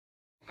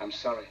I'm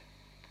sorry.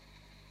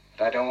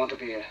 But I don't want to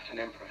be an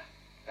emperor.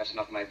 That's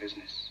not my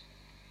business.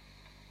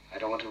 I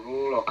don't want to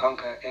rule or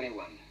conquer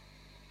anyone.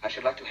 I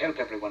should like to help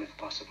everyone if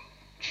possible.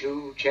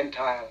 Jew,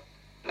 Gentile,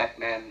 black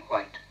man,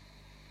 white.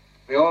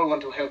 We all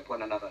want to help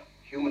one another.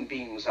 Human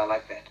beings are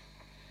like that.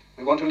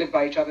 We want to live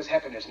by each other's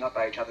happiness, not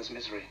by each other's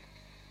misery.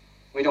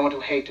 We don't want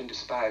to hate and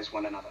despise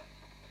one another.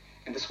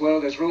 In this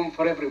world, there's room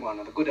for everyone,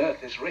 and the good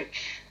earth is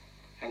rich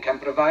and can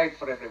provide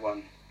for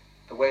everyone.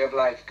 The way of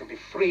life can be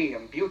free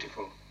and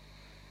beautiful,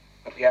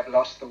 but we have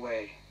lost the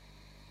way.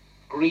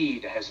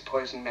 Greed has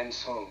poisoned men's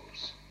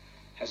souls,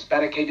 has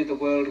barricaded the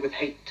world with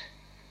hate,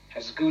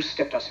 has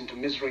goose-stepped us into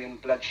misery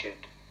and bloodshed.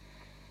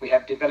 We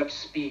have developed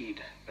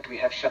speed, but we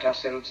have shut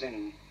ourselves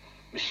in.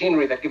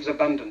 Machinery that gives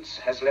abundance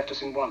has left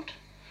us in want.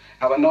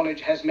 Our knowledge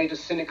has made us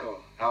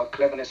cynical, our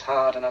cleverness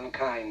hard and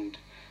unkind.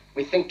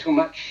 We think too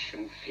much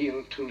and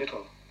feel too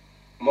little.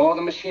 More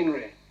than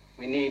machinery,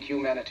 we need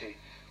humanity.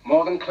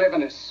 More than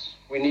cleverness,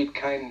 we need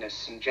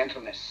kindness and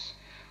gentleness.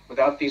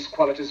 Without these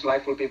qualities,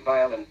 life will be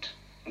violent,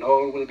 and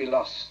all will be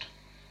lost.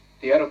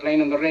 The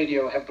aeroplane and the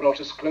radio have brought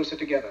us closer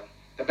together.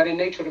 The very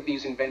nature of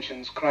these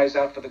inventions cries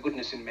out for the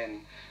goodness in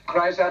men,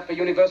 cries out for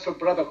universal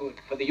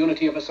brotherhood, for the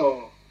unity of us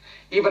all.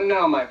 Even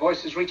now, my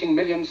voice is reaching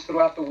millions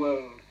throughout the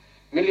world.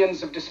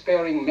 Millions of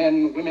despairing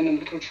men, women, and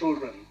little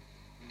children,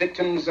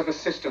 victims of a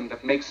system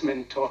that makes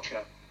men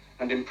torture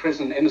and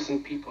imprison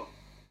innocent people.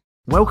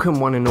 Welcome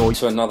one and all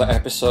to another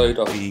episode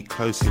of the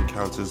Close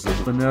Encounters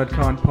of the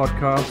Nerdkind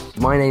podcast.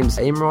 My name's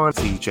Imran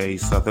TJ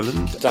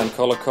Sutherland, Dan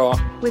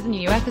Collicott, with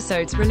new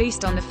episodes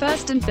released on the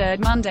first and third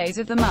Mondays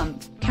of the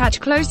month.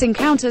 Catch Close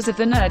Encounters of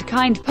the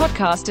Nerdkind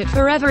podcast at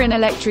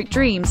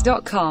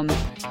foreverinelectricdreams.com.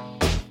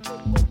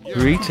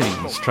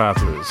 Greetings,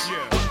 travellers.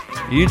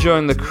 You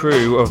join the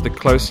crew of the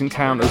Close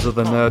Encounters of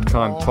the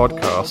Nerdkind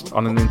podcast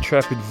on an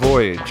intrepid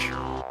voyage.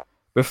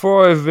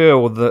 Before I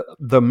reveal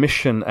the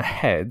mission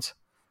ahead,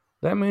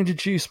 let me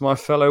introduce my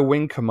fellow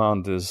wing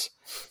commanders,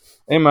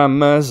 Imran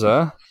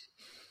Mirza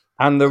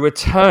and the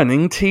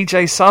returning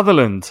TJ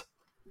Sutherland.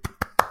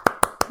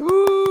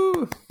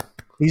 Woo!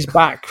 He's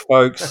back,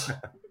 folks.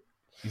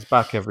 He's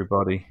back,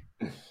 everybody.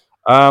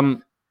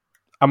 And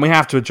we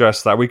have to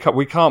address that. We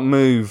can't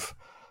move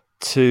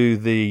to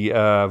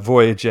the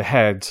voyage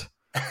ahead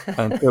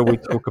until we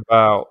talk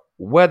about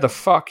where the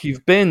fuck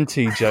you've been,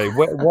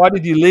 TJ. Why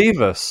did you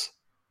leave us?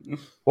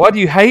 Why do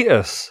you hate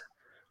us?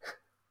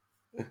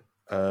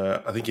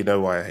 I think you know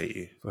why I hate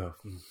you. Well,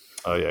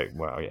 oh yeah,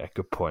 well yeah,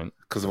 good point.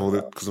 Because of all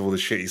the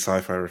shitty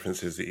sci-fi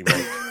references that you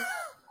make.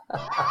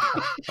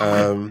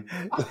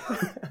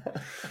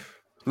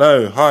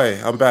 No, hi,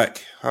 I'm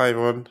back. Hi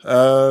everyone.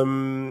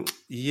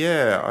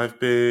 Yeah, I've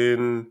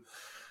been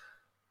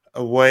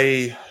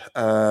away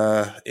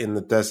in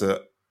the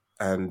desert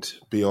and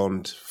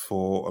beyond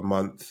for a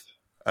month.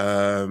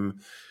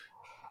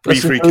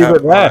 Let's leave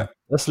it there.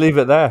 Let's leave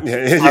it there.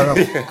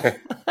 Yeah.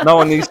 No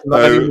one needs to know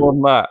any more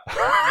than that.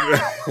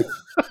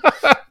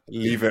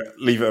 leave it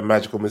a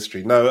magical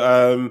mystery.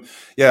 No,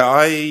 yeah,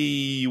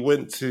 I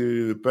went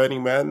to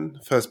Burning Man,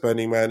 first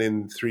Burning Man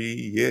in 3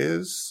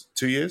 years,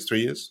 2 years,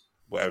 3 years,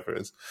 whatever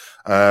it is,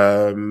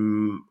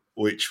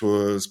 which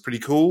was pretty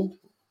cool.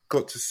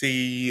 Got to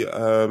see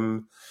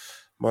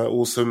my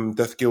awesome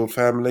Death Guild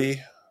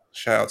family.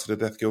 Shout out to the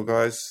Death Guild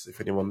guys,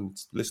 if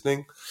anyone's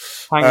listening.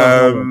 Hang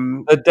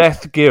on, the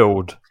Death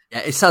Guild. Yeah,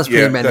 it sounds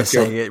pretty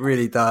menacing. It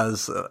really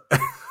does.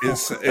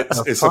 It's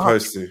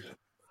supposed to.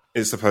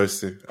 It's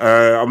supposed to.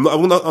 I'm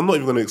not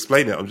even going to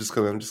explain it. I'm just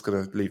going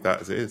to leave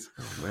that as it is.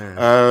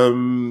 Oh,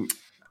 man.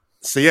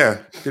 So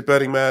yeah, did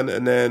Burning Man,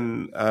 and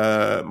then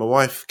my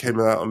wife came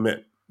out and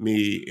met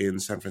me in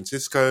San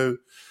Francisco,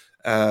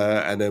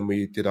 and then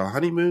we did our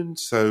honeymoon.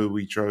 So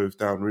we drove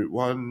down Route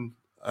 1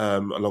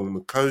 along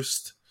the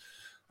coast.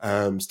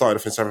 Started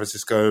off in San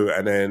Francisco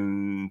and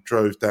then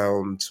drove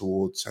down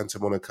towards Santa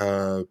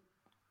Monica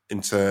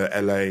into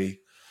LA,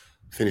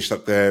 finished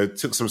up there,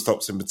 took some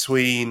stops in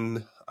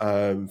between,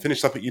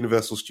 finished up at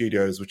Universal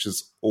Studios, which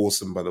is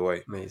awesome, by the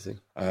way. Amazing.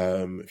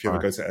 If you ever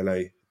go to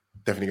LA,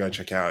 definitely go and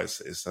check it out.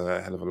 It's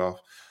a hell of a laugh.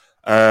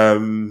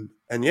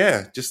 And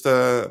yeah, just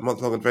a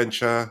month-long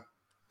adventure.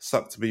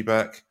 Sucked to be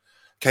back.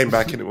 Came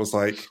back and it was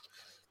like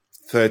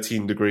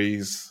 13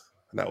 degrees,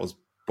 and that was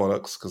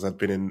bollocks because I'd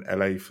been in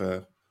LA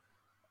for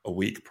a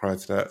week prior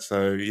to that.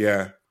 So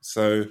yeah,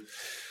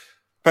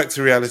 back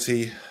to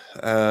reality.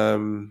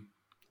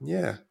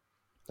 Yeah,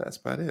 that's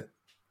about it.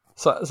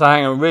 So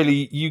hang on,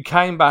 really, you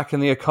came back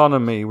and the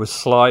economy was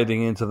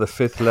sliding into the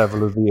fifth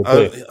level of the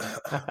abyss.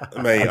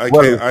 Mate, I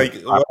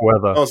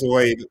was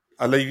away.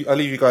 I'll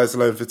leave you guys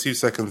alone for 2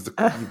 seconds. You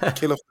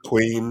kill off the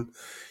Queen,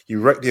 you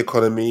wreck the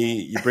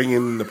economy, you bring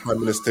in the Prime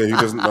Minister who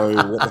doesn't know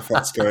what the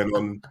fuck's going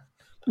on,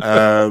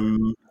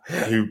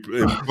 who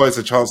employs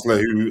a Chancellor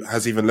who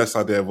has even less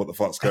idea of what the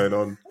fuck's going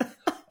on.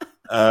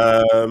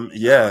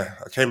 Yeah,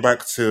 I came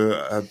back to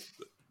a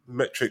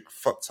metric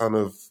fuck ton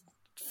of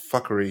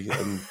fuckery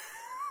and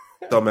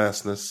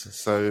dumbassness.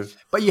 So,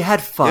 but you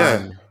had fun.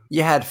 Yeah.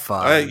 You had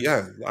fun.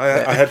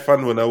 I had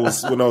fun when I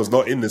was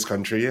not in this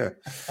country. Yeah,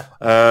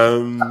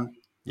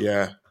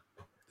 yeah.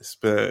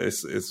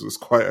 It was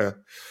quite a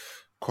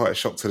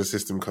shock to the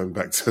system coming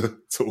back to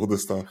all the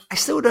stuff. I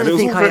still don't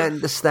think I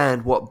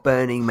understand what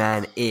Burning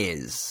Man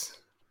is.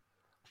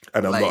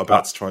 And I'm not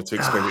about to try to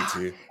explain it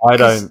to you. I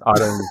don't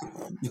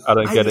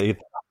get it either.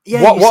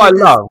 Yeah,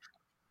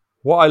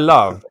 What I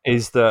love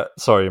is that.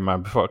 Sorry,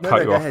 man. Before I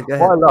cut you off, go ahead.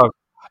 what I love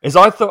is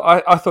I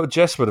thought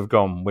Jess would have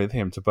gone with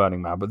him to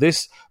Burning Man,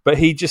 but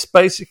he just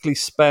basically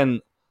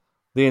spent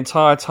the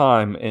entire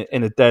time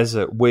in a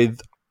desert with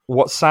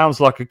what sounds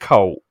like a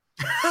cult.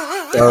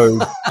 So,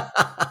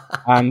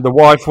 and the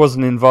wife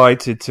wasn't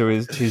invited to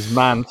his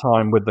man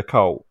time with the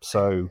cult.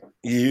 So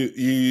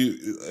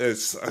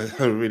I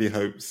really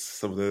hope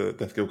some of the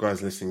Death Guild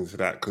guys listening to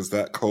that, because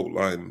that cult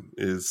line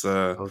is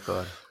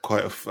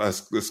quite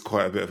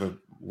a bit of a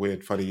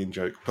weird, funny in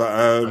joke. But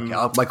okay.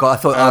 Oh my god, I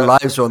thought our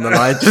lives were on the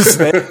line just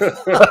then.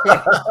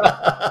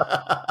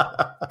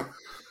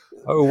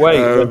 Oh wait,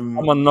 there's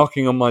someone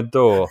knocking on my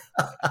door.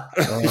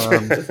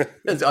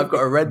 I've got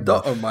a red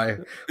dot on my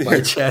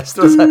chest.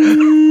 No,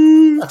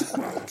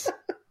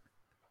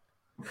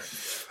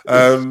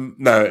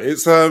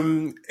 it's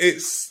I'm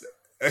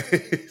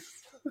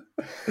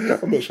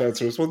not sure how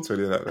to respond to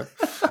any of that.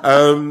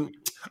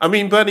 I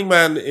mean, Burning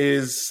Man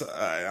is.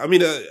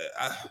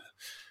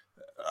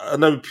 I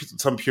know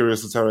some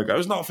purists will tell me,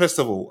 it's not a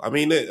festival. I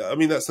mean,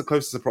 that's the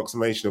closest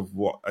approximation of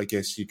what I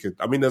guess you could.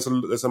 I mean, there's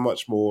a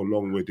much more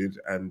long-winded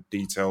and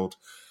detailed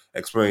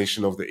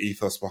explanation of the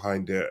ethos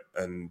behind it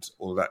and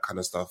all that kind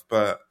of stuff.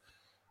 But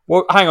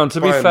well, hang on.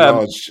 To be fair,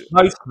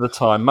 most of the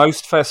time,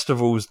 most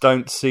festivals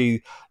don't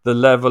see the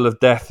level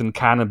of death and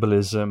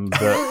cannibalism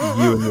that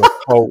you and your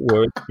cult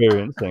were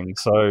experiencing.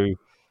 So,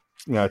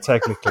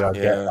 technically, I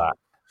get that.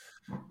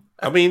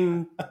 I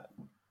mean,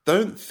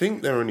 don't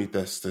think there are any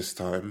deaths this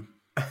time.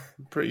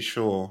 I'm pretty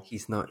sure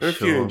he's not. There are a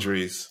few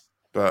injuries,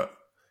 but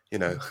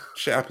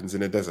shit happens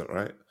in a desert,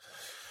 right?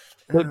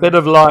 A bit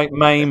of like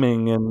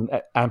maiming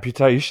and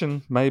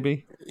amputation,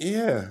 maybe.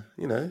 Yeah,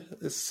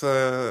 it's.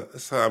 I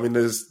mean,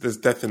 there's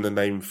death in the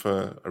name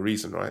for a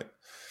reason, right?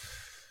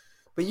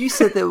 But you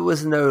said there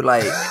was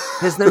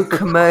there's no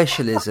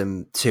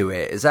commercialism to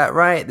it. Is that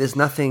right? There's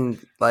nothing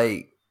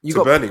like.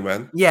 Burning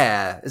Man.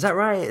 Yeah, is that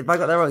right? If I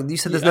got that wrong, you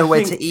said there's no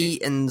way to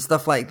eat and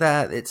stuff like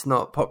that. It's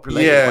not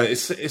populated. Yeah,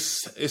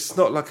 it's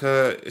not like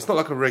a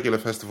regular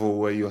festival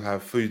where you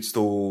have food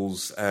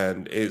stalls,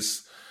 and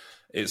it's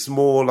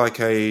more like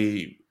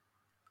a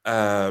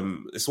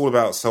it's all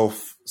about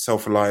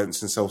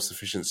self-reliance and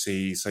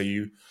self-sufficiency. So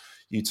you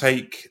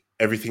take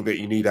everything that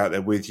you need out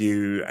there with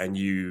you, and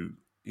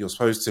you're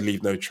supposed to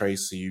leave no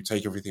trace. So you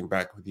take everything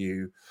back with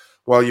you.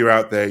 While you're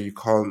out there, you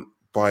can't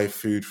buy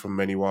food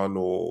from anyone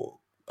or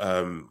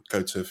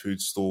go to a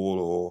food stall,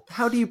 or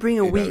how do you bring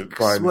a week's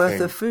worth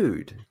of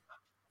food?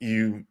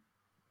 You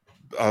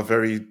are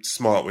very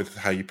smart with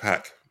how you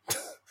pack.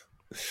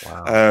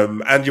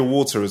 Wow. And your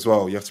water as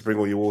well. You have to bring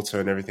all your water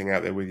and everything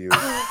out there with you.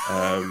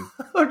 How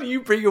do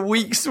you bring a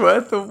week's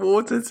worth of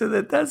water to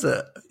the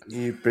desert?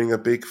 You bring a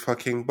big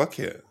fucking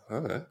bucket. I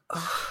don't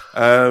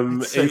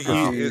know.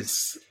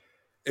 It's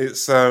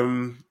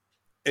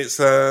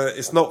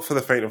not for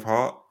the faint of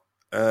heart.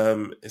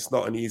 It's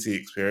not an easy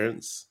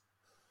experience.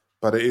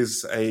 But it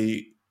is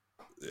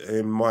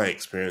in my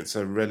experience,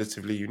 a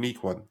relatively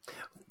unique one.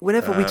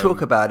 Whenever we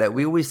talk about it,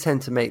 we always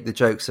tend to make the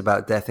jokes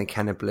about death and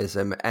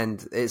cannibalism,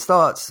 and it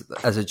starts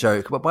as a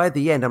joke, but by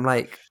the end, I'm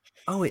like,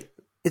 oh,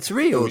 it's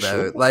real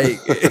though. Sure? Like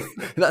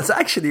that's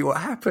actually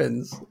what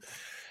happens.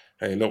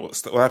 Hey, look,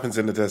 what happens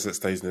in the desert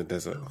stays in the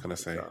desert. What can I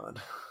say?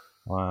 God.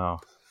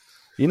 Wow.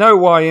 You know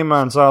why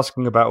Iman's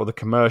asking about all the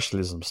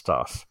commercialism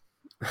stuff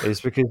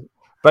is because.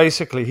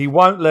 Basically, he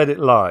won't let it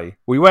lie.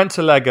 We went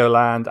to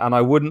Legoland, and I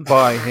wouldn't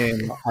buy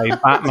him a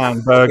Batman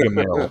burger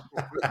meal,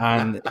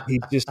 and he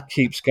just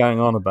keeps going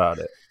on about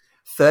it.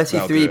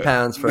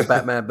 £33 for a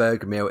Batman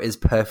burger meal is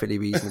perfectly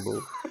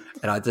reasonable,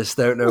 and I just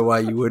don't know why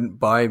you wouldn't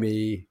buy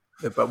me.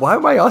 But why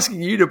am I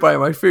asking you to buy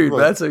my food?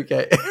 Well, that's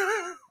okay.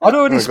 I'd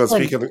already spent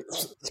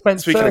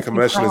speaking of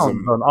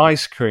commercialism on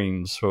ice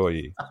creams for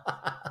you.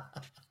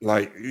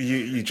 Like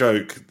you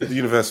joke, the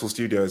Universal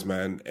Studios,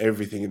 man,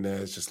 everything in there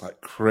is just like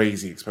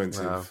crazy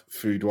expensive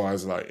food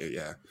wise. Like,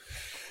 yeah.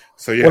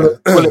 So yeah,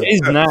 well it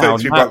is now.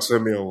 $32 a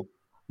meal.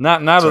 Now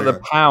that the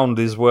pound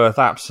is worth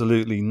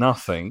absolutely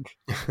nothing,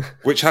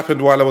 which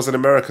happened while I was in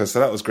America, so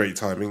that was great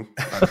timing.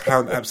 Like, the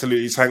pound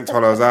absolutely tanked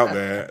while I was out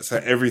there, so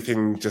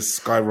everything just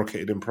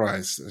skyrocketed in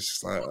price. It's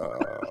just like,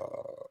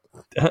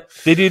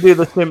 Did you do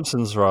the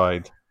Simpsons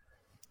ride?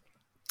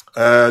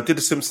 Did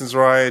the Simpsons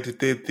ride,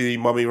 did the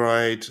Mummy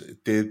ride,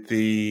 did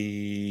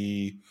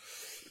the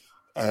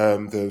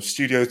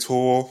studio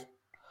tour.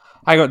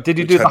 Hang on, did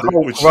you do the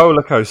Hulk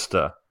roller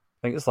coaster?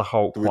 I think it's the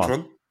Hulk one. Which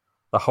one?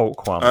 The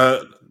Hulk one.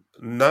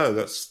 No,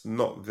 that's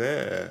not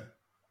there.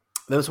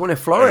 There was one in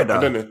Florida.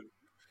 I don't know.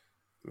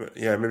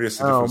 Yeah, maybe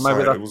it's a different site.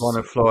 Maybe that's one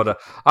in Florida.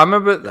 I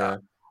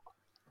remember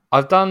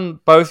I've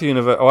done both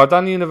I've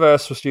done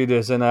Universal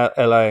Studios in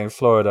LA and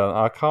Florida.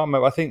 I can't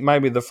remember. I think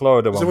maybe the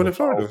Florida one. Is there one in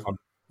Florida?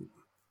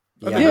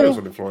 I think there was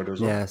one in Florida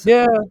as well.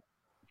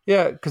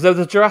 Yeah, because there was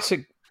a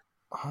Jurassic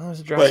there's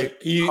a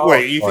Jurassic Wait,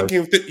 Park you ride.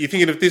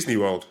 thinking of Disney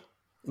World?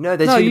 No,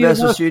 there's No,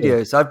 Universal Universal.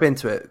 Studios. I've been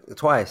to it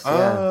twice.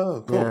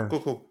 Oh, cool, yeah.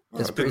 cool. Oh,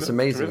 It's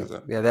amazing.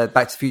 Yeah, they had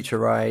Back to the Future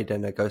ride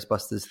and a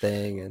Ghostbusters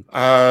thing, and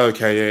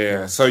Okay,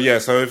 yeah. So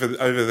over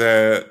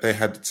there they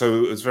had,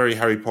 so it was very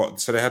Harry Potter.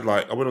 So they had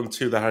like, I went on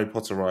 2 of the Harry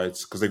Potter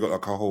rides because they got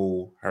like a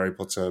whole Harry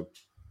Potter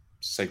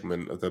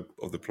segment of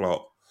the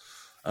plot.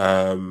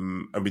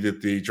 And we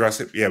did the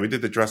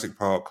Jurassic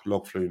Park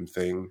log flume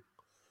thing.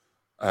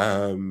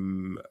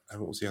 And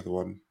what was the other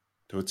one?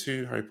 There were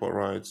 2 Harry Potter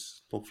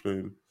rides, log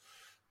flume,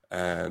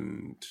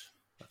 and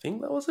I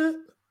think that was it.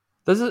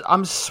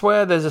 I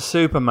swear there's a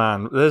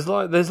Superman. There's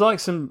like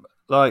some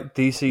like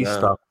DC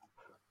stuff.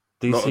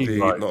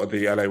 DC Not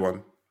the LA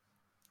one.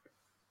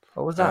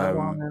 What was that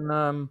one?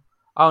 And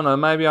oh no,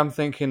 maybe I'm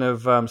thinking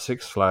of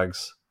Six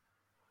Flags.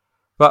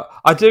 But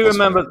I do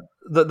remember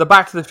that the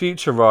Back to the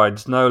Future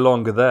ride's no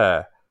longer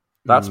there.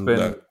 That's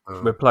been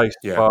replaced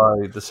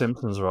by the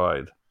Simpsons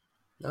ride.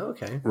 oh,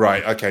 okay.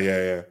 Right.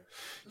 Okay.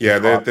 Yeah.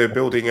 They're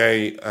building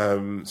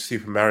a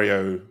Super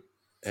Mario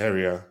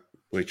area,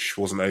 which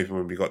wasn't open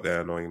when we got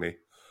there. Annoyingly,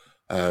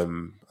 I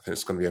think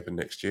it's going to be open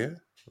next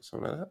year or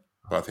something like that.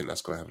 But I think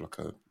that's going to have like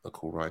a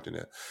cool ride in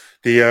it.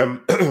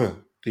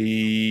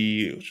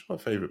 What's my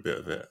favorite bit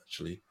of it?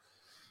 Actually,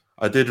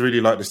 I did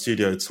really like the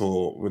studio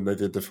tour when they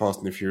did the Fast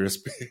and the Furious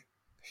bit.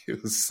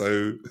 It was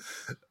so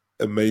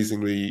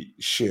amazingly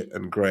shit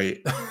and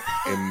great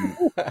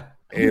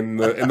in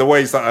the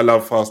ways that I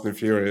love Fast and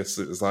Furious.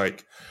 It was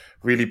like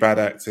really bad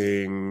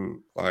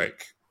acting,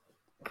 like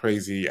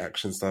crazy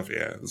action stuff.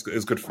 Yeah, it was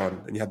good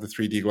fun. And you had the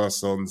 3D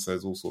glasses on, so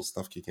there's all sorts of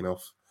stuff kicking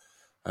off.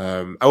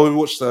 We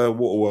watched the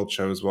Waterworld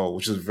show as well,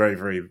 which is very,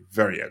 very,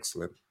 very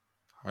excellent.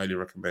 Highly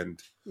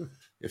recommend.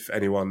 If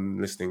anyone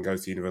listening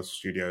goes to Universal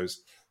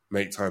Studios,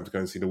 make time to go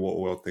and see the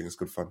Waterworld thing. It's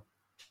good fun.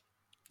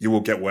 You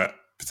will get wet,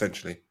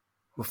 potentially.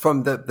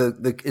 From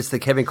it's the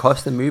Kevin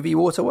Costner movie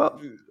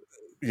Waterworld?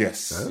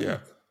 Yes, yeah.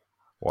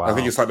 Wow. I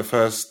think it's like the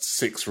first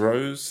 6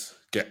 rows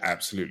get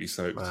absolutely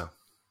soaked. Wow.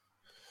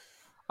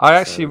 I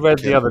actually read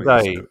the other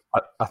day, Keanu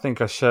I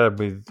think I shared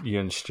with you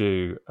and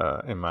Stu,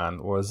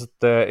 Iman, was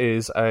there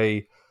is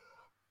a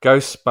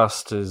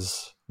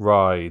Ghostbusters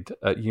ride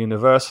at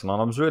Universal,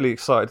 and I was really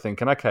excited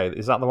thinking, okay,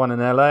 is that the one in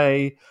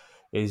LA?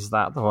 Is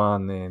that the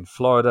one in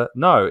Florida?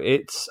 No,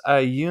 it's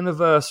a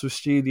Universal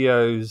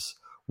Studios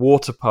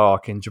water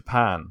park in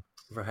Japan.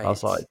 Right. I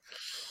was like,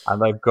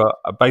 and they've got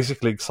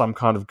basically some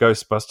kind of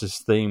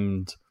Ghostbusters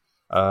themed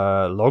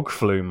log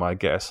flume, I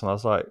guess. And I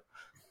was like,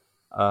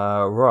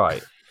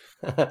 right.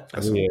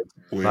 That's Weird.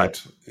 Weird.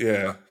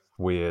 Yeah.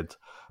 Weird.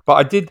 But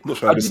I did. I'm not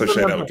sure I'd I did associate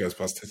that remember- with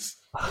Ghostbusters.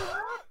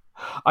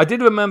 I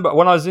did remember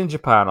when I was in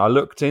Japan, I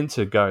looked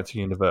into going to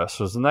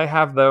Universals, and they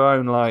have their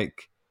own,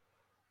 like,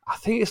 I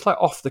think it's like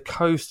off the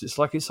coast. It's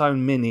like its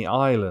own mini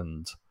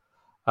island.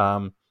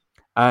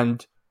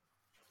 And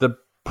the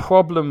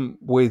problem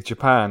with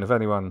Japan, if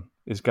anyone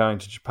is going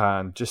to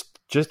Japan, just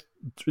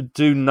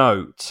do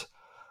note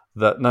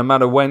that no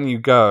matter when you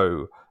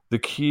go, the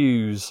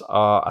queues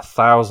are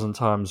 1,000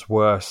 times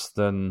worse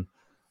than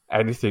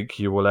anything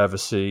you will ever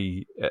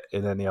see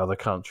in any other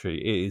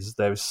country.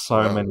 There's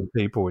so many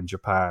people in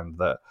Japan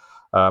that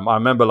I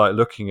remember like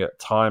looking at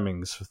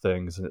timings for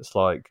things, and it's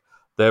like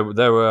there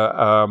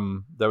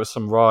were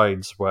some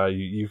rides where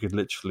you could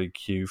literally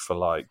queue for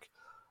like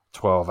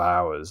 12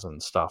 hours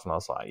and stuff, and I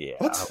was like, it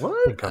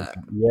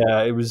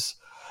was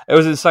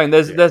insane.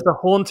 There's a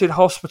haunted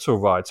hospital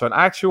ride, so an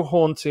actual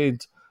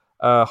haunted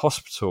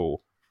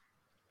hospital,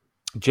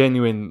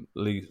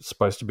 genuinely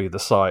supposed to be the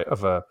site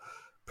of a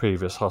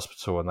previous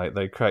hospital, and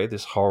they created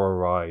this horror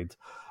ride.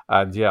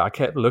 And I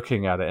kept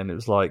looking at it, and it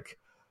was like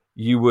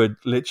you would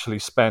literally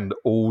spend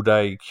all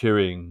day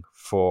queuing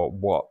for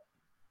what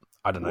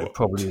I don't know,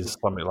 probably is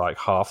something like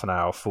half an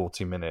hour,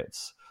 40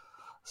 minutes.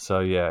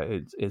 So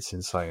it's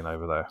insane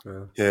over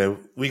there. Yeah,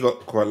 we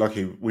got quite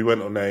lucky. We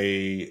went on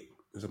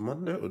was it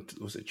Monday or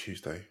was it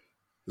Tuesday?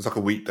 It was like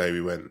a weekday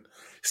we went.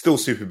 Still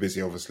super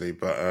busy, obviously,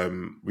 but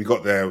we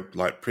got there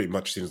like pretty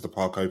much as soon as the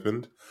park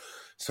opened.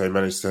 So we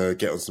managed to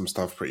get on some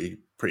stuff pretty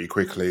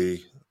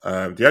quickly.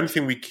 The only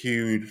thing we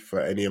queued for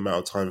any amount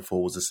of time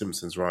for was the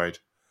Simpsons ride.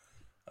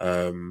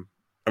 And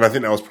I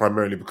think that was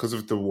primarily because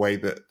of the way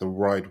that the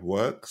ride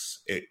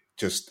works.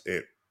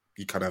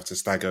 You kind of have to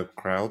stagger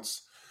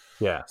crowds.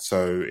 Yeah.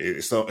 So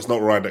it's not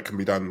a ride that can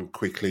be done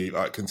quickly,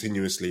 like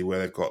continuously, where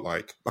they've got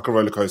like a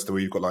roller coaster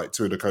where you've got like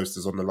 2 of the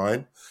coasters on the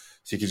line.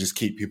 So you can just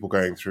keep people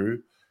going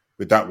through.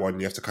 With that one,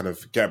 you have to kind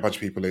of get a bunch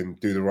of people in,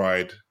 do the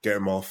ride, get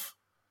them off,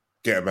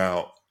 get them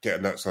out, get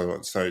them that, so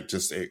on. So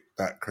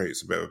that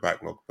creates a bit of a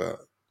backlog, but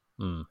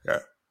yeah,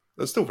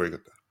 that's still very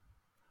good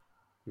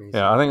though.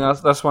 Yeah, I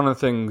think that's one of the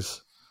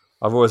things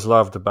I've always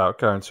loved about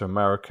going to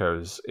America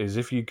is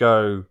if you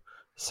go,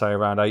 say,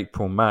 around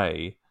April,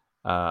 May,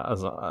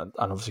 and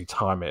obviously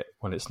time it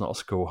when it's not a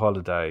school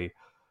holiday,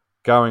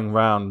 going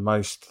round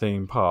most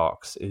theme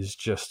parks is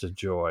just a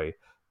joy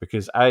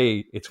because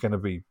A, it's going to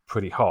be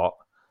pretty hot,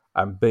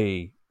 and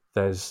B,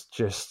 there's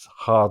just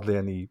hardly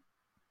any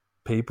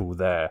people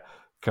there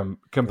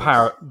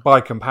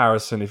by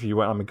comparison, if you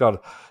went, if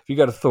you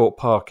go to Thorpe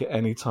Park at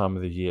any time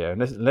of the year,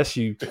 unless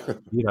you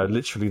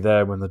literally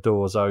there when the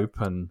doors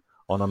open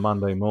on a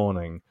Monday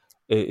morning,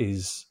 it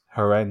is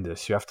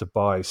horrendous. You have to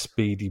buy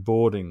speedy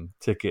boarding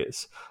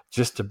tickets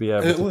just to be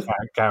able to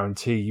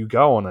guarantee you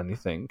go on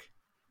anything.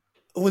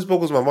 Always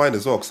boggles my mind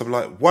as well, because I'm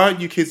like, why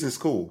aren't you kids in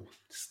school?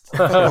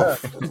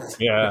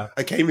 Yeah,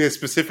 I came here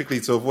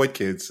specifically to avoid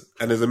kids,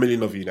 and there's a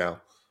million of you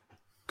now.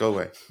 Go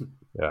away.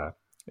 Yeah,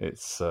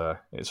 it's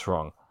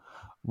wrong.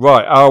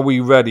 Right, are we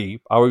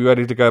ready? Are we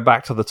ready to go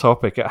back to the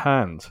topic at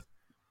hand?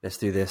 Let's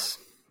do this.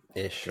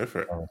 Ish. Go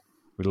for it.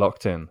 We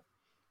locked in.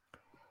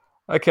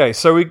 Okay,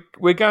 so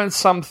we're going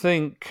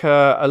something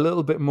a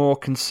little bit more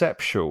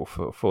conceptual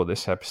for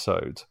this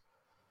episode.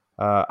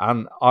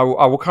 And I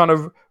will kind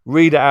of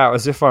read it out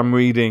as if I'm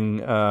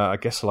reading, I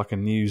guess, like a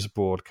news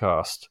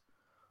broadcast.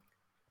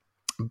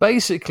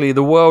 Basically,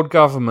 the world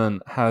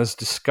government has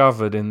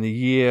discovered in the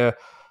year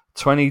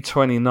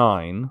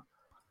 2029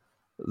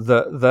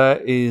 that there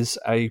is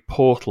a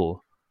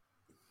portal.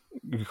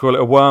 You could call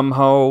it a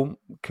wormhole,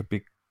 could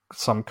be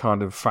some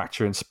kind of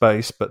fracture in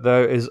space, but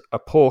there is a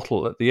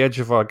portal at the edge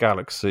of our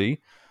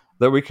galaxy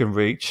that we can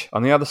reach.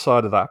 On the other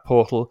side of that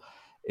portal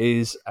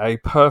is a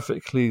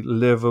perfectly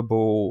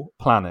livable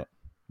planet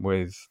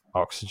with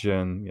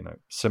oxygen,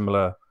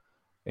 similar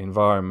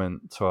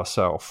environment to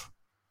ourselves.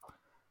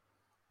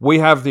 We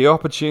have the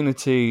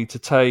opportunity to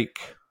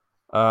take,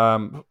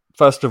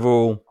 first of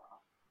all,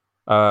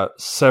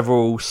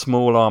 several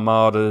small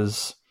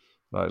armadas,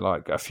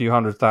 like a few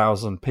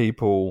 100,000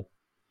 people,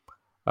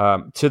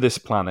 to this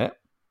planet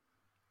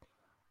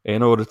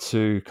in order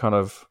to kind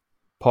of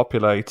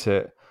populate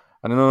it,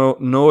 and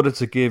in order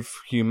to give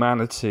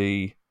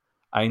humanity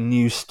a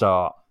new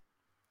start.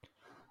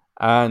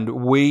 And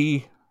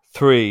we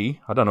three,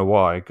 I don't know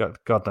why,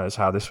 God knows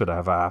how this would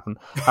ever happen,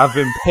 have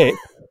been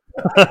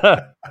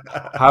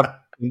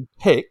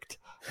picked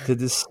to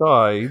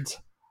decide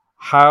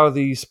how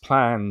these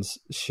plans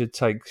should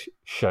take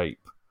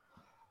shape.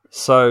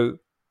 So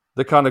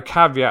the kind of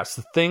caveats,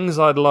 the things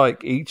I'd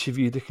like each of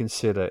you to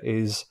consider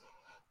is,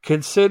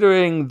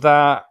 considering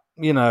that,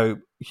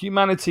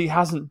 humanity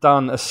hasn't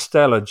done a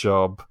stellar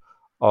job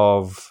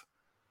of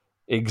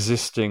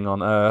existing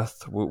on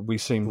Earth. We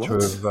seem to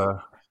have...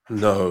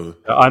 No.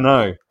 I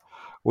know.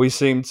 We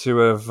seem to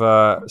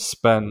have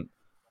spent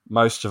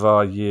most of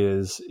our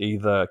years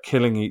either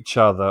killing each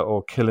other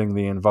or killing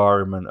the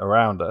environment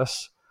around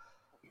us.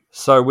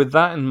 So with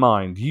that in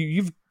mind,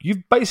 you've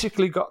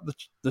basically got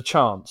the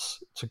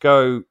chance to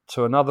go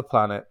to another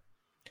planet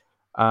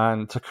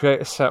and to create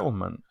a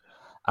settlement.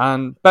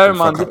 And bear in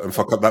mind... And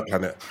fuck up that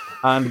planet.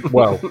 And,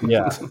 well,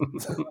 yeah.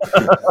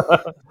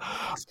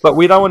 But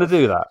we don't want to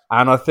do that.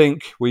 And I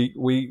think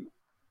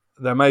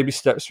there may be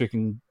steps we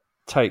can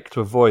take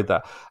to avoid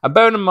that. And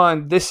bearing in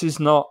mind, this is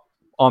not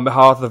on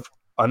behalf of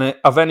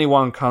any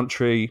one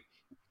country.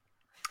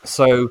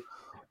 So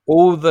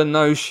all the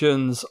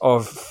notions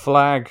of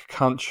flag,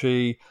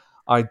 country,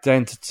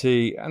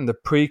 identity, and the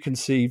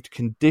preconceived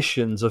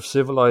conditions of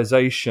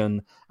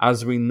civilization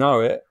as we know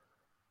it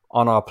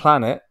on our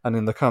planet and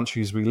in the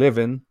countries we live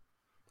in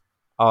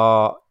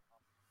are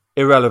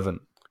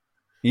irrelevant.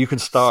 You can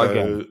start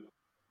again.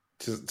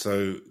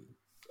 So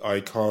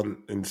I can't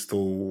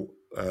install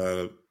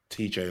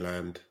TJ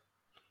Land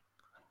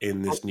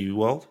in this new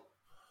world?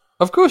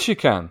 Of course you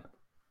can.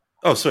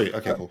 Oh, sweet.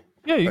 Okay, cool.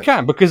 Yeah, you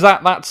can, because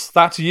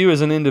that's you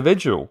as an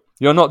individual.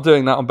 You're not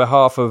doing that on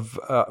behalf of,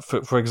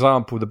 for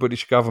example, the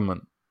British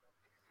government.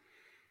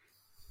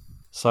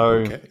 So,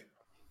 okay.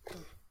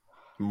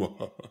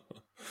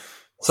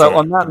 So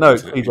on that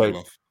note,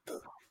 TJ,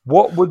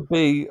 what would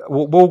be?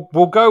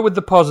 We'll go with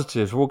the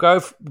positives. We'll go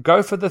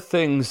for the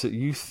things that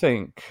you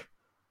think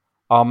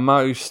are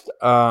most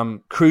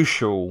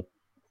crucial,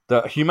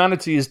 that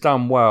humanity has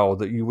done well,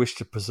 that you wish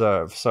to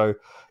preserve. So,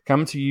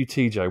 coming to you,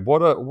 TJ,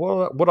 what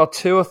are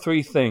 2 or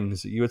 3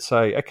 things that you would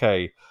say?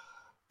 Okay,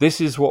 this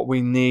is what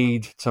we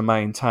need to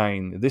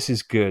maintain. This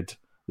is good.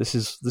 This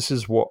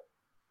is what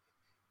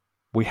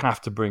we have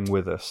to bring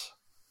with us.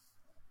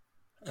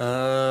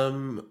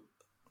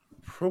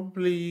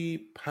 Probably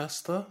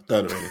pasta.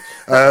 No, not really.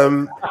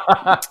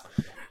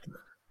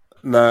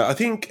 No, I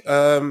think.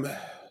 I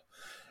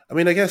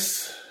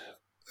guess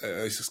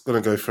it's just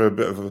going to go for a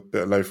bit of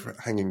low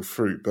hanging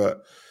fruit,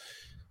 but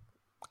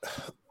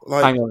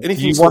like hang on.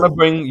 anything You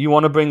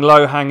want to bring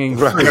low hanging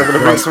fruit. Right, I'm going to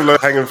bring some low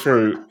hanging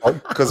fruit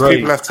because Great.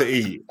 people have to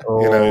eat.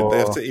 They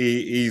have to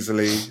eat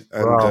easily,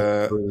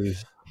 and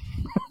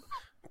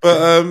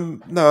but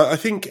no, I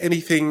think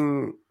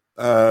anything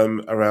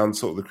around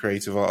sort of the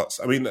creative arts.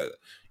 I mean,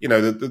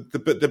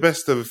 the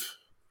best of,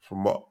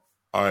 from what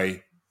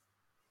I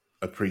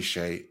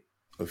appreciate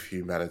of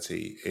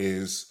humanity,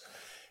 is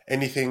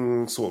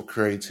anything sort of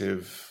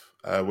creative,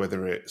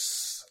 whether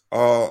it's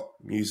art,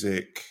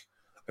 music.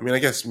 I mean, I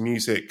guess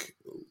music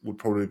would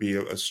probably be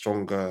a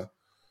stronger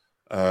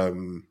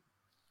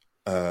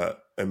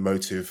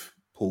emotive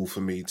pull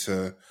for me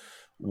to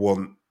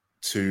want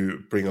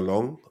to bring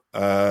along.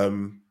 I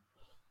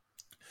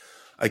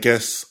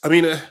guess, I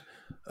mean,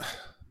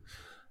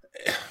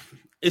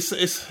 it's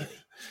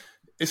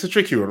a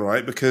tricky one,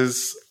 right?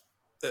 Because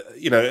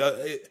am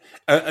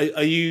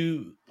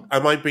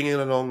I bringing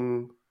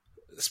along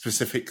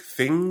specific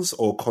things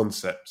or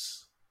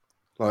concepts?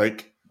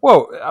 Like,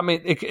 well, I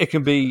mean, it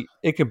can be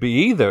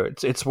either.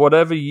 It's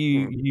whatever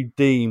you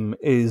deem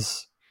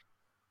is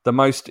the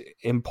most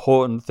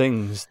important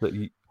things that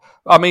you.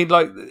 I mean,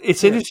 like,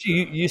 it's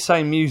interesting. You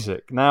say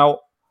music now.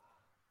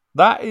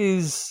 That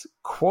is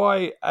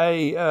quite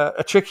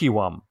a tricky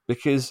one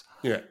because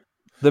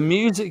the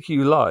music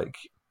you like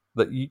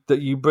that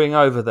you bring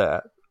over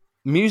there,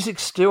 music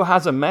still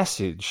has a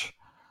message.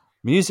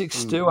 Music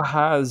still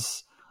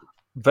has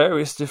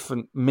various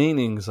different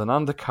meanings and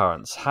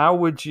undercurrents. How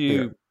would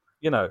you,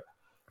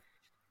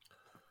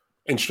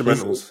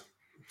 instrumentals,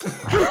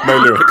 no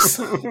lyrics,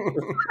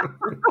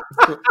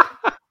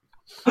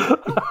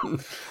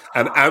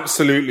 and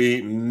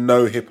absolutely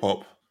no hip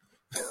hop.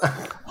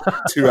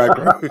 Too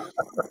aggro.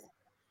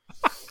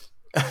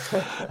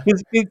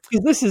 Because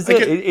this is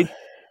it.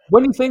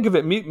 When you think of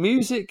it,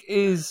 music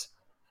is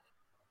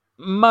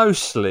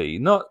mostly,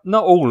 not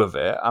all of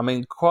it. I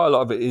mean, quite a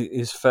lot of it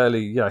is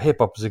fairly. Hip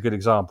hop is a good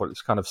example.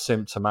 It's kind of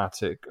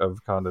symptomatic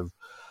of kind of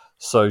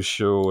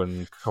social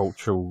and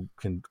cultural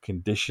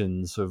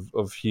conditions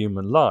of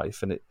human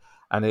life, and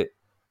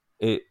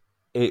it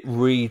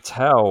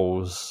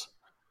retells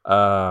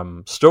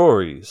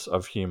stories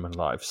of human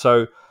life.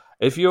 So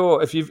if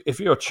you're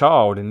a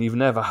child and you've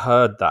never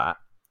heard that,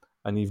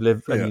 and you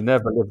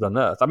never lived on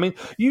Earth, I mean,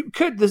 you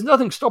could. There's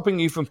nothing stopping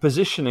you from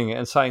positioning it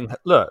and saying,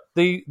 "Look,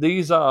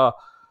 these are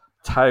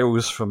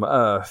tales from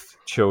Earth,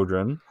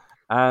 children,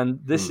 and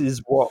this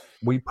is what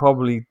we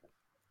probably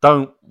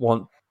don't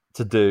want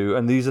to do,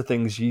 and these are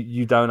things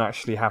you don't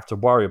actually have to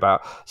worry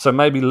about. So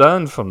maybe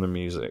learn from the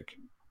music."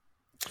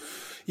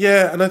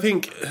 Yeah, and I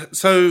think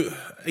so.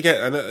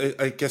 Again, and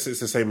I guess it's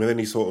the same with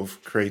any sort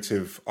of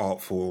creative art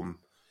form.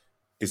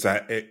 Is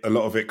that a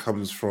lot of it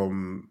comes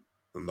from,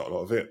 not a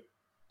lot of it,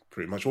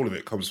 pretty much all of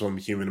it comes from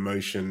human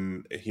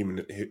emotion,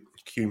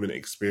 human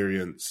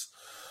experience.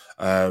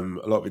 A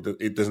lot of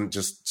it doesn't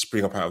just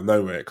spring up out of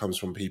nowhere. It comes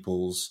from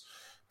people's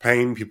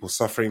pain, people's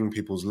suffering,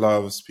 people's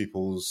loves,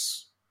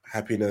 people's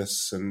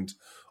happiness, and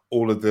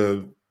all of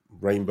the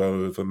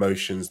rainbow of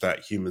emotions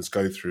that humans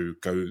go through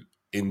go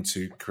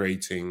into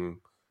creating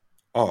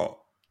art,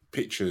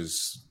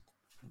 pictures,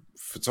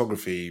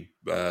 photography,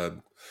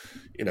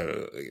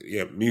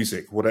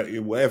 music,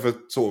 whatever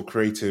sort of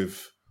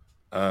creative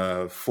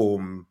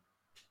form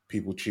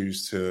people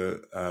choose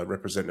to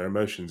represent their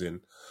emotions in.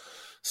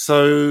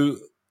 So,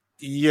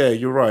 yeah,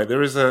 you're right.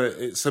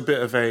 It's a bit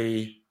of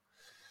a,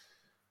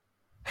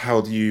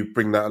 how do you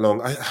bring that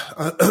along?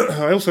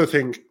 I also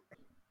think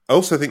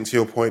to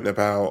your point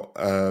about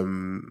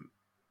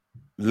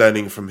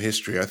learning from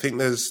history, I think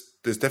there's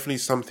definitely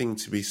something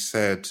to be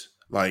said.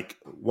 Like,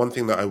 one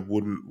thing that I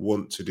wouldn't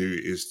want to do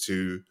is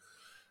to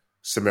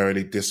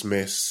summarily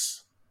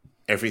dismiss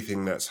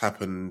everything that's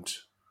happened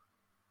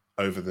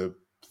over the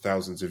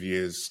thousands of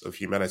years of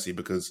humanity,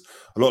 because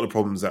a lot of the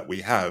problems that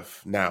we have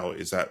now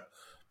is that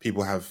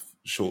people have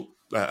short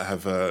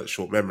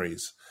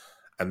memories,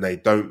 and they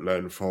don't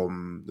learn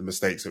from the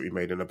mistakes that we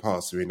made in the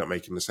past. So we end up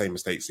making the same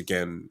mistakes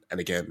again and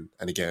again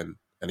and again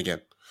and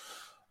again.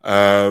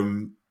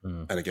 And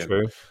again.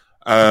 True.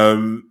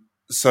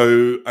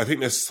 So I think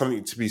there's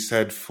something to be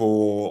said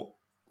for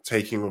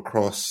taking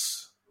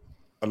across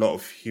a lot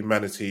of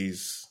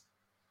humanity's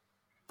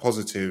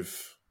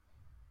positive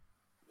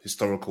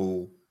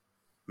historical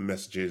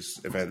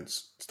messages,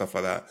 events, stuff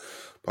like that.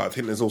 But I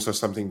think there's also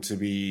something to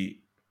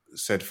be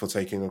said for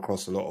taking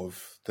across a lot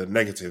of the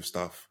negative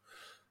stuff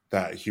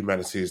that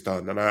humanity has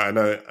done. And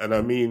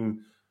I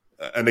mean,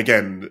 and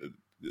again,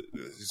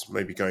 this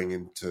may be going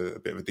into a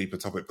bit of a deeper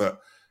topic, but,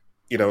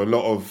 a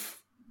lot of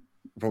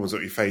problems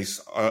that we face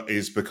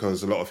is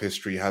because a lot of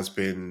history has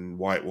been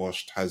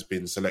whitewashed, has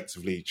been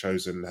selectively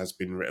chosen, has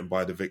been written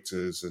by the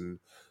victors and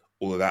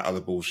all of that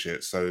other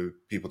bullshit. So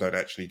people don't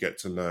actually get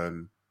to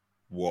learn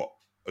what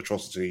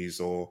atrocities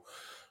or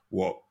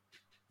what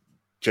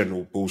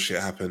general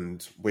bullshit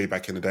happened way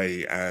back in the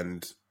day,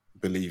 and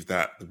believe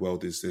that the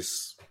world is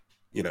this,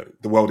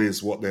 the world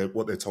is what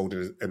they're told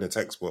in a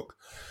textbook.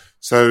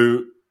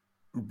 So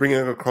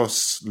bringing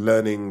across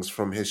learnings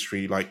from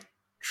history, like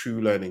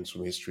true learnings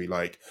from history,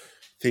 like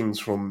things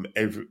from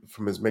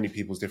as many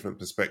people's different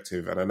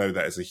perspective. And I know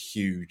that is a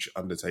huge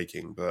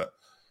undertaking, but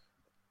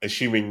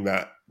assuming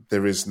that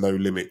there is no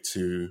limit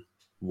to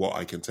what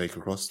I can take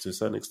across to a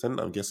certain extent,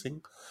 I'm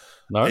guessing,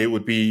 no, it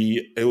would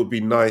be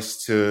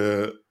nice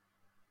to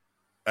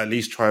at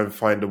least try and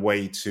find a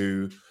way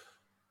to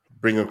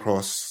bring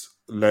across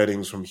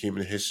learnings from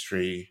human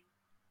history,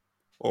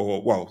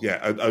 or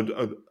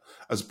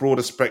as broad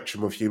a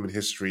spectrum of human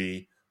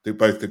history,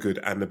 both the good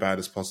and the bad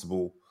as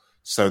possible,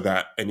 so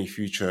that any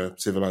future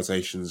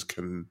civilizations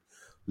can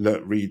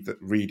read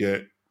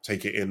it,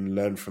 take it in,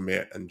 learn from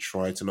it, and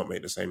try to not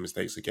make the same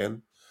mistakes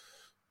again.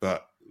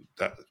 But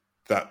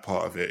that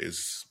part of it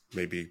is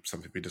maybe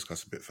something we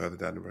discuss a bit further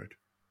down the road.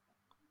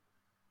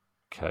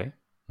 Okay,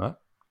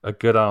 a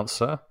good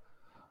answer.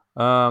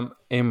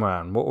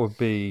 Imran, what would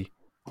be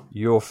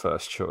your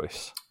first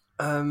choice?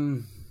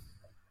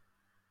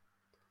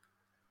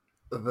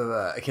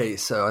 Okay,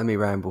 so let me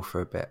ramble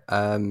for a bit.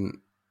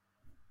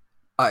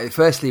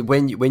 Firstly,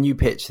 when you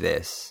pitch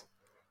this,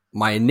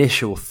 my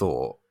initial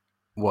thought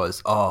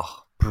was,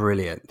 "Oh,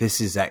 brilliant!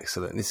 This is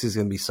excellent. This is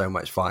going to be so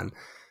much fun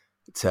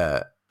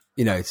to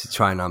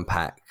try and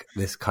unpack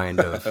this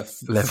kind of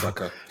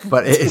level."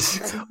 But it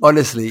is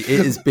honestly,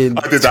 it has been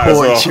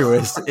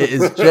torturous. Well. It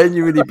has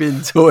genuinely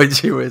been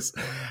torturous.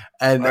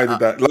 And I did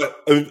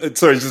that.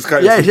 Sorry, just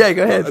kind of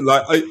go ahead.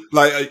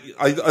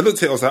 I looked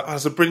at it. I was like, "Oh,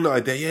 it's a brilliant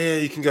idea. Yeah,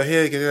 you can go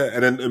here, go here."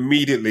 And then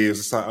immediately it was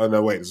just like, "Oh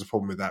no, wait, there's a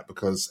problem with that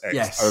because X.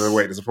 Yes. Oh no,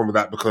 wait, there's a problem with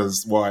that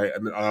because Y."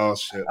 And then, oh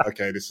shit,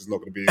 okay, this is not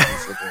going to be as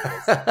simple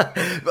as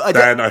it.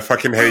 Dan, I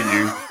fucking hate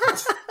you.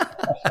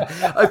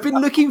 I've been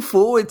looking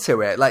forward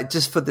to it, like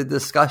just for the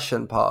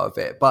discussion part of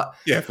it. But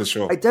yeah, for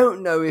sure. I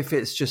don't know if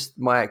it's just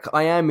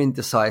I am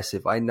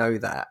indecisive. I know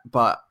that,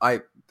 but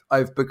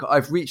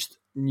I've reached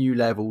new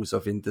levels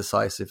of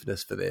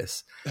indecisiveness for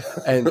this,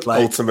 and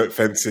like ultimate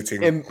fence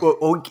sitting.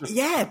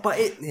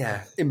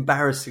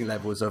 Embarrassing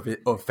levels of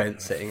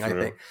fence sitting. I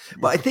think,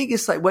 but I think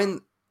it's like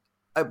when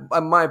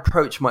my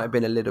approach might have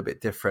been a little bit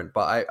different,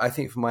 but I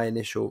think for my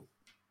initial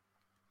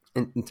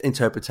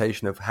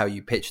interpretation of how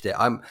you pitched it,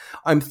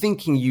 I'm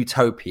thinking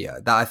utopia.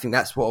 That I think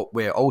that's what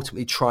we're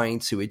ultimately trying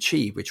to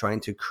achieve. We're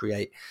trying to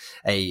create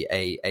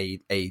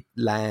a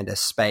land, a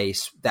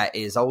space that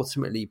is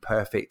ultimately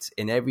perfect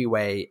in every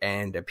way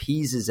and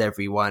appeases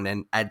everyone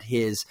and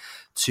adheres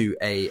to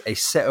a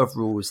set of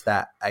rules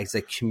that as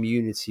a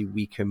community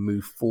we can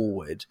move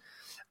forward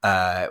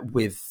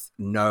with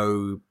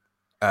no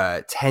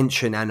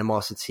tension,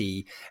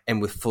 animosity,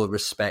 and with full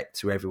respect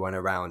to everyone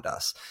around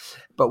us.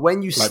 But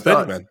when you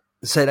start,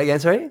 say that again,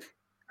 sorry.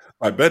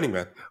 Like Burning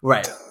Man,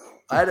 right?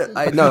 I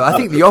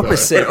think the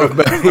opposite of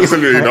Burning Man.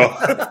 Absolutely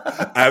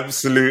not.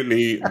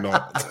 Absolutely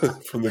not.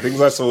 From the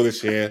things I saw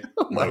this year.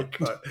 Oh my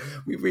god,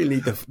 we really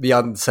need the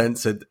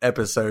uncensored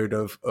episode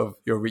of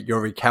your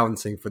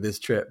recounting for this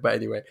trip. But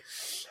anyway,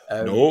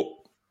 no.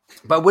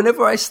 But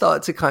whenever I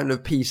start to kind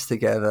of piece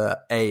together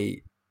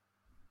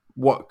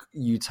what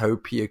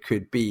utopia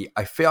could be,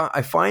 I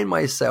find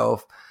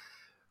myself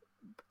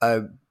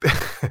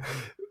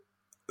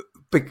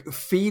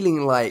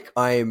feeling like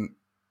I'm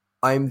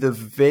the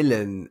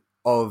villain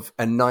of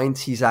a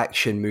 90s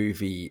action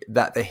movie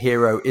that the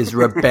hero is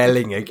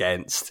rebelling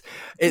against.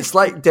 It's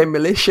like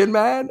Demolition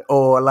Man,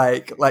 or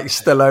like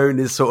Stallone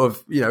is sort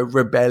of,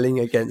 rebelling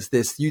against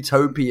this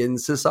utopian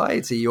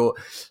society, or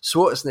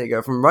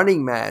Schwarzenegger from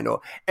Running Man, or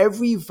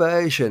every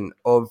version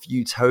of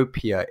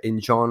utopia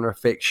in genre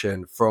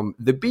fiction from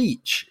The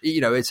Beach.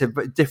 It's a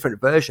different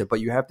version,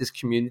 but you have this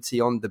community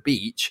on the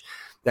beach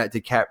that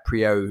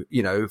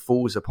DiCaprio,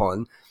 falls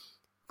upon.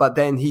 But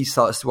then he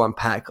starts to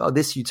unpack,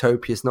 this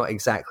utopia is not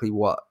exactly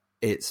what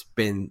it's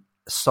been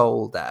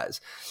sold as.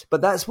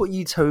 But that's what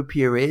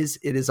utopia is.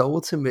 It is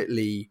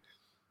ultimately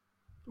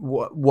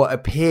what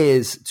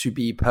appears to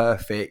be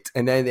perfect.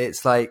 And then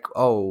it's like,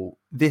 oh,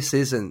 this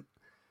isn't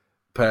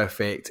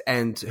perfect.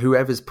 And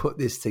whoever's put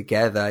this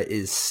together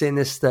is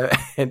sinister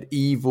and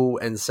evil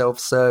and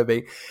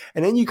self-serving.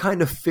 And then you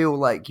kind of feel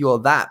like you're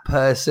that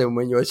person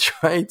when you're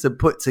trying to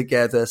put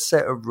together a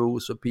set of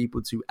rules for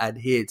people to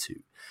adhere to.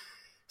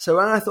 So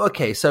when I thought,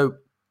 okay, so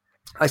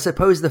I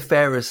suppose the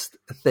fairest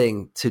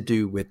thing to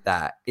do with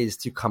that is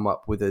to come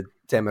up with a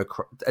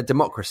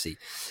democracy,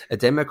 a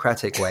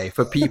democratic way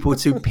for people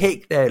to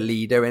pick their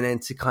leader, and then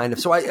to kind of.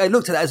 So I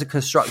looked at that as a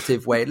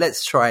constructive way.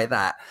 Let's try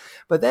that.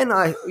 But then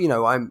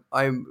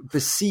I'm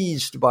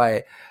besieged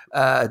by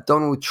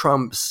Donald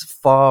Trump's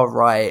far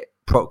right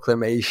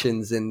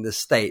proclamations in the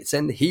States,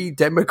 and he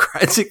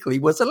democratically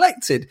was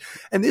elected,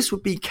 and this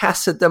would be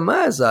Casa de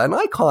Mirza, and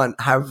I can't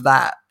have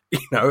that.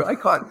 I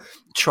can't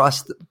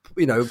trust,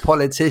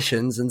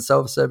 politicians and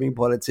self-serving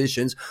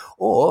politicians,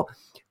 or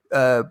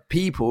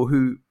people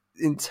who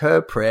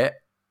interpret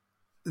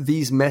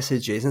these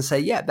messages and say,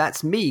 yeah,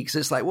 that's me. Because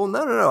it's like, well,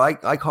 no,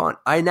 I can't.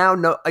 I now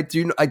know. I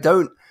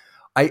don't.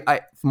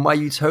 My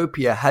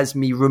utopia has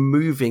me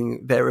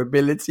removing their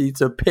ability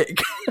to pick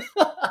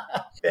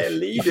their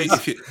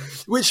leaders,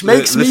 which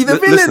makes me the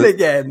villain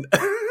again.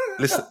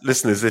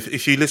 Listeners,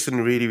 if you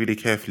listen really, really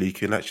carefully, you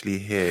can actually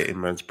hear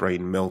Imran's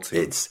brain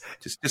melting. It's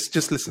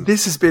just listen.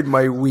 This has been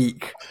my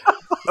week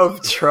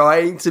of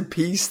trying to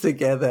piece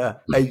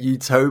together a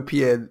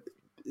utopian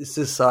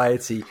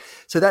society.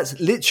 So that's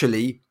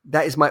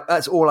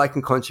all I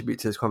can contribute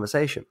to this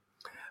conversation.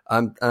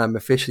 I'm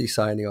officially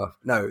signing off.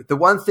 No, the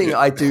one thing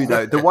I do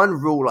know, the one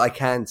rule I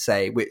can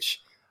say,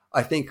 which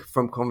I think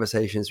from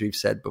conversations we've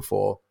said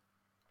before,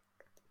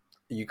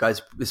 you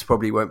guys, this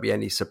probably won't be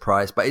any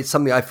surprise, but it's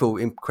something I feel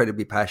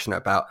incredibly passionate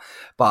about.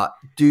 But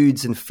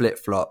dudes in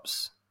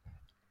flip-flops,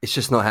 it's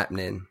just not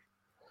happening.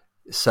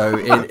 So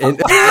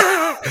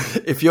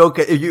if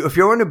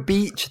you're on a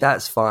beach,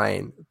 that's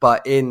fine.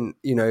 But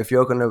if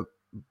you're going to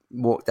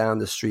walk down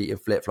the street in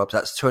flip-flops,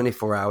 that's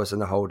 24 hours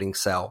in a holding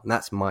cell, and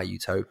that's my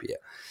utopia.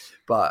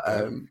 But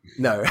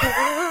no.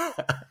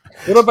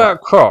 What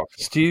about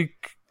Crocs? Do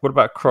What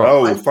about Crocs?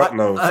 No, fuck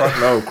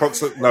no.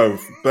 Crocs, no.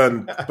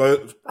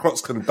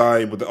 Crocs can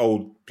die with the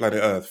old planet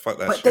Earth. Fuck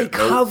that shit. But they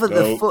cover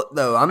the foot,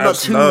 though. I'm not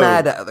too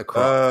mad at the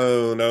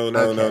Crocs.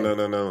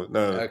 No.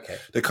 Okay.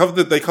 They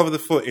cover the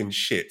foot in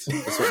shit.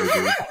 That's what they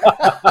do.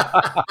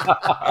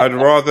 I'd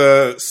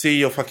rather see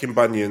your fucking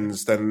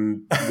bunions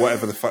than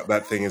whatever the fuck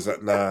that thing is.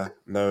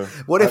 No.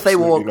 What if they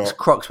wore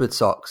Crocs with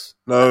socks?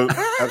 No,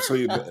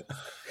 absolutely not.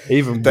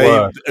 Even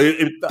worse.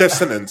 Death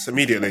sentence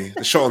immediately.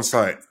 The shot on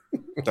sight.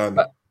 Done.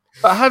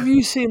 But have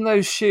you seen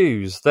those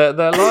shoes? They're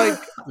like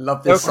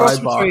Love this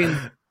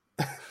sidebar.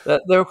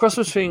 They're a cross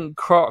between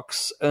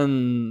Crocs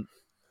and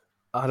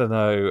I don't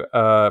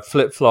know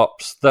flip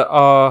flops that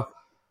are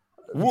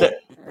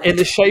in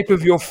the shape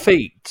of your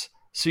feet.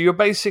 So you're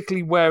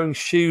basically wearing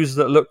shoes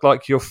that look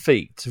like your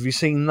feet. Have you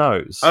seen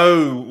those?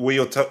 Oh,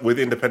 with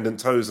independent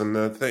toes and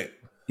the thing.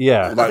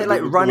 Yeah,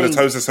 like running the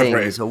toes are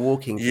separated. things or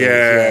walking things.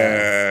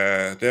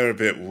 Yeah, they're a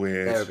bit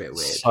weird.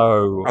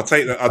 So I'll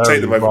take them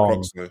over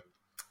Crocs though.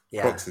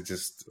 Yeah. Crocs are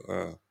just.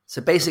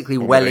 So basically,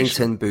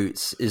 Wellington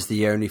boots is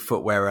the only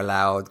footwear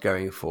allowed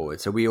going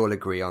forward. So we all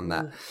agree on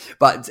that.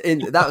 But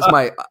that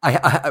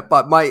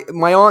was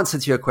my answer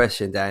to your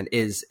question, Dan,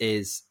 is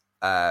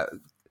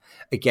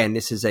again,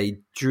 this is a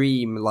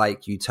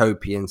dream-like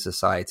utopian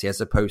society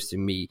as opposed to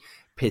me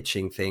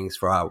pitching things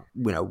for our,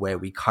 where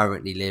we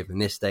currently live in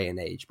this day and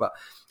age. But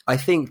I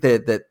think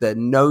that the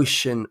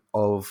notion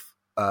of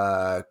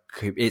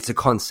it's a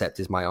concept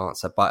is my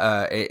answer,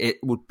 but it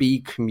would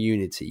be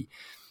community.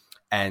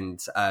 And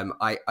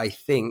I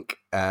think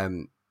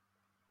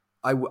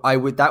I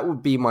would that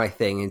would be my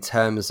thing in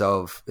terms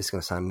of, it's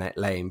going to sound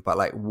lame, but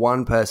like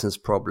one person's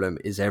problem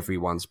is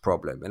everyone's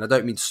problem, and I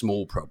don't mean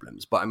small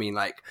problems, but I mean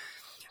like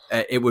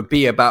it would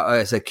be about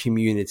us as a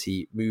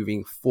community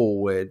moving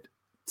forward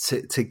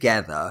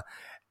together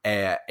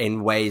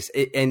in ways,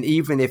 and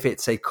even if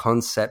it's a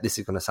concept, this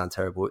is going to sound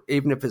terrible,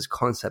 even if it's a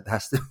concept that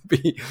has to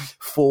be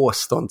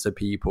forced onto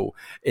people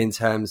in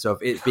terms of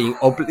it being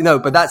no,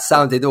 but that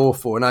sounded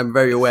awful, and I'm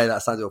very aware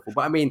that sounded awful,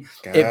 but I mean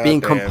it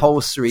being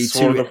compulsory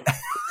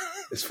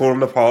it's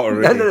falling apart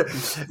already. No.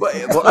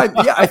 Well,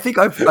 I think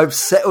I've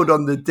settled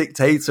on the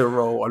dictator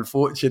role,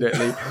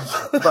 unfortunately.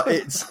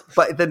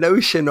 but the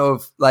notion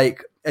of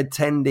like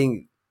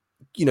attending,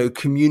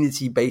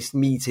 community-based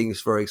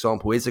meetings, for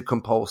example, is a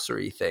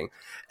compulsory thing.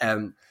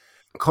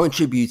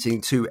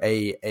 Contributing to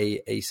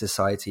a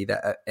society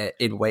that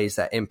in ways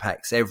that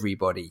impacts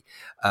everybody.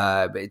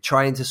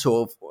 Trying to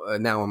sort of,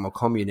 now I'm a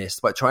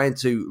communist, but trying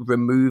to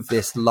remove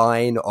this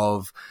line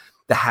of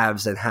the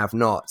haves and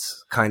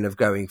have-nots kind of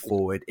going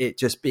forward. It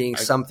just being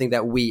something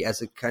that we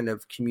as a kind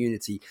of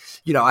community,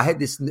 I had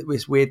this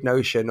weird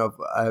notion of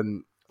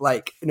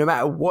like, no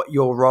matter what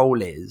your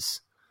role is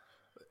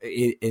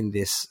in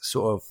this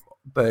sort of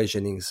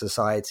burgeoning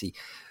society,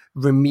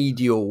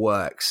 remedial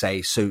work,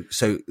 say, so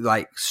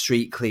like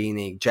street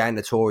cleaning,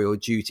 janitorial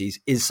duties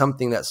is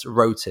something that's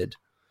rotated.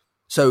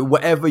 So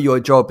whatever your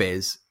job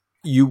is,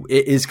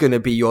 it is going to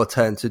be your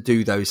turn to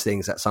do those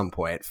things at some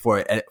point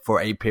for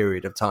a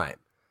period of time.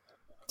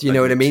 Do you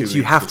know what I mean? So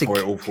you have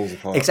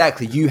to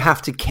exactly. You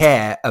have to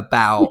care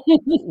about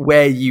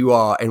where you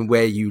are and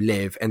where you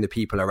live and the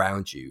people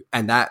around you,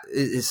 and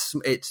it's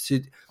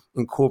to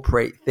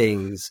incorporate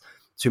things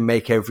to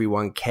make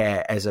everyone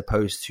care, as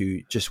opposed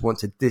to just want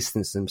to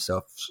distance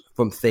themselves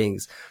from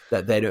things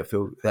that they don't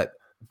feel that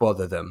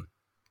bother them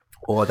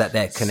or that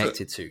they're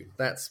connected to.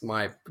 That's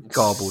my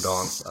garbled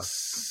answer.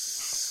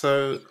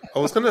 So I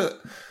was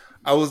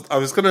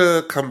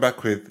gonna come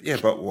back with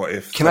but what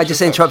if? Can I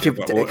just interrupt you?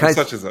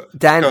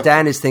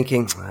 Dan is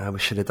thinking, we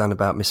should have done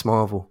about Miss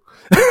Marvel.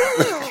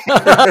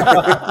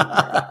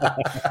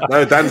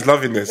 No, Dan's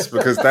loving this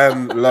because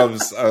Dan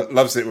loves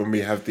it when we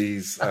have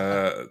these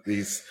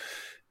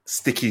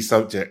sticky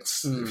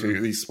subjects,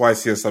 these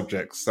spicier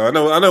subjects. So I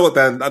know what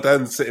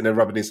Dan's sitting there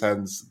rubbing his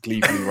hands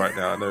gleefully right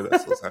now. I know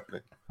that's what's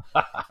happening.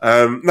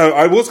 No,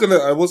 I was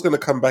gonna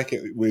come back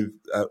with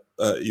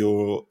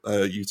your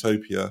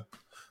utopia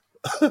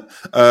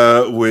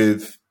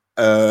with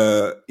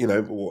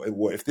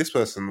what if this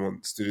person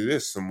wants to do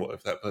this, and what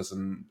if that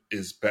person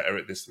is better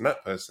at this than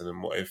that person,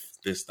 and what if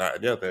this, that,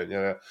 and the other,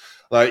 and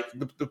like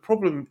the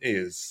problem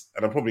is,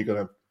 and I'm probably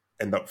gonna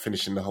end up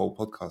finishing the whole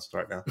podcast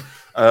right now,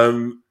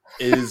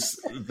 is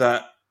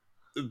that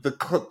the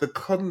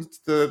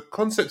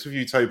concept of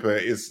utopia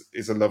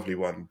is a lovely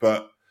one,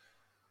 but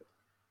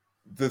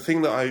the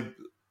thing that I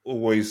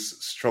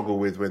always struggle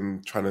with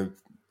when trying to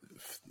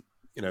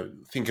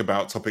think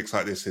about topics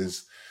like this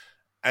is,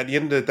 at the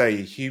end of the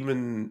day,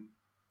 human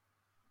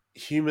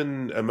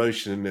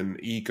emotion and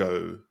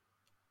ego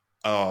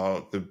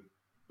are the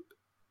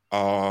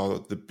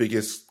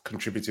biggest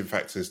contributing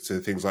factors to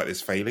things like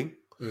this failing.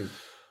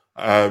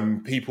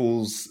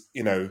 People's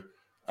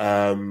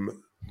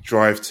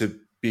drive to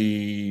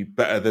be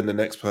better than the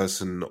next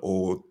person,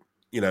 or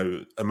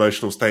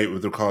emotional state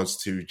with regards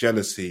to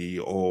jealousy,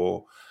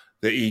 or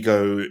the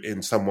ego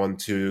in someone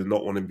to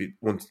not wanting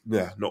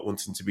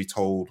to be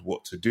told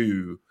what to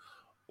do,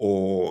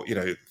 or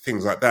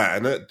things like that.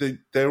 And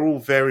they're all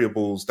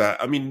variables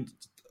that, I mean,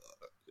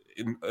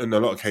 in a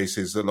lot of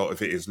cases, a lot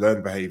of it is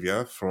learned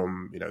behavior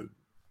from, you know,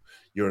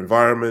 your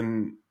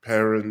environment,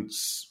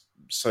 parents,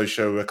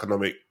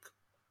 socio-economic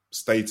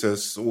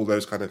status, all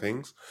those kind of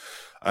things.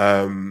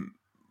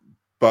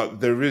 But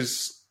there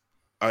is,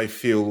 I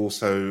feel,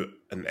 also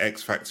an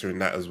X factor in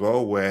that as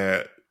well,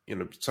 where, you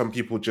know, some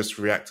people just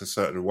react a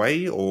certain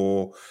way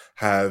or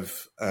have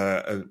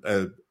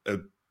a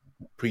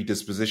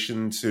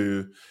predisposition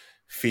to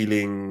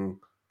feeling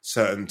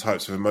certain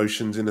types of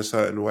emotions in a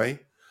certain way,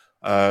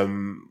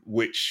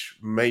 which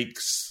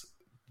makes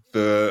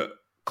the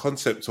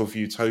concept of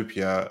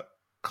utopia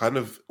kind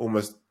of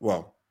almost,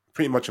 well,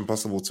 pretty much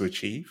impossible to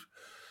achieve,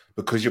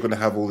 because you're going to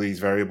have all these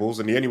variables,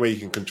 and the only way you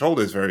can control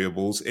those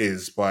variables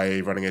is by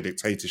running a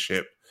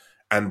dictatorship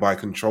and by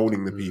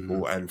controlling the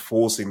people and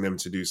forcing them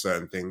to do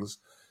certain things.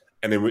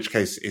 And in which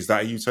case, is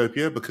that a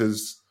utopia?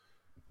 Because,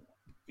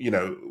 you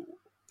know,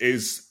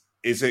 is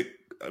it,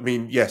 I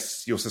mean,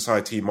 yes, your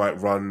society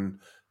might run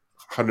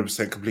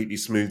 100% completely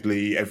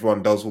smoothly.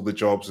 Everyone does all the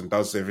jobs and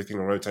does everything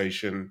on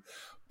rotation,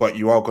 but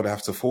you are going to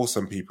have to force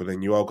some people,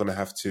 and you are going to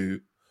have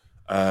to,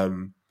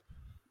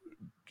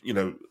 you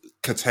know,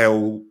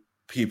 curtail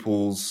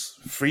people's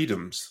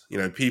freedoms. You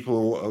know,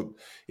 people,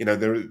 you know,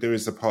 there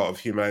is a part of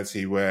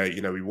humanity where,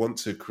 you know, we want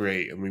to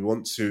create and we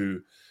want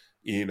to,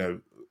 you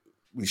know,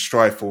 we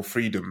strive for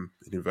freedom,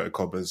 in inverted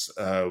commas,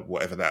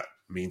 whatever that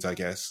means, I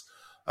guess.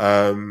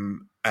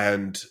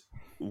 And,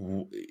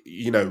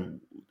 you know,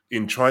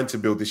 in trying to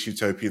build this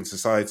utopian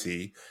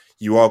society,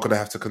 you are going to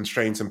have to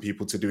constrain some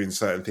people to doing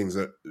certain things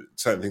at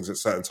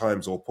certain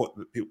times, or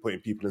putting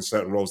people in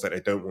certain roles that they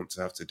don't want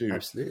to have to do.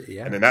 Absolutely,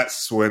 yeah. And then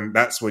that's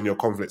when your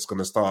conflict's going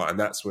to start, and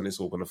that's when it's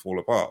all going to fall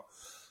apart.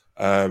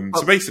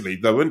 So basically,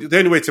 the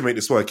only way to make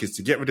this work is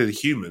to get rid of the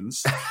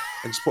humans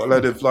and just put a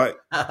load of, like,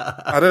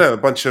 I don't know, a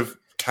bunch of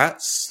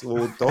cats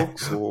or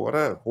dogs or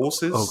whatever,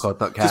 horses. Oh God,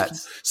 not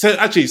cats. Send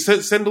all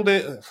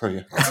the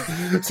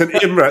send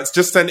Imran.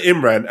 Just send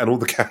Imran and all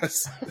the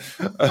cats.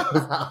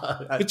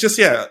 But just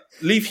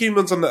leave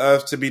humans on the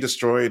earth to be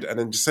destroyed, and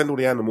then just send all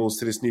the animals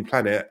to this new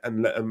planet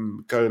and let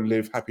them go and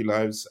live happy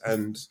lives,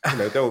 and, you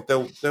know,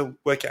 they'll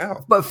work it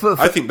out. But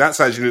I think that's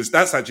actually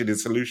the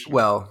solution.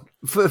 Well,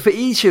 for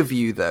each of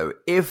you though,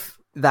 if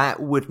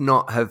that would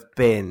not have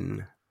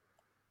been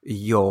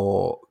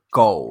your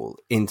goal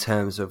in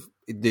terms of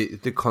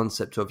the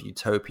concept of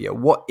utopia,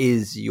 what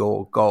is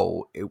your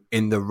goal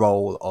in the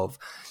role of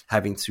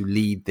having to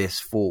lead this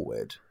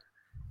forward?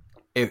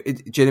 Do you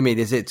know what I mean?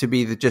 Is it to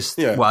be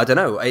well, I don't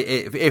know,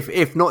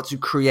 if not to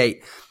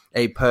create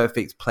a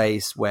perfect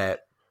place where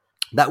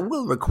that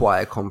will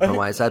require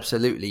compromise,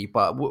 absolutely,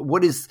 but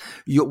what is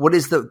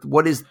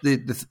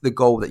the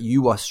goal that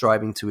you are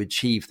striving to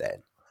achieve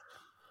then?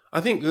 I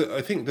think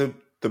the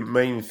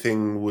main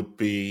thing would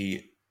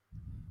be,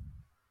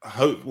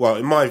 well,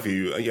 in my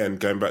view, again,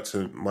 going back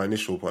to my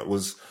initial point,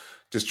 was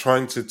just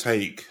trying to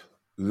take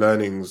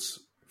learnings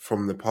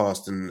from the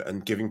past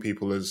and giving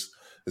people as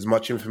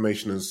much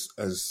information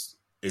as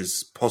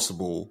is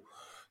possible,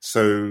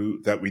 so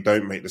that we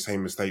don't make the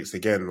same mistakes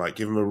again. Like,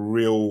 give them a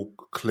real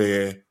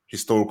clear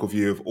historical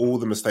view of all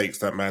the mistakes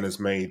that man has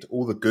made,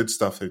 all the good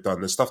stuff they've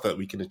done, the stuff that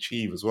we can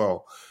achieve as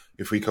well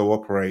if we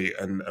cooperate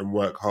and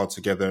work hard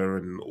together,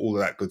 and all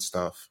of that good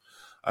stuff.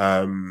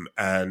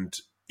 And,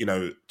 you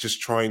know,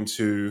 just trying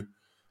to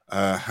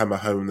hammer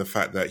home the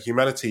fact that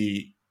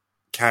humanity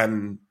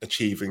can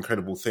achieve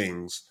incredible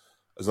things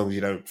as long as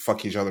you don't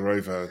fuck each other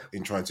over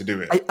in trying to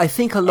do it. I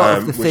think a lot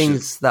of the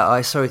things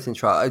sorry to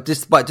interrupt,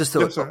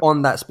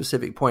 on that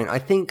specific point, I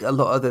think a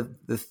lot of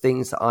the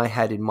things that I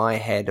had in my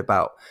head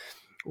about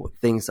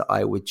things that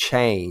I would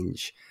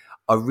change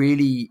are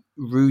really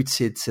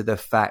rooted to the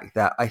fact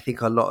that I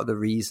think a lot of the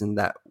reason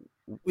that,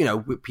 you know,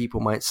 people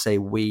might say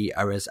we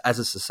are as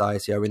a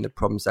society are in the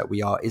problems that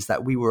we are, is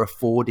that we were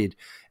afforded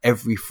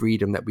every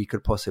freedom that we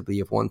could possibly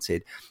have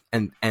wanted,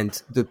 and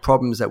the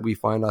problems that we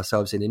find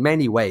ourselves in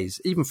many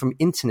ways, even from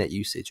internet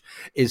usage,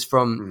 is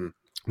from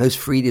those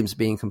freedoms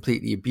being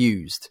completely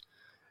abused,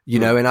 you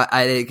know. And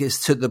it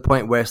gets to the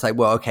point where it's like,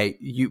 well, okay,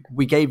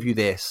 we gave you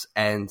this,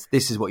 and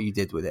this is what you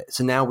did with it,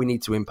 so now we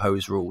need to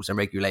impose rules and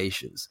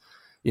regulations,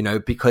 you know,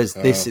 because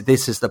this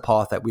is the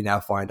path that we now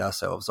find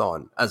ourselves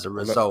on as a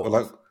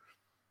result.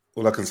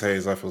 All I can say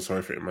is I feel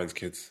sorry for Imran's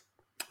kids.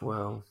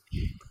 Well,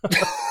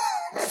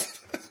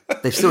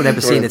 they've still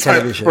never seen a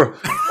television. We're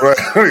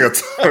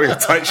a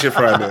tight ship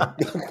around here.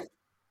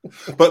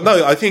 But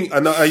no, I think,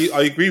 and I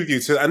agree with you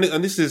too. And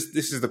this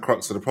is the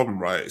crux of the problem,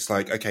 right? It's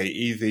like, okay,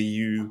 either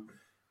you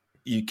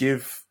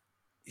give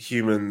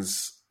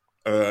humans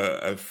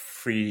a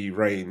free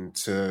rein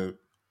to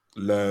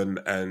learn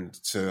and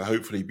to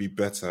hopefully be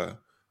better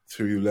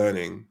through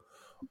learning,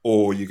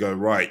 or you go,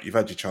 right, you've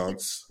had your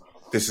chance.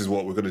 This is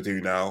what we're going to do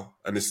now,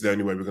 and this is the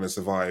only way we're going to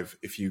survive.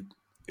 If you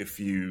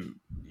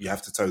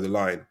have to toe the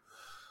line.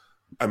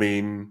 I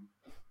mean,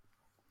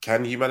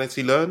 can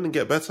humanity learn and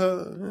get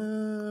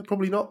better?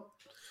 Probably not.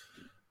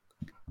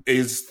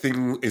 Is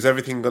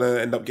everything going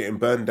to end up getting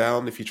burned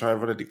down if you try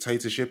and run a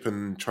dictatorship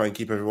and try and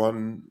keep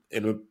everyone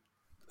in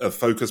a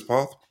focused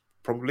path?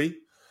 Probably.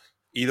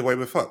 either way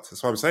we're fucked.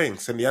 That's what I'm saying.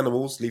 Send the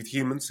animals, leave the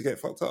humans to get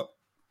fucked up.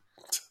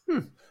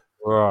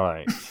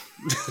 Right.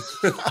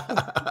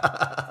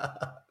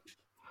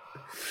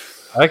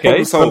 Okay.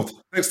 Problem solved.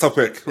 Next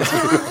topic. Do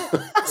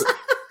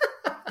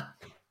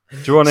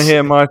you want to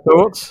hear my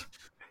thoughts?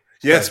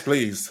 Yes,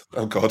 please.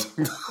 Oh God.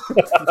 I'm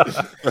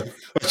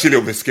actually a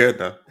little bit scared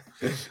now.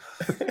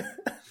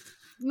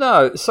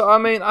 No. So I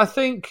mean, I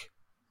think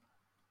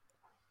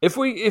if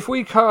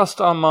we cast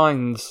our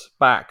minds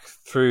back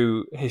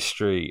through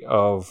history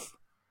of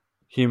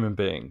human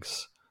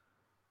beings,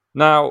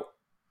 now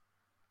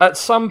at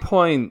some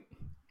point,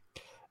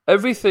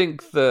 everything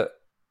that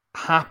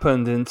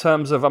happened in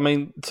terms of, I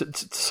mean, to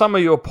some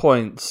of your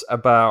points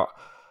about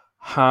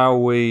how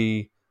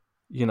we,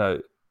 you know,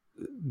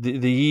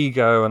 the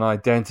ego and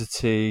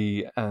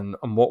identity and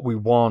what we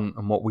want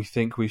and what we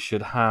think we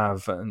should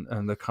have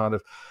and the kind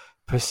of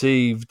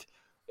perceived,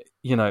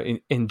 you know,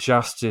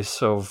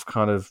 injustice of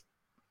kind of,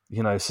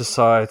 you know,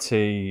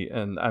 society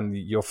and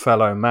your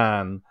fellow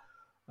man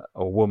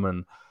or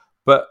woman.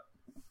 But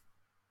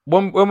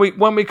when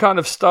we kind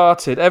of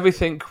started,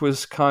 everything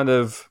was kind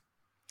of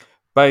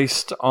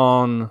based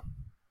on,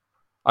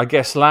 I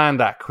guess, land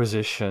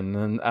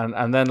acquisition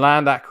and then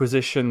land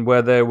acquisition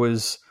where there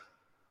was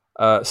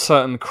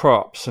certain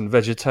crops and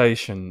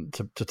vegetation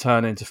to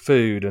turn into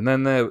food, and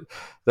then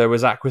there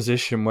was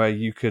acquisition where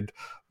you could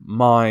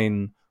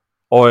mine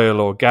oil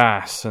or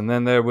gas, and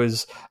then there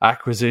was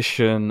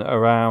acquisition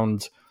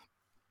around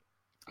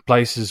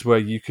places where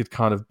you could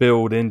kind of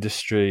build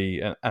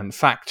industry and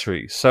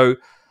factories. So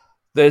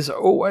there's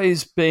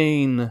always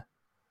been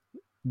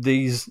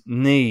these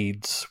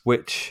needs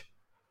which,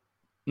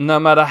 no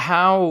matter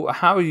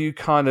how you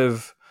kind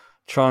of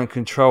try and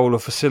control or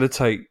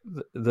facilitate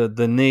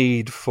the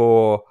need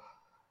for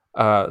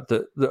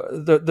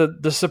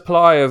the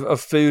supply of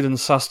food and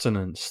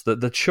sustenance,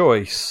 the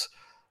choice,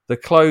 the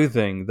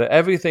clothing,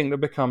 everything that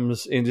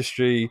becomes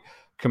industry,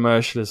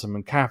 commercialism,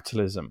 and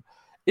capitalism.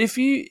 If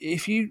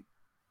you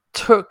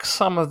took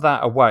some of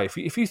that away,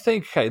 if you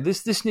think, okay,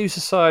 this new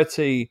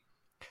society,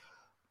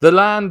 the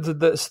land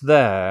that's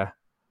there,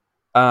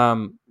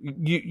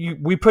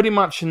 we pretty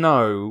much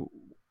know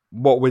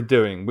what we're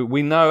doing.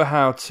 We know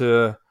how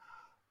to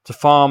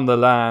farm the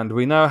land.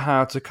 We know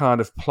how to kind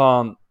of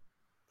plant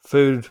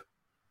food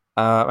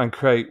and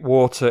create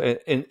water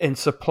in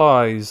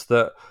supplies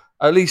that,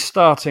 at least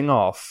starting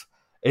off,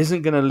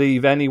 isn't going to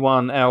leave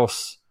anyone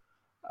else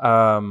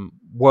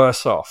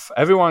worse off.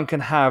 Everyone can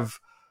have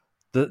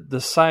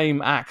the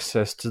same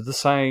access to the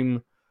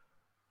same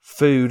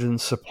food and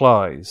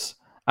supplies.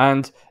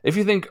 And if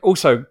you think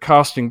also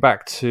casting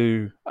back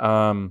to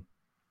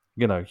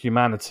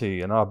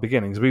humanity and our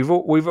beginnings, we've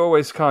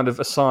always kind of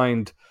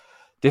assigned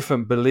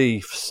different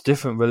beliefs,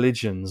 different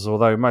religions,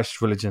 although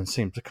most religions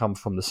seem to come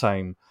from the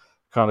same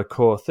kind of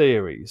core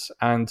theories.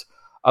 And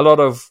a lot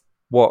of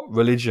what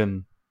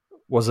religion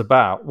was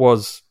about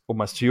was,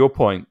 almost to your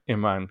point,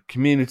 Imran,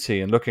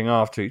 community and looking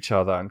after each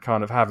other and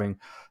kind of having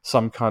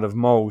some kind of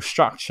moral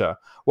structure.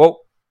 Well,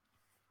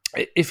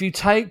 if you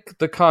take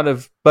the kind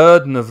of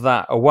burden of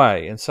that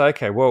away and say,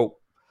 okay, well,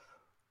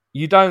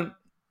 you don't,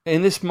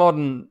 in this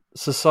modern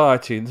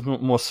society, in this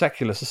more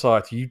secular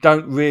society, you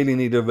don't really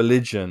need a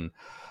religion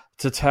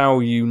to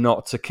tell you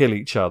not to kill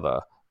each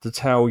other, to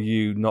tell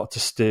you not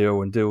to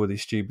steal and do all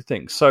these stupid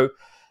things. So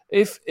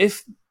if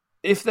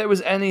there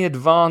was any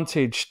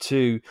advantage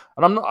to,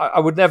 and I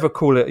would never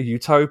call it a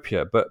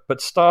utopia,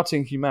 but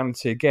starting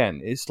humanity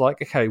again, it's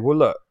like, okay, well,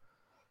 look,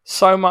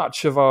 so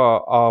much of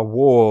our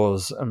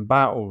wars and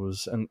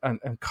battles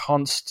and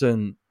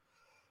constant,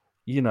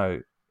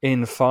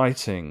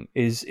 infighting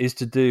is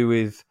to do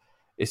with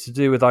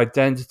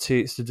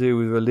identity. It's to do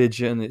with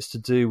religion. It's to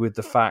do with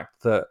the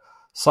fact that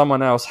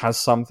someone else has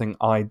something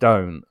I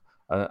don't,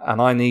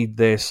 and I need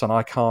this and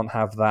I can't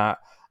have that.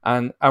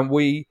 And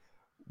we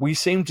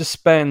seem to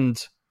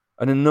spend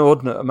an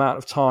inordinate amount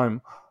of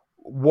time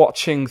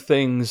watching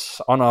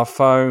things on our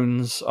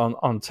phones,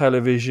 on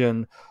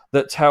television,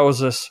 that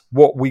tells us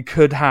what we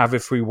could have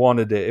if we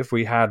wanted it, if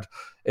we had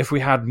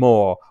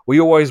more.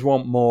 We always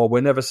want more. We're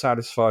never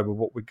satisfied with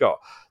what we got.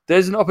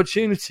 There's an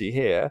opportunity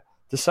here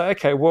to say,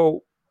 okay,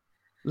 well,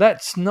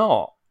 let's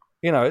not,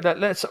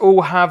 let's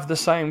all have the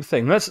same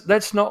thing.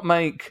 Let's not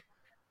make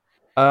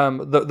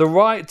the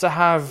right to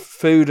have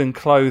food and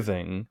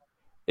clothing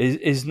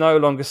is no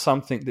longer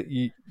something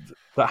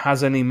that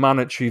has any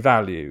monetary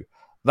value.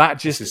 That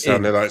just is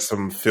sounding like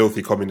some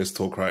filthy communist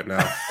talk right now.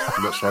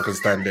 I'm not sure I can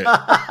stand it.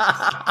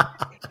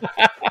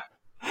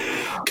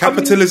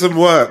 Capitalism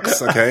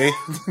works, okay?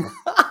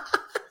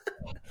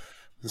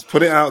 Let's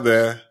put it out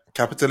there.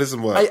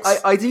 Capitalism works.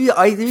 I do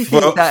think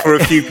that for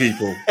a few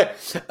people.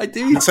 I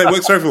do. I'd say it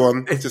works for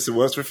everyone. It's just it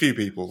works for a few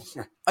people.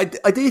 I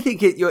do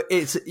think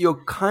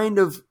you're kind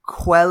of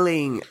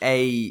quelling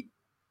a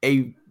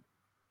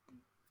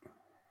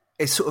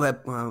sort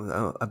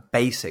of a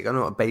basic, I don't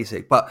know what a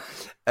basic, but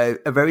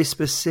a very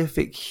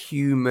specific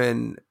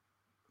human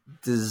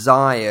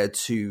desire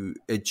to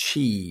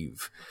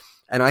achieve.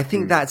 And I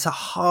think that's a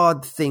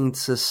hard thing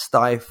to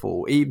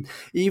stifle,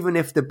 even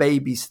if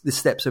the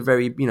steps are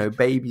very,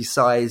 baby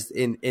sized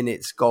in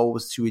its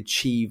goals to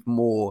achieve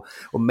more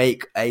or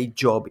make a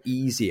job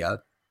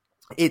easier.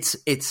 That's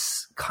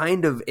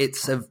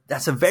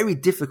a very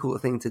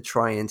difficult thing to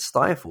try and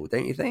stifle,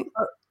 don't you think?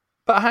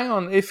 But hang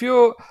on, you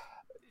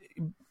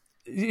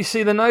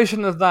see, the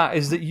notion of that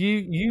is that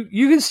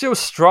you can still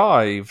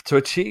strive to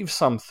achieve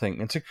something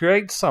and to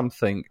create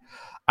something,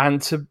 and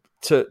to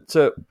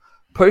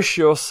push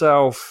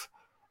yourself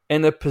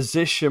in a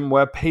position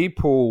where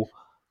people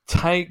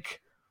take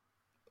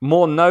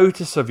more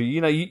notice of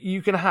you. You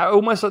can have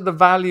almost like the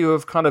value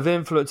of kind of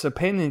influence,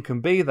 opinion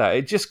can be there.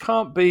 It just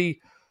can't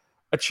be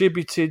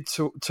attributed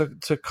to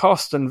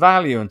cost and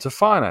value and to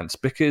finance,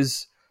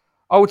 because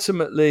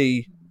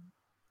ultimately,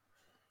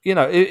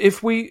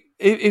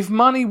 if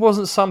money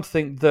wasn't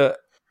something that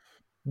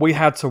we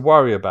had to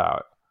worry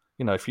about,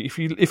 if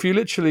you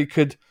literally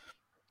could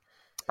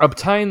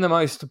obtain the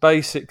most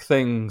basic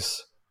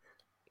things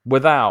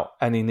without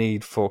any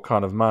need for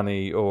kind of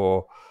money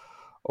or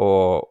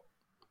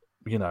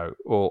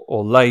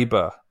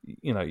labor,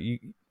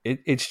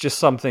 it's just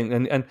something,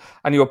 and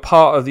you're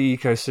part of the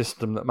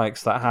ecosystem that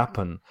makes that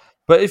happen.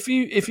 But if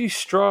you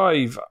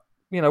strive,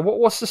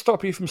 what's to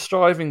stop you from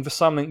striving for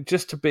something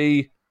just to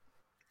be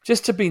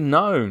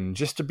known,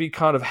 just to be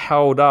kind of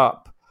held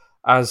up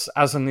as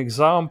an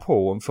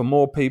example, and for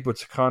more people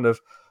to kind of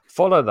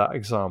follow that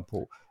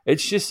example?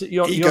 It's just that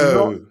you're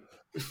not.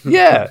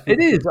 Yeah,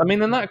 it is. I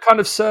mean, and that kind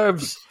of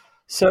serves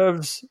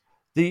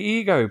the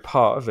ego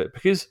part of it,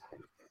 because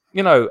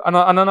and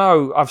I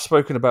know I've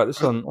spoken about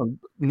this on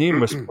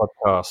numerous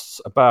podcasts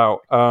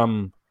about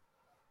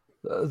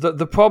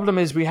the problem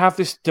is we have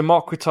this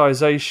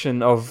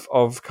democratization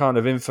of kind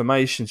of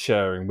information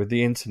sharing with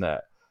the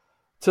internet,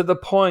 to the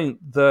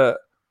point that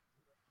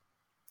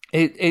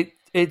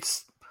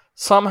it's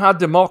somehow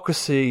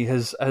democracy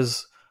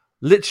has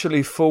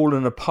literally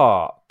fallen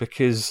apart,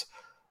 because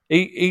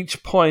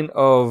each point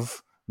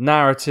of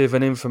narrative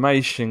and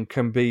information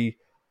can be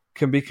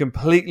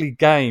completely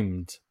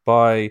gamed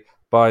by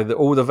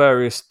all the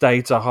various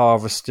data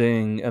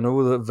harvesting and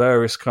all the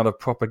various kind of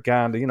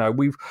propaganda.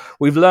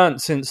 We've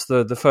learned since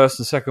the First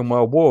and Second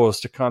World Wars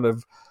to kind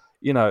of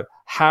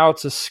how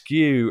to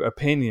skew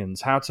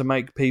opinions, how to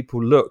make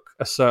people look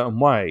a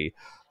certain way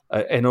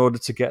in order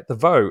to get the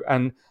vote,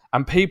 and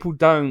people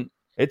don't.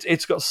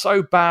 It's got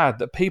so bad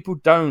that people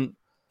don't.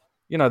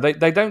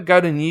 They don't go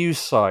to news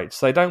sites.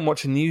 They don't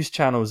watch news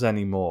channels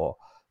anymore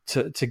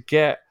to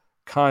get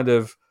kind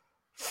of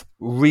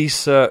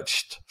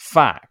researched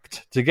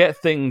fact, to get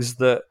things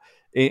that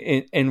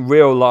in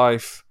real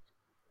life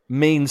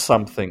mean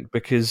something,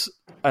 because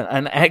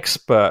an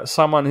expert,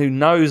 someone who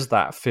knows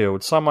that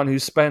field, someone who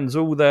spends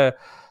all their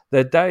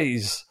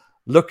days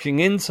looking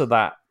into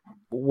that,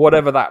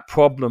 whatever that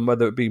problem,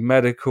 whether it be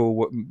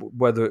medical,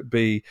 whether it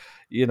be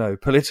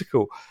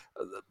political,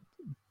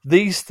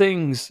 these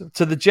things,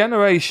 to the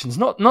generations,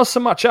 not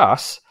so much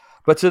us,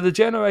 but to the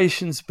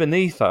generations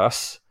beneath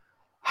us,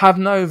 have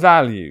no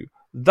value.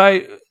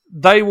 They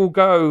will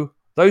go.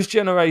 Those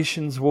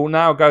generations will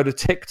now go to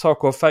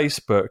TikTok or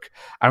Facebook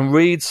and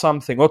read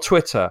something, or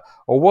Twitter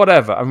or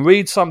whatever, and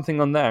read something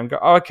on there and go,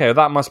 oh, okay,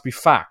 that must be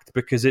fact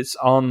because it's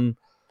on,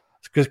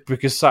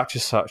 because such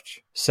and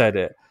such said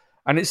it.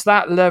 And it's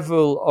that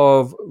level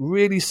of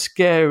really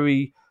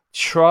scary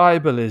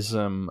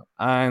tribalism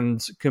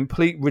and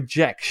complete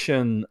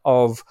rejection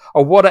of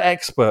what do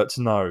experts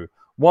know?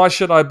 Why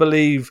should I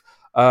believe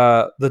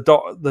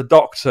the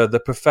doctor,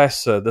 the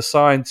professor, the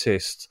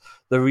scientist,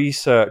 the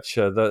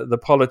researcher, the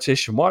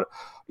politician? Why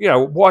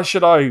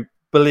should I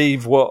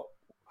believe what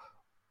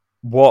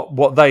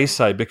they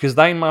say? Because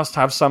they must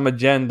have some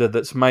agenda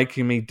that's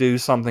making me do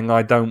something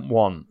I don't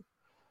want.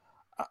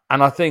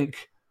 And I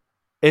think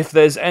if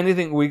there's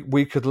anything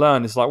we could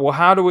learn, it's like, well,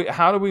 how do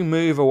we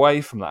move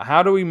away from that?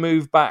 How do we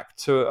move back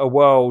to a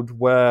world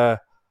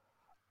where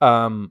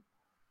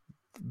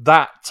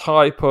that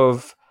type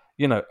of,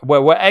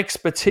 where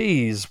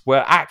expertise,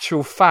 where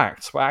actual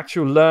facts, where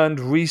actual learned,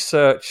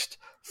 researched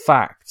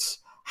facts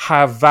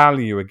have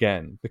value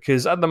again?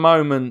 Because at the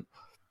moment,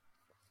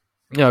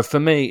 for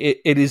me,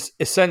 it is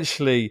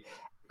essentially,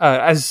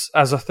 as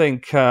I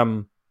think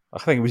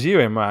it was you,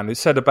 Imran, who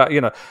said about,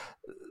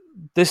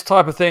 this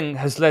type of thing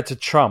has led to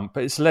Trump.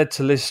 It's led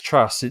to Liz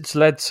Truss. It's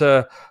led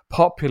to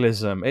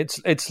populism.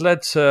 It's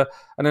led to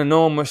an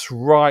enormous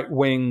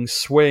right-wing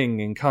swing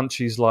in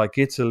countries like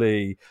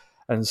Italy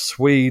and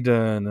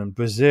Sweden and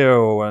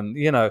Brazil, and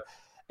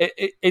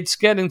it's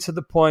getting to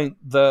the point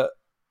that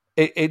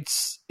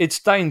it's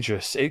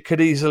dangerous. It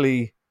could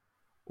easily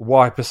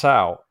wipe us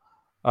out.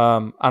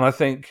 And I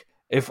think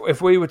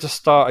if we were to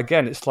start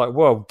again, it's like,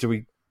 well, do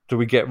we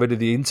get rid of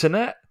the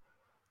internet?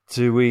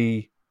 Do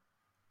we?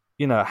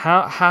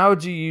 How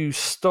do you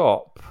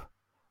stop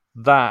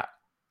that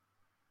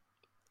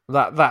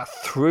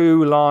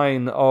through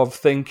line of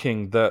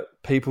thinking that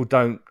people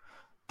don't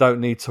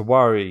need to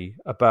worry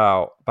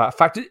about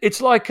fact?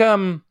 It's like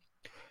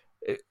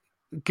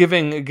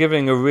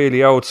giving a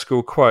really old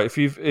school quote.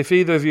 If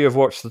either of you have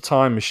watched The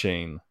Time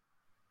Machine,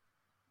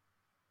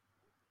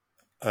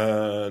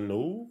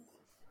 no.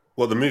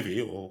 What, the movie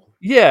or?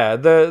 Yeah,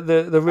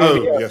 the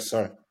really. Oh yes,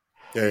 sorry.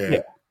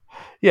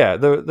 Yeah.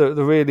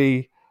 The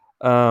really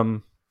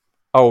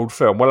old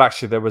film. Well,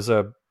 actually, there was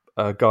a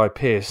Guy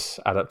Pearce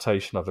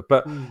adaptation of it,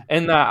 but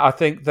in that, I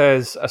think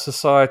there's a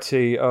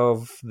society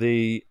of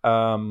the.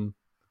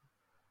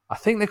 I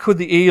think they're called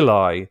the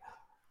Eli,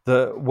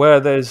 where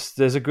there's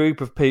a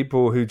group of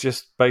people who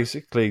just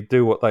basically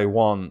do what they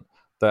want.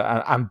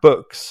 And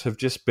books have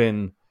just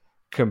been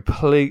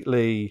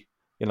completely,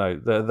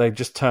 they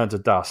just turn to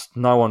dust.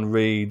 No one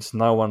reads,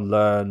 no one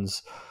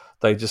learns.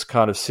 They just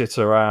kind of sit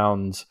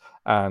around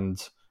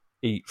and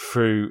eat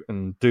fruit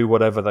and do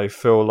whatever they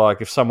feel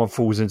like. If someone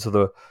falls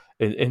into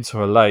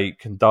a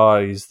lake and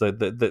dies, they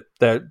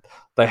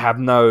have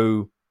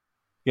no,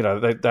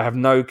 they have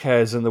no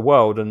cares in the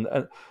world.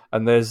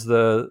 And there's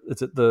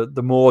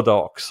the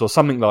Morlocks or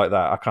something like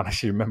that. I can't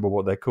actually remember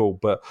what they're called,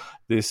 but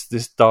this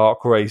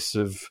dark race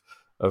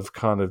of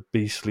kind of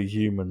beastly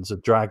humans are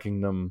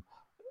dragging them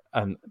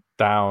and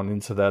down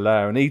into their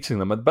lair and eating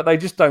them, but they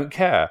just don't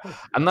care.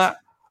 And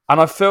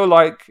I feel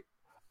like,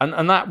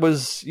 and that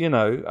was,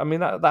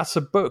 that's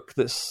a book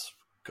that's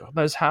God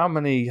knows how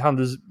many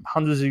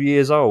hundreds of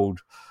years old,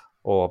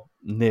 or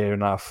near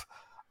enough.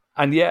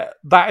 And yet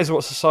that is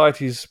what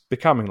society is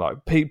becoming like.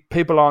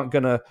 People aren't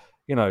going to,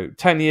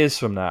 10 years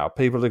from now,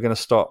 people are going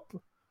to stop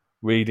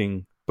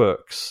reading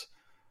books.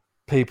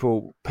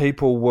 People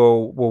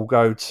will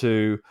go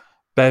to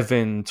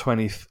Bevin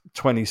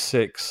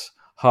 2026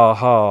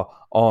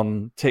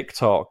 on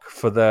TikTok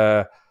for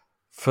their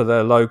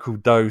local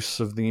dose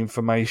of the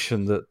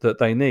information that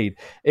they need.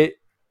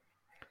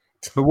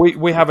 But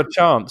we have a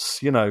chance,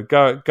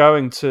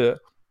 going to,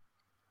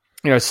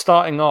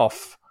 starting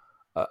off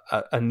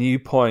a new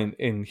point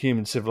in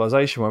human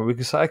civilization where we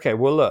can say, okay,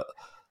 well, look,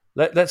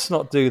 let's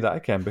not do that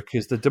again,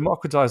 because the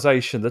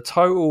democratization, the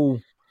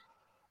total,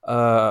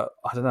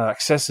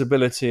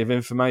 accessibility of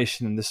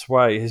information in this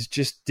way has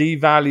just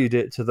devalued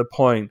it to the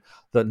point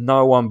that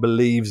no one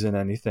believes in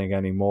anything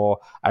anymore,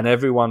 and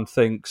everyone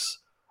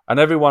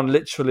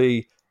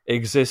literally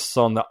exists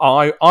on the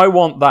I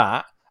want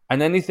that,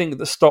 and anything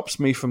that stops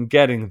me from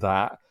getting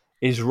that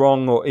is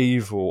wrong or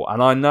evil.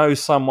 And I know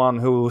someone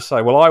who will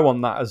say, well, I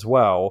want that as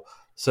well,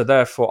 so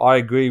therefore I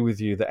agree with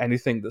you that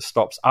anything that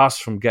stops us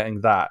from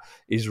getting that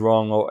is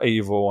wrong or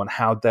evil, and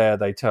how dare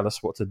they tell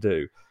us what to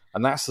do.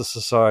 And that's the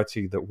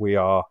society that we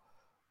are,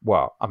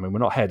 well, I mean, we're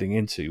not heading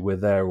into, we're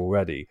there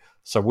already.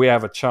 So we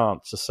have a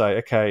chance to say,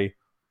 okay,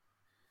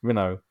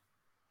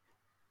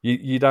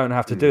 you don't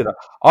have to do that.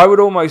 I would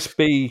almost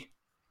be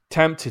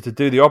tempted to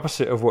do the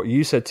opposite of what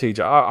you said, TJ.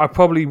 I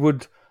probably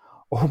would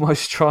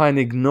almost try and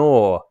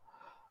ignore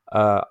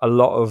a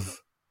lot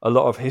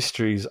of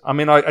histories. I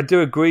mean, I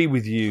do agree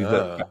with you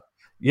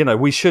that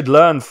we should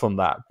learn from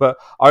that, but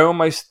I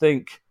almost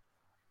think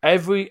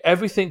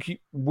everything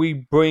we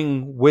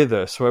bring with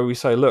us, where we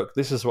say, look,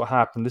 this is what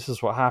happened, this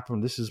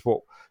is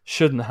what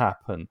shouldn't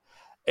happen.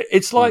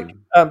 It's like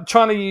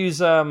trying to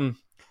use a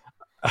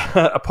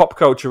pop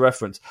culture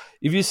reference.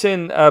 Have you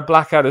seen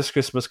Blackadder's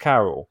Christmas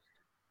Carol?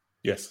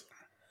 Yes.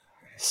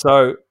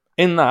 So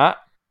in that,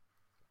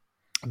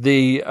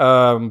 the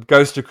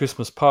Ghost of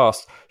Christmas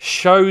Past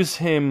shows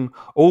him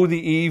all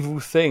the evil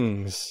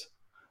things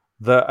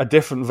that a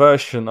different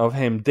version of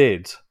him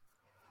did.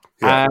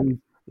 Yeah. And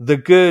the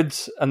good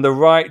and the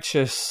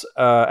righteous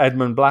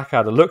Edmund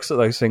Blackadder looks at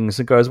those things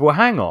and goes, well,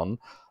 hang on,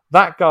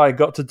 that guy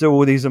got to do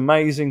all these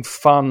amazing,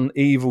 fun,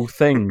 evil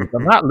things,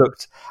 and that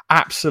looked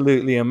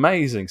absolutely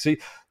amazing. So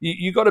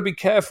you got to be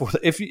careful.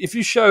 If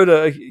you showed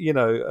a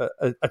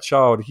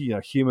child,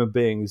 human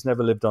being who's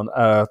never lived on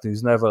Earth,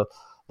 who's never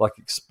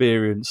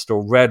experienced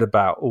or read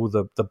about all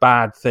the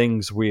bad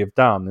things we have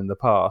done in the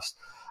past,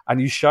 and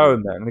you show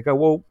them that, and they go,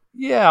 well,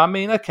 yeah, I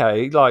mean,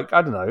 okay, I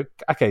don't know,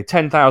 okay,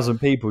 10,000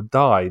 people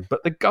died,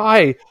 but the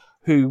guy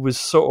who was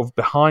sort of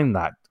behind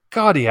that,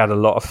 God, he had a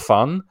lot of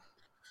fun.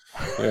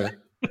 Yeah.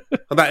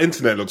 And that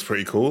internet looks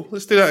pretty cool.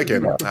 Let's do that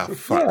again. Yeah. Oh,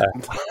 fuck.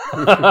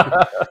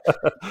 Yeah.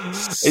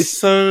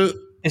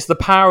 It's the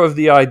power of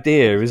the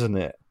idea, isn't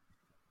it?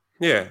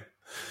 Yeah.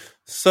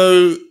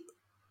 So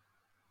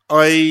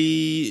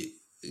I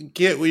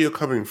get where you're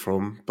coming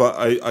from, but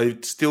I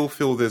still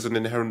feel there's an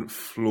inherent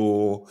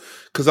flaw,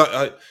 because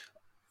I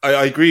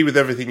agree with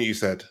everything that you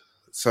said.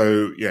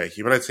 So yeah,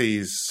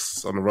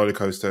 humanity's on a roller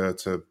coaster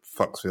to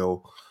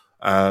Fucksville,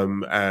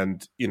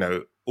 and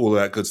all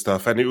that good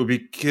stuff, and it would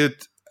be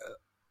good.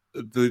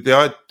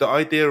 The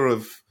idea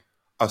of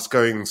us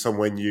going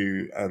somewhere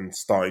new and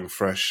starting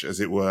fresh,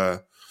 as it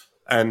were,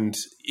 and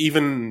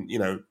even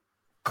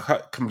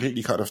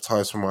completely cut off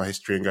ties from our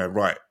history and going,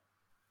 right,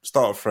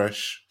 start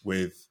fresh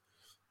with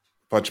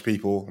a bunch of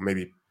people,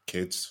 maybe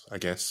kids, I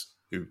guess,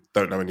 who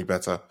don't know any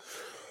better.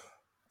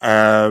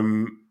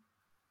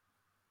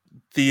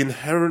 The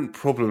inherent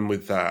problem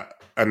with that,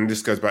 and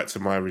this goes back to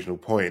my original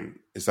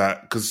point, is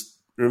that, because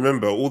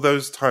remember all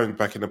those times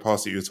back in the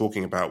past that you were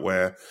talking about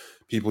where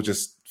people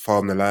just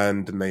farm the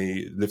land and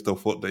they lived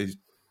off what they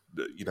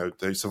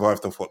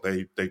survived off what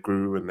they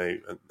grew and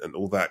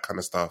all that kind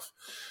of stuff.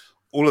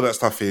 All of that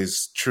stuff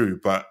is true,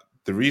 but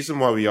the reason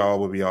why we are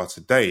where we are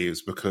today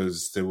is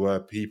because there were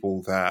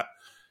people that,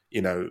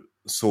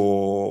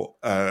 saw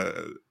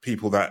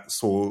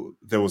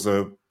there was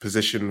a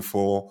position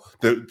for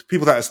the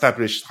people that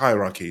established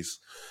hierarchies.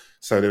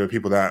 So there were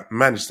people that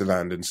managed the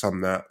land and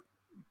some that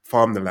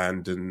farmed the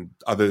land and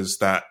others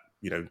that,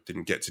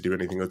 didn't get to do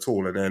anything at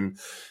all. And then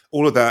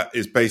all of that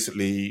is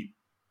basically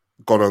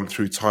gone on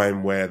through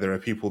time where there are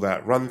people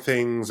that run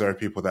things, there are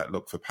people that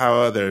look for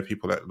power, there are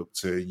people that look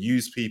to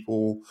use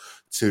people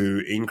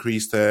to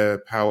increase their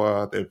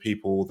power, there are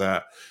people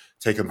that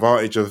take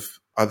advantage of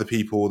other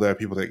people, there are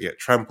people that get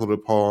trampled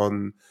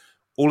upon,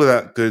 all of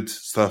that good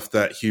stuff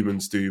that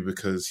humans do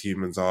because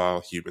humans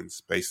are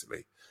humans,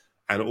 basically.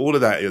 And all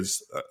of that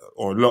is,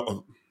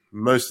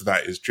 most of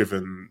that is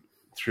driven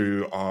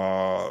through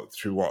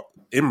what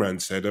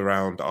Imran said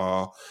around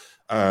our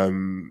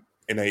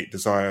innate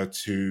desire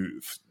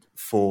to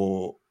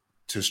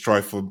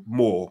strive for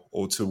more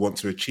or to want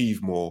to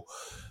achieve more,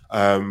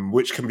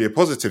 which can be a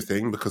positive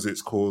thing because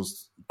it's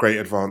caused great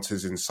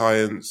advances in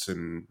science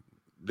and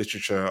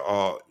literature,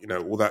 art,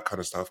 all that kind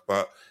of stuff.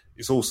 But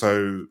it's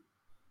also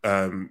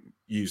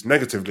used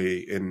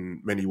negatively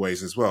in many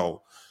ways as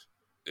well,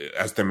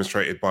 as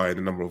demonstrated by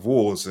the number of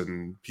wars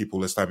and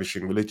people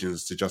establishing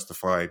religions to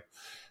justify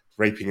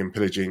raping and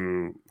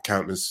pillaging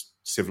countless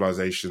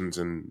civilizations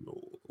and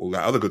all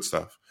that other good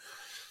stuff.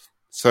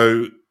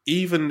 So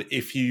even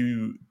if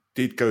you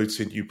did go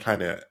to a new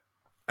planet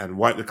and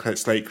wipe the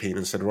slate clean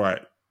and said,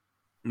 right,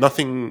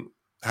 nothing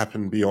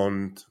happened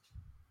beyond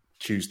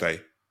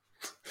Tuesday.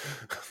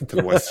 I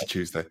don't know why it's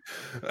Tuesday.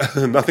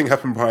 Nothing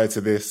happened prior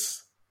to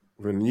this.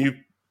 We're a new,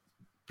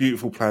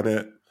 beautiful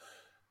planet.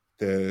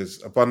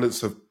 There's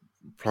abundance of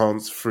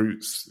plants,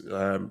 fruits,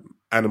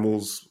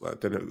 animals. I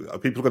don't know. Are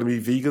people going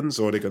to be vegans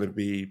or are they going to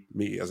be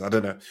meat eaters? I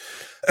don't know.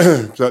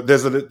 So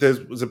there's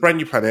a brand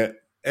new planet.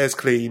 Air's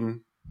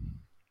clean.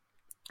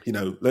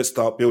 Let's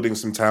start building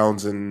some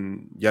towns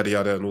and yada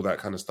yada and all that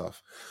kind of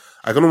stuff.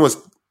 I can almost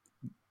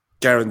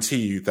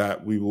guarantee you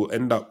that we will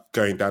end up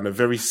going down a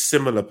very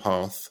similar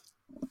path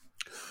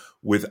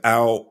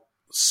without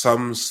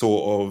some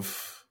sort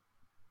of,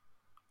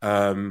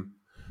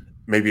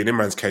 maybe in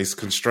Imran's case,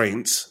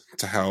 constraints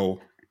to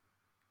how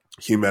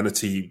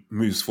humanity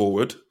moves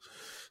forward.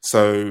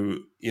 So,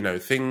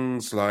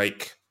 things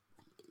like,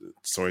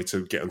 sorry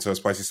to get into a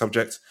spicy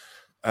subject,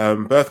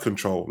 birth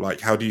control.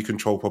 Like, how do you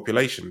control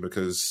population?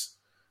 Because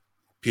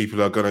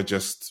people are going to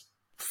just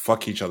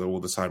fuck each other all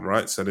the time,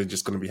 right? So they're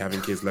just going to be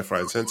having kids left,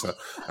 right, and center.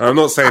 And I'm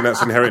not saying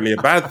that's inherently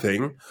a bad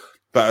thing,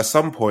 but at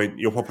some point,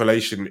 your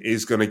population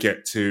is going to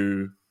get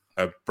to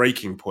a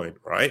breaking point,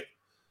 right?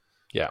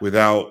 Yeah.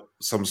 Without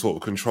some sort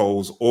of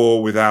controls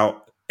or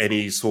without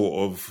any sort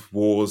of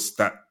wars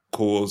that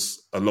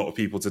cause a lot of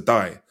people to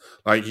die.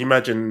 Like,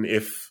 imagine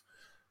if,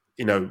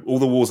 all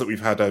the wars that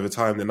we've had over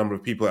time, the number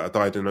of people that have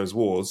died in those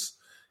wars,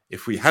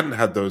 if we hadn't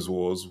had those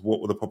wars,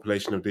 what would the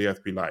population of the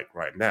Earth be like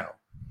right now?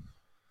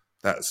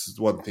 That's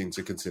one thing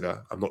to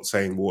consider. I'm not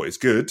saying war is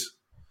good.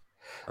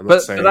 I'm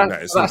not saying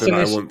that it's something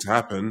I want to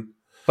happen.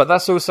 But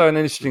that's also an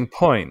interesting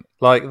point.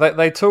 Like,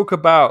 they talk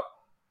about,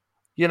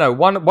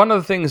 one of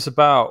the things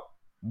about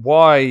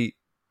why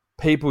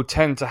people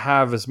tend to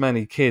have as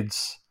many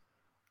kids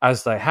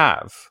as they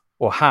have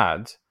or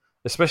had,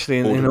 especially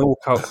in all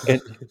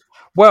cultures.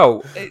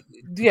 Partly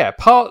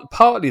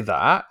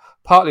that,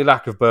 partly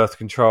lack of birth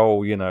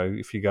control,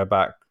 if you go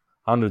back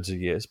hundreds of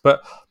years.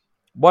 But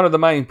one of the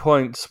main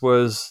points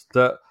was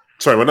that.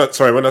 When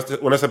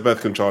I said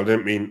birth control, I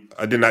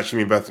didn't actually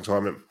mean birth control.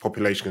 I meant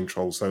population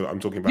control. So I'm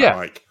talking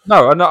about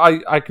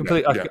I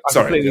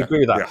completely agree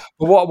with that. Yeah.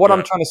 But what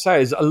I'm trying to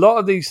say is a lot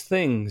of these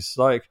things,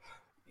 like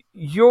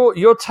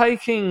you're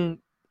taking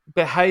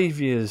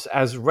behaviors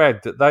as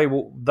read that they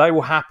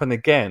will happen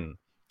again.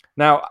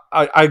 Now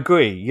I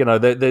agree.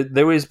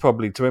 There is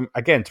probably to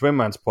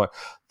Imran's point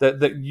that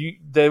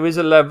there is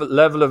a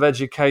level of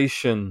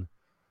education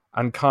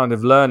and kind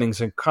of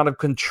learnings and kind of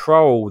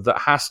control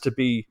that has to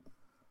be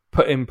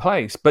put in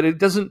place, but it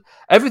doesn't.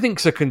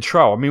 Everything's a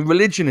control. I mean,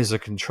 religion is a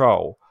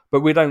control,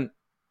 but we don't.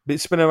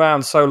 It's been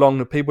around so long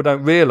that people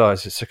don't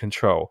realize it's a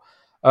control.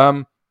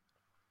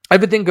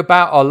 Everything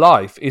about our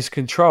life is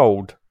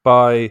controlled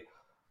by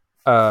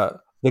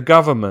the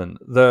government.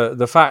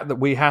 The fact that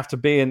we have to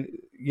be in,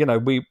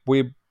 we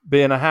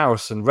be in a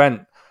house and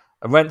rent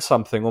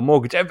something or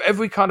mortgage.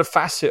 Every kind of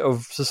facet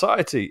of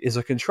society is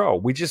a control.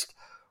 We just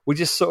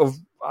sort of,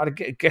 I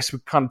guess we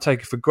kind of take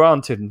it for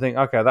granted and think,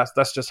 okay,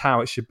 that's just how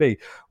it should be.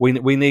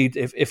 We need,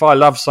 if I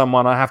love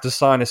someone, I have to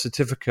sign a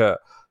certificate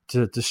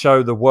to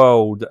show the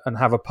world and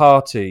have a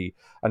party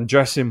and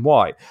dress in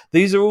white.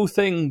 These are all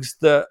things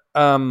that,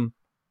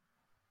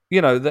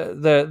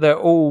 they're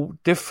all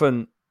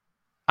different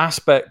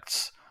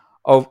aspects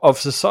of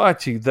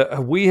society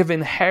that we have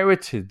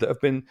inherited, that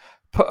have been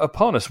put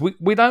upon us.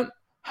 We don't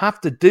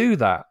have to do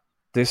that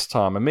this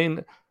time. I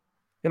mean,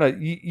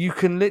 you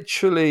can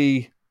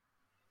literally,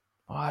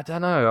 I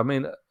don't know. I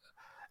mean,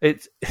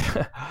 it's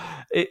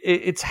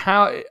it's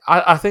how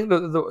I think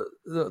that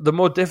the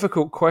more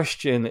difficult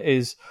question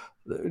is,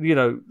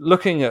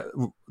 looking at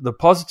the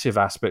positive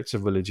aspects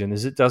of religion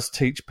is it does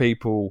teach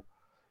people,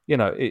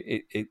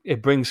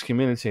 it brings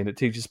community and it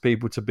teaches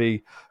people to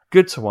be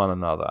good to one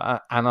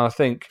another. And I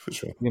think, For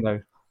sure.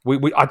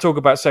 I talk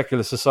about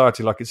secular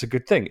society like it's a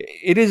good thing.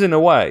 It is in a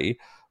way,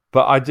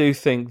 but I do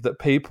think that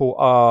people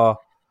are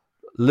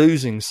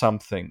losing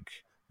something,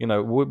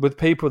 with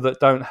people that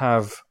don't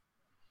have,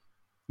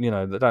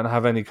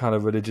 any kind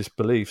of religious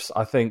beliefs.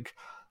 I think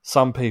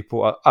some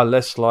people are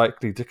less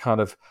likely to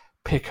kind of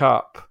pick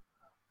up,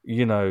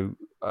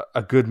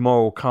 a good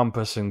moral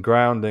compass and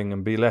grounding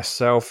and be less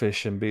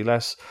selfish and be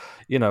less,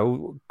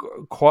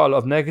 quite a lot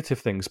of negative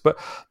things. But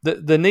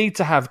the need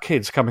to have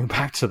kids, coming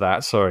back to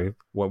that, sorry,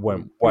 went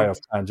way off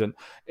tangent,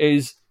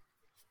 is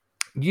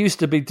used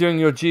to be doing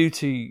your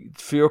duty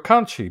for your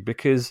country,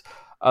 because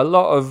a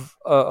lot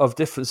of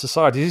different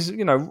societies,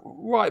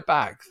 right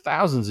back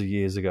thousands of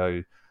years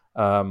ago,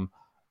 we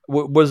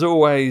were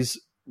always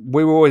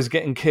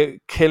getting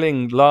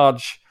killing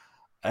large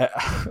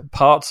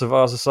parts of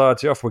our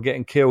society off. We're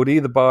getting killed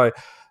either by,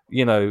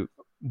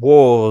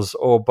 wars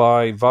or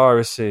by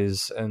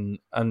viruses and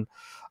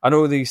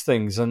all these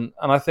things. And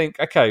I think,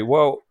 okay,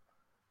 well,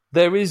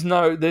 there's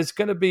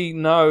going to be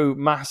no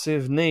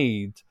massive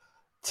need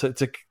to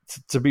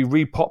be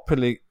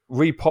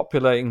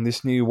repopulating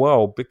this new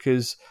world,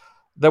 because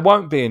there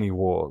won't be any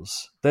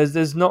wars.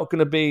 There's not going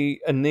to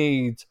be a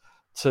need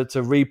to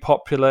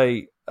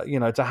repopulate,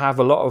 to have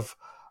a lot of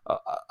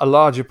a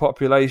larger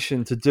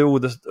population to do all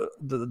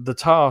the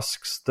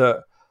tasks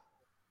that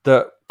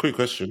Quick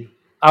question.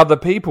 other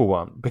people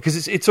want,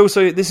 because it's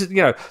also, this is,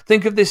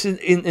 think of this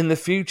in the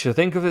future.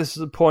 Think of this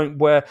as a point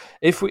where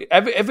if we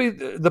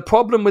the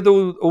problem with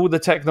all the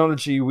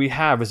technology we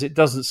have is it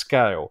doesn't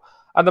scale.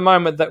 At the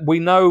moment that we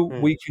know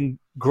we can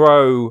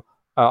grow,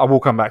 I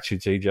will come back to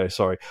you, TJ.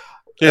 Sorry.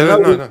 Yeah,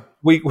 no.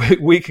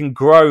 We can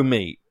grow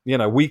meat.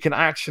 We can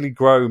actually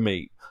grow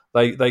meat.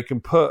 They can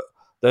put.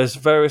 There's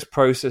various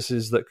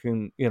processes that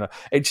can.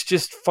 It's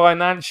just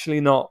financially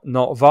not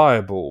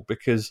viable,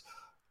 because.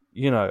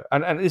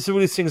 And it's all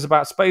these things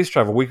about space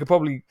travel. We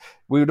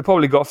would have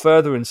probably got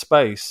further in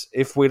space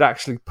if we'd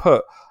actually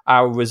put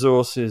our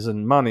resources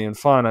and money and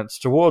finance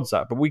towards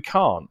that, but we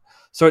can't.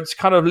 So it's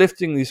kind of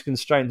lifting these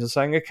constraints and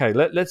saying, okay,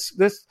 let's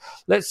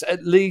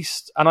at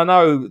least. And I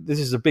know this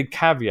is a big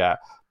caveat,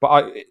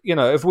 but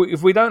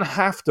if we don't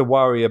have to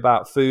worry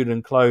about food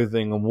and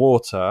clothing and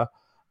water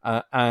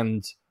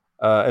and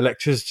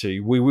electricity,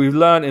 we've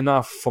learned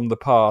enough from the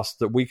past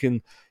that we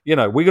can.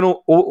 We can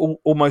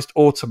almost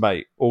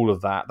automate all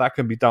of that. That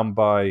can be done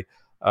by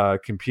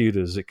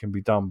computers. It can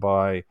be done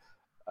by,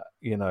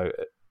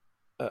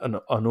 an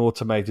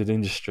automated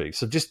industry.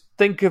 So just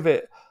think of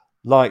it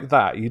like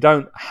that. You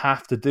don't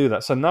have to do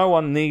that. So no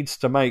one needs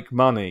to make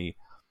money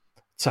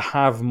to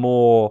have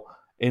more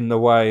in the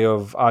way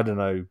of, I don't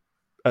know,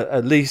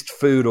 at least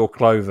food or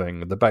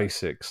clothing, the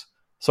basics.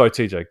 Sorry,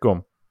 TJ, go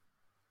on.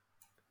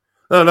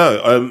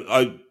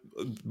 No.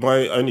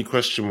 My only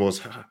question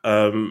was,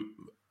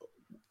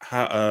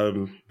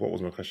 what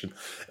was my question?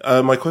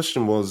 My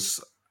question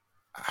was,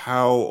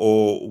 how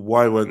or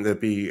why won't there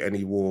be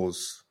any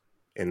wars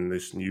in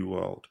this new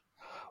world?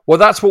 Well,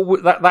 that's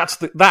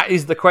that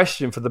is the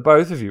question for the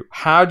both of you.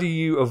 How do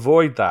you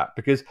avoid that?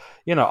 Because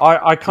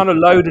I kind of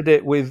loaded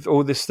it with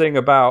all this thing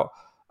about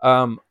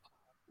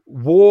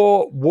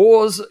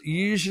wars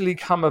usually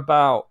come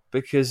about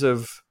because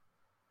of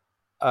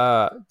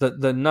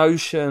the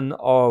notion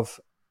of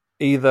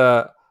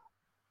either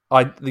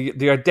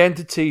the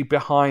identity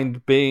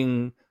behind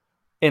being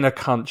in a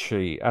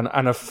country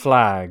and a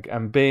flag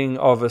and being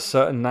of a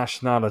certain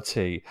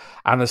nationality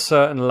and a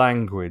certain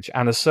language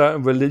and a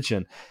certain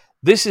religion.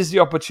 This is the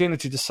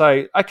opportunity to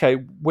say, okay,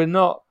 we're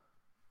not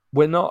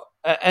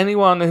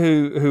anyone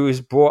who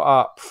is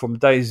brought up from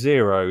day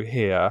zero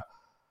here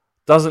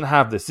doesn't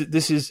have this.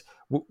 This is,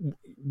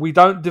 we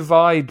don't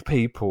divide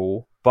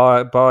people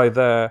by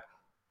their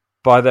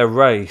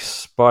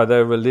race, by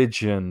their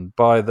religion,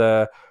 by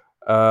their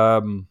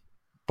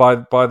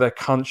by their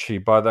country,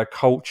 by their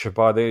culture,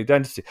 by their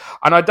identity.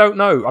 And I don't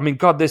know. I mean,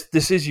 God,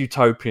 this is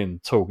utopian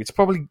talk. It's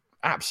probably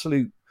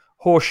absolute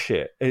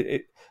horseshit.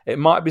 It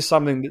might be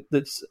something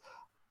that's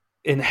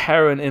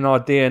inherent in our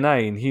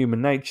DNA, in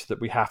human nature, that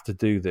we have to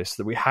do this,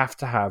 that we have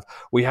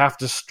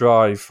to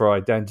strive for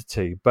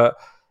identity. But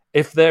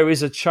if there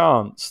is a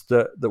chance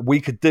that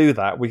we could do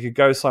that, we could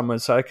go somewhere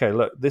and say, okay,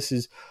 look,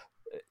 this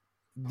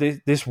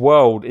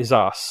world is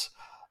us.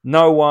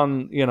 No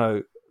one,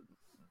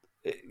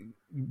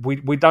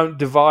 we don't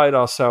divide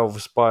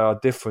ourselves by our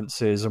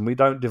differences, and we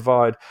don't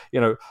divide,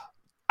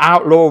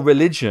 outlaw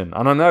religion.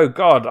 And I know,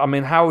 God, I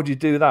mean, how would you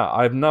do that?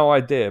 I have no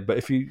idea. But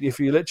if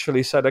you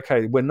literally said,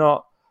 okay, we're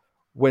not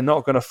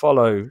going to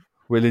follow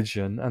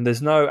religion, and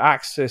there's no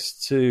access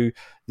to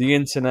the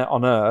internet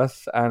on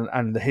Earth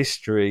and the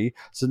history,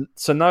 so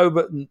no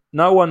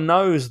one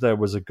knows there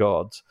was a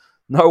God.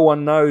 No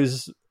one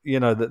knows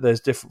that there's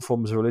different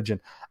forms of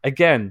religion.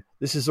 Again,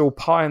 this is all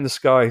pie in the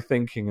sky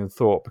thinking and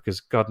thought, because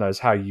God knows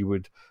how you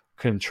would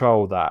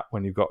control that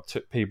when you've got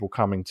people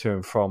coming to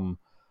and from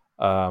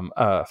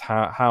Earth.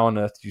 How on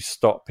earth do you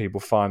stop people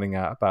finding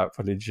out about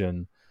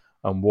religion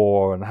and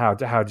war, and how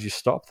do you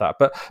stop that?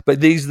 But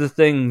these are the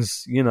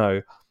things,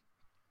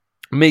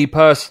 me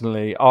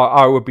personally,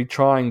 I would be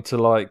trying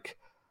to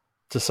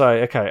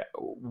say, okay,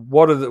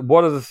 what are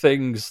the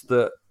things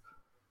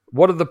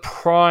what are the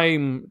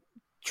prime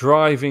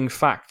driving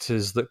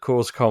factors that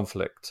cause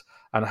conflict,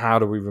 and how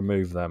do we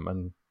remove them?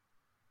 And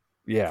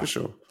yeah, for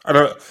sure.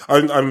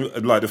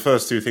 I'm like, the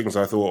first two things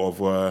I thought of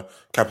were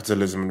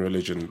capitalism and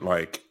religion.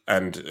 I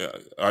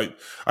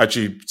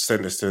actually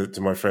sent this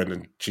to my friend,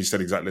 and she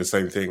said exactly the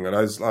same thing. And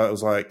I was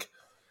like,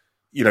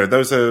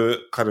 those are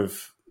kind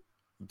of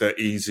the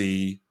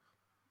easy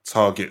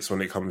targets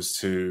when it comes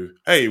to,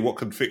 hey, what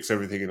could fix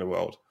everything in the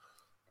world?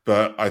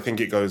 But I think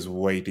it goes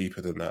way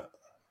deeper than that.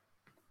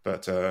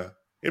 But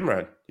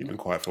Imran, you've been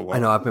quiet for a while. I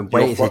know, I've been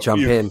waiting to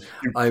jump in.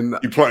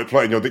 You're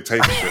plotting your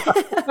dictatorship.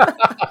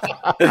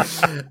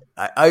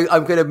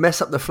 I'm going to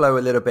mess up the flow a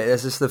little bit.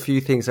 There's just a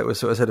few things that were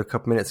sort of said a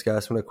couple minutes ago I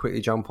just want to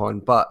quickly jump on.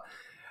 But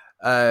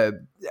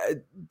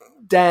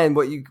Dan,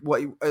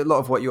 a lot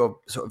of what you're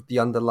sort of the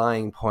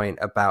underlying point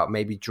about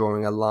maybe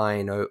drawing a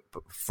line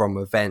from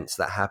events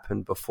that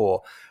happened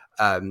before,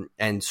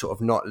 and sort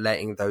of not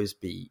letting those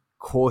be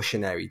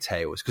cautionary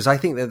tales, because I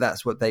think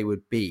that's what they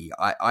would be.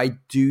 I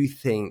do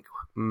think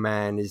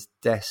man is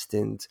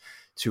destined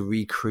to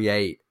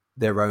recreate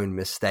their own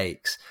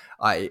mistakes.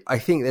 I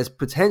think there's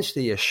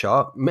potentially a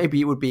shot.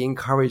 Maybe it would be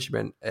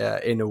encouragement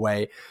in a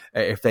way,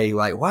 if they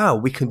wow,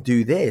 we can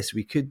do this,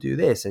 we could do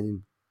this.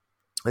 And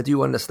I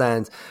do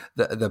understand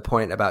the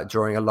point about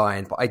drawing a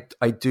line, but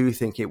I do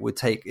think it would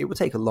take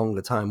a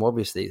longer time.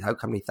 Obviously, how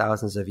many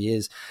thousands of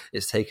years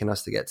it's taken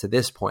us to get to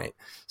this point.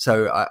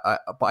 So,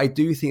 but I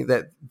do think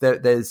that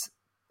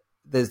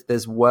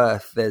there's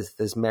worth,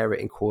 there's merit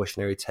in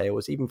cautionary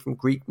tales, even from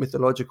Greek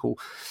mythological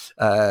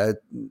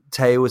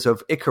tales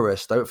of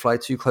Icarus. Don't fly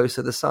too close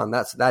to the sun.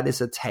 That is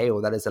a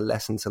tale. That is a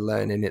lesson to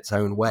learn in its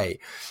own way.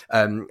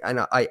 And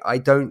I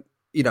don't,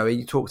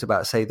 you talked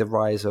about, say, the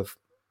rise of,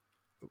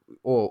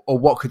 or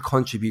what could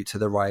contribute to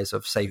the rise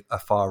of, say, a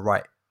far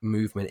right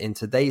movement in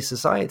today's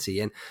society.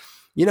 And,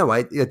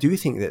 I do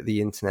think that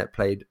the internet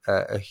played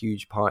a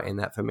huge part in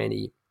that for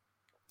many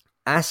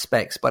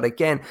aspects. But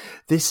again,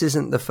 this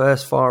isn't the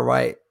first far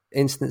right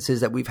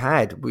instances that we've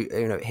had.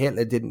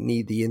 Hitler didn't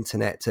need the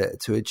internet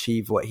to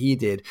achieve what he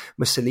did.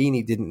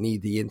 Mussolini didn't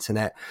need the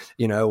internet,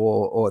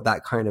 or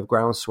that kind of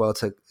groundswell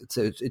to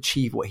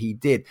achieve what he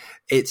did.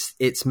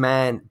 It's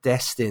man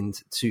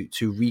destined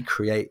to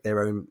recreate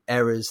their own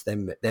errors,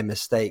 their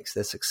mistakes,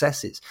 their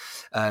successes.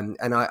 And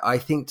I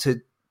think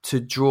to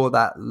draw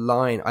that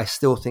line, I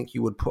still think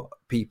you would put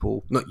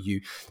people, not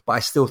you, but I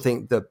still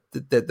think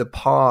the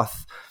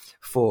path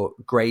for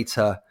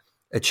greater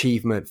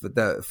achievement,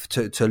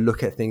 to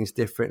look at things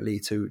differently,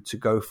 to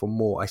go for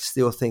more. I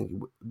still think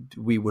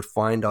we would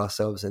find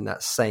ourselves in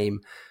that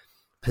same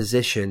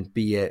position,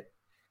 be it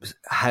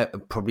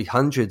probably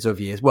hundreds of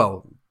years.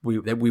 Well, we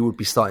would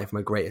be starting from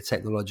a greater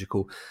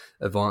technological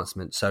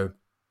advancement. So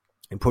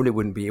it probably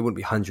wouldn't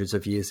be hundreds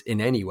of years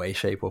in any way,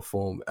 shape or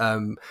form.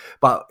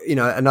 But,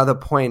 another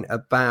point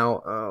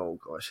about, oh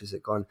gosh, is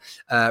it gone?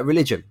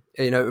 Religion,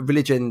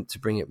 religion, to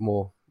bring it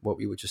more, what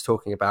we were just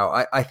talking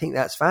about. I think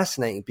that's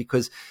fascinating,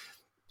 because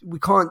we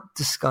can't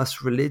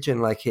discuss religion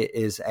like it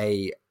is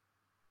a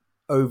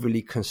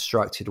overly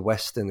constructed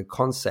Western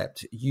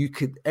concept.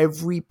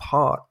 Every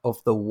part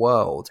of the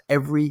world,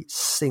 every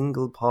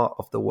single part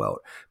of the world,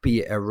 be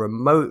it a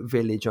remote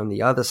village on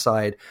the other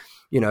side,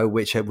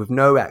 which with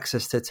no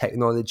access to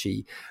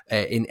technology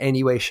in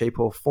any way, shape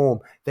or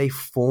form, they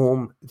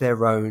form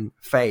their own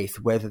faith,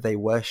 whether they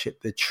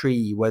worship the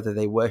tree, whether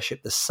they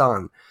worship the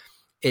sun.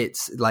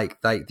 It's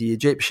like the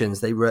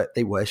Egyptians, they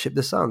worship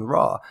the sun,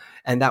 Ra.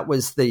 And that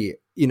was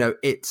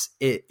it's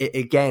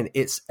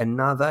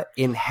another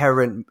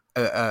inherent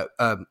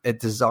a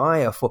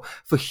desire for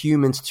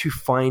humans to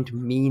find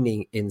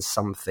meaning in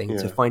something,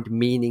 to find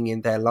meaning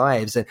in their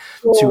lives, and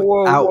hang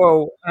on.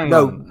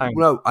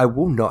 I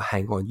will not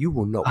hang on. You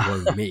will not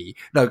woe me.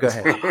 No, go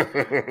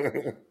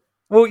ahead.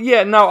 Well,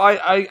 yeah, no,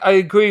 I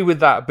agree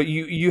with that, but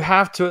you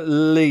have to at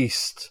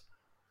least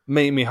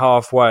meet me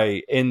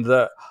halfway in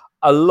that.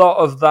 A lot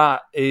of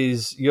that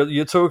is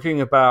you're talking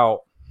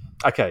about.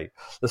 Okay,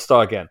 let's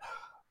start again.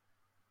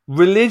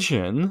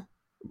 Religion,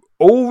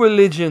 all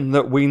religion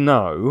that we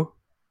know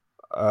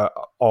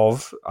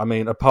of. I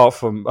mean, apart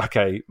from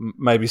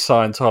maybe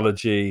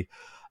Scientology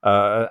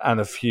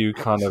and a few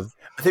kind of.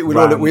 I think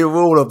we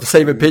were all of the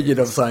same opinion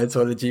of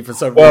Scientology for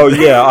some reason. Well,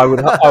 yeah, I would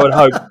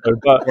hope so.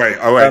 But wait,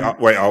 are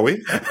we? Are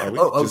we?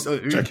 Just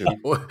checking.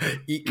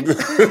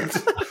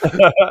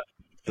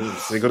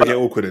 So you got to get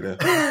awkward in there.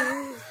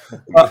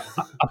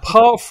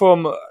 Apart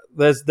from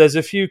there's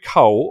a few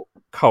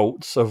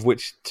cults of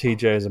which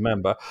TJ is a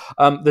member.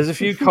 There's a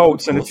few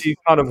cults and a few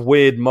kind of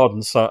weird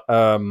modern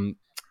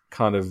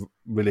kind of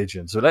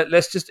religion. So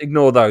let's just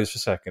ignore those for a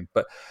second.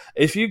 But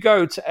if you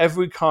go to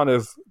every kind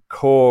of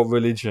core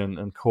religion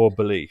and core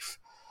belief,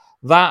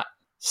 that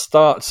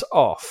starts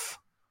off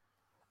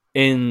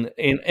in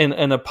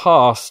a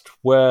past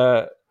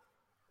where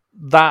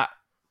the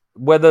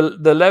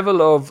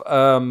level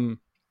of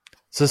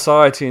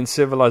society and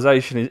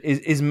civilization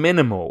is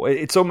minimal.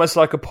 It's almost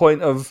like a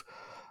point of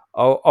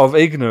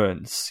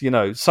ignorance. You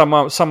know,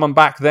 someone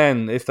back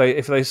then, if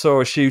they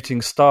saw a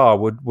shooting star,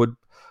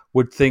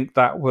 would think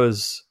that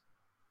was,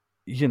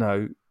 you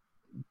know,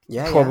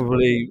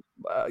 probably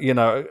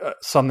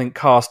something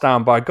cast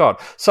down by God.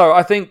 So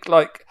I think,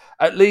 like,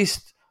 at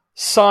least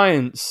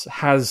science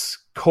has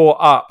caught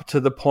up to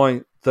the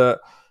point that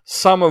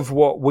some of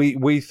what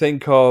we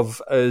think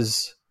of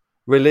as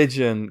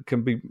religion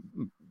can be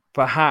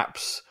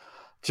perhaps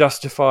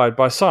justified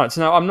by science.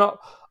 Now,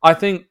 I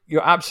think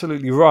you're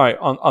absolutely right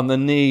on the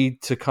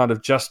need to kind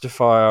of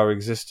justify our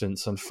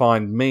existence and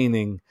find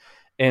meaning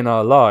in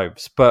our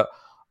lives. But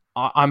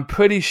I'm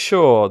pretty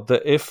sure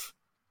that if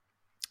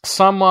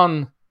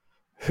someone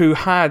who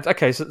had,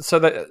 so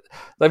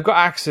they've got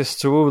access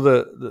to all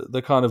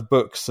the kind of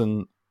books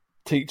and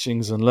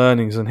teachings and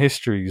learnings and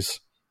histories,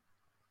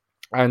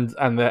 and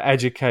they're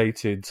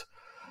educated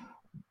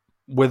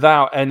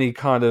without any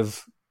kind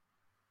of,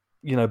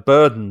 you know,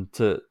 burden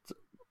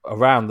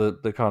around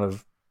the kind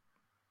of,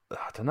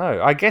 I don't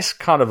know, I guess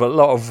kind of a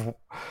lot of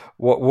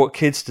what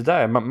kids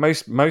today,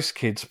 most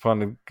kids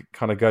kind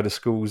of go to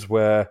schools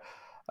where,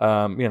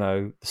 you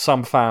know,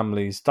 some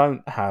families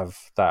don't have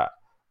that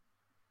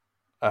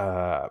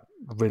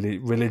really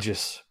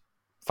religious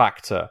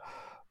factor,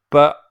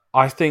 but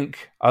I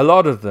think a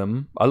lot of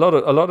them, a lot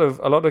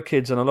of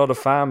kids and a lot of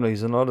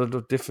families and a lot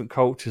of different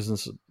cultures and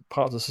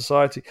parts of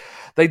society,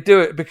 they do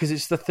it because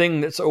it's the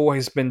thing that's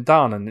always been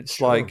done, and it's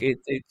like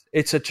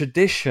it's a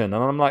tradition.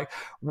 And I'm like,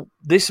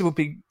 this would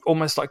be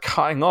almost like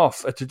cutting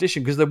off a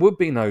tradition, because there would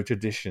be no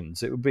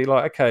traditions. It would be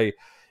like, okay,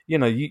 you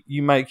know,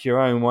 you make your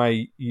own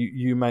way,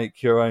 you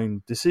make your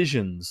own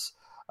decisions.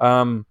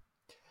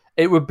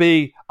 It would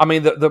be, I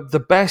mean,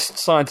 the best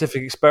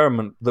scientific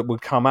experiment that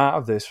would come out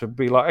of this would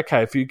be like,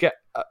 okay, if you get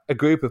a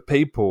group of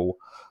people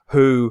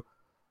who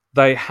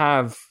they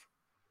have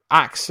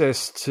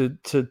access to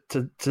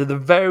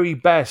the very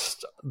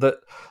best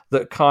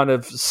that kind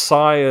of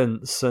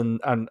science and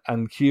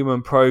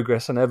human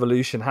progress and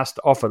evolution has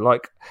to offer,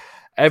 like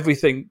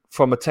everything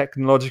from a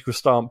technological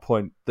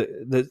standpoint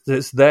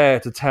that's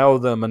there to tell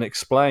them and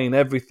explain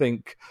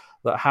everything,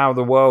 that how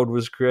the world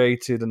was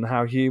created and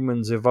how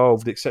humans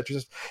evolved,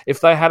 etc.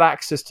 If they had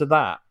access to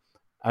that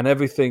and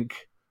everything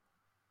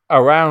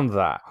around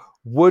that,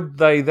 would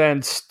they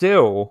then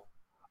still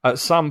at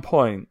some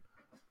point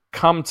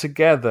come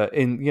together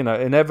in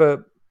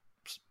ever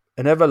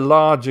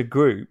larger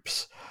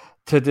groups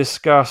to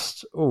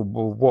discuss,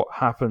 what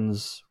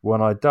happens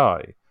when I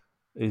die?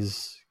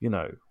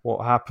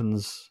 What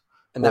happens?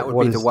 And that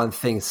would be the one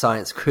thing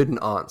science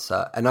couldn't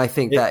answer. And I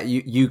think that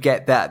you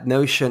get that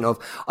notion of,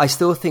 I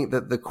still think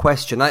that the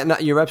question,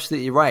 you're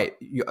absolutely right.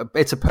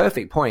 It's a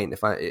perfect point,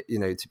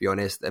 to be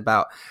honest,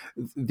 about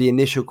the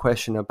initial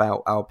question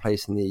about our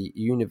place in the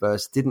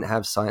universe didn't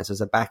have science as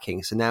a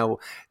backing. So now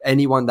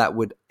anyone that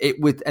would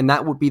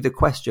be the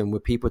question, where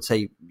people would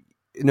say,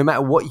 no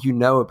matter what you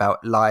know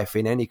about life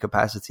in any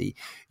capacity,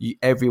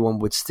 everyone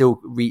would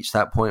still reach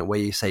that point where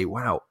you say,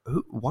 wow,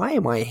 why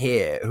am I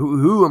here?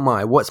 Who am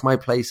I? What's my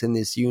place in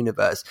this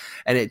universe?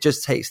 And it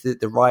just takes the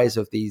rise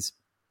of these,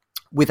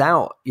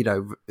 without,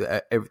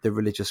 the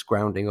religious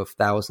grounding of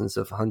hundreds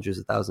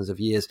of thousands of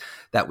years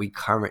that we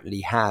currently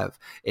have.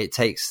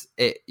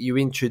 You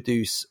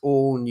introduce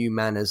all new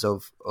manners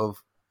of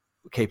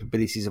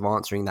capabilities of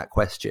answering that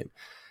question.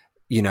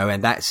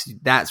 And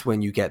that's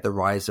when you get the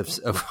rise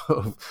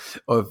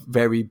of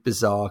very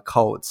bizarre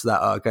cults that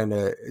are going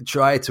to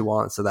try to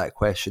answer that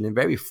question in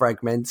very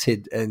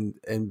fragmented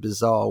and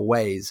bizarre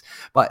ways.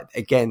 But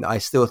again, I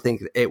still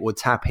think it will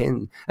tap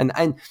in,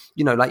 and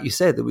like you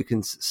said, that we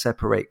can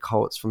separate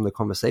cults from the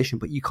conversation,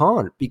 but you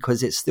can't,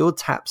 because it still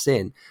taps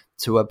in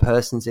to a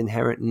person's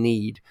inherent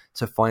need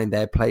to find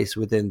their place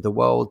within the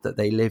world that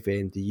they live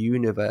in, the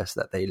universe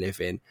that they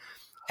live in.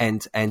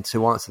 And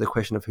to answer the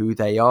question of who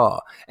they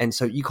are. And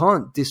so you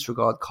can't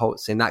disregard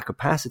cults in that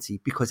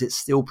capacity, because it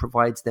still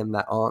provides them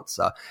that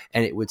answer.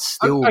 And it would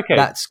still,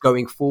 that's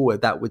going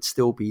forward, that would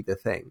still be the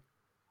thing.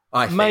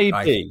 I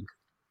think.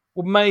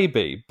 Well,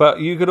 maybe.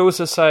 But you could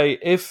also say,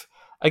 if,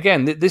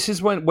 again, this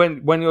is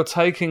when you're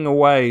taking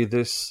away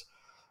this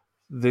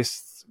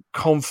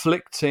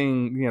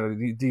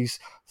conflicting, these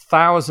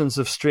thousands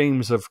of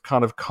streams of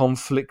kind of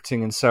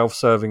conflicting and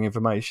self-serving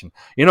information.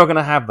 You're not going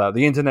to have that.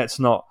 The internet's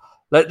not.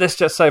 Let's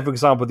just say, for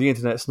example, the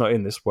internet's not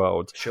in this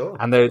world. Sure.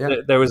 And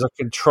there is a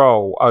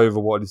control over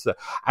what is there.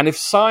 And if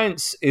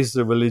science is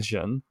the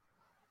religion,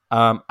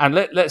 and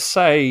let's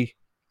say,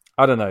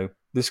 I don't know,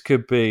 this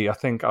could be, I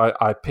think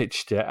I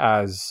pitched it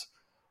as,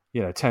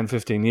 10,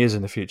 15 years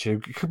in the future.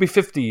 It could be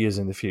 50 years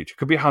in the future. It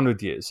could be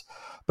 100 years.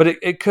 But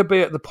it could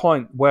be at the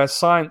point where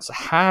science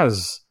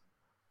has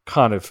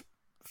kind of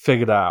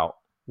figured out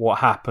what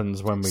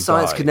happens when we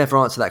Science die. could never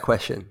answer that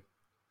question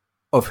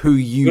of who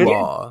you Really?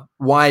 are.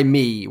 Why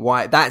me?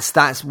 Why?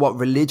 That's what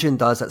religion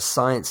does that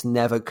science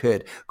never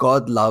could.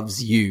 God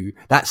loves you.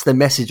 That's the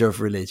message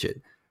of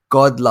religion.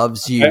 God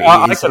loves you.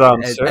 I could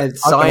answer it. And I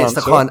science can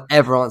answer can't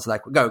ever answer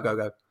that.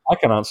 Go. I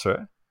can answer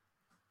it.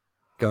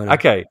 Go on.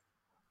 Okay.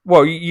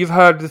 Well, you've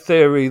heard the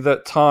theory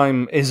that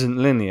time isn't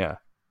linear.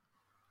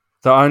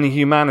 That only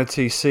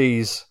humanity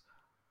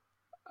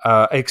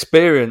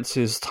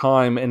experiences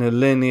time in a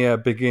linear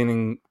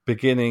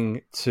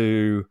beginning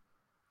to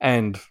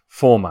end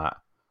format.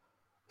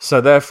 So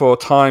therefore,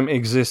 time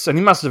exists,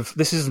 and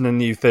this isn't a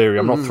new theory.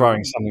 I'm not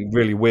throwing something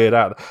really weird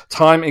out.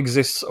 Time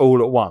exists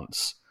all at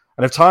once,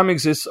 and if time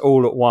exists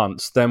all at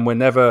once, then we're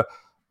never,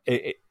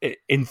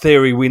 in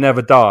theory, we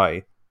never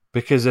die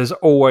because there's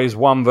always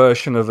one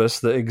version of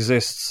us that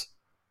exists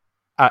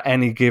at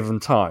any given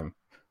time.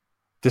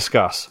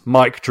 Discuss.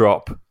 Mic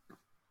drop.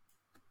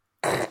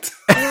 I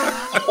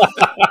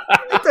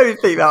don't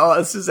think that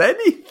answers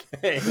anything.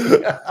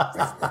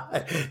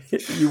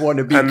 You want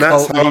to be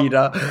cult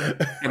leader.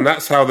 And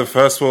that's how the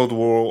First World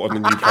War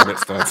on the new planet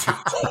started.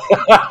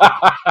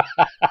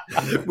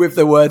 With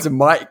the words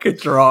mic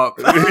drop.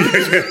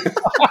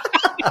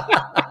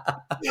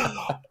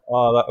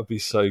 Oh, that would be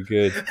so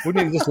good.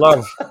 Wouldn't you just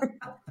love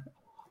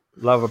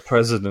a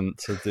president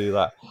to do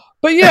that?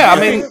 But yeah, I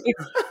mean,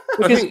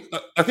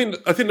 I think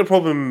the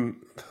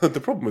problem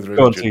with religion,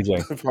 Go on,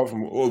 TJ. apart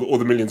from all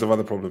the millions of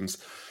other problems,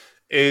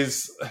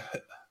 is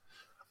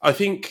I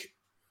think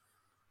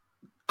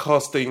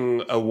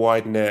casting a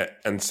wide net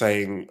and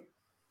saying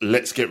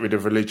let's get rid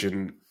of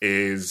religion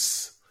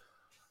is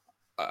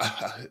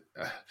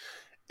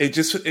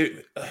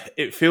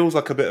it feels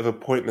like a bit of a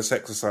pointless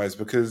exercise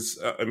because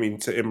I mean,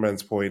 to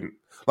Imran's point,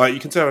 like you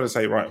can turn around and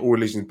say, right, all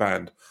religion's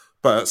banned,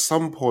 but at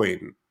some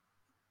point,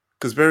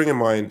 because bearing in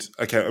mind,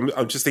 okay,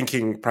 I'm just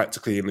thinking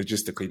practically and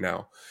logistically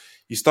now.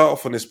 You start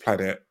off on this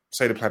planet,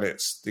 say the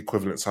planet's the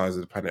equivalent size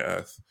of the planet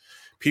Earth.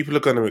 People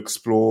are going to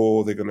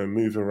explore, they're going to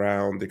move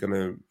around, they're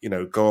going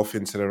to, go off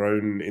into their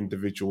own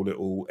individual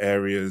little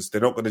areas.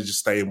 They're not going to just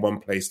stay in one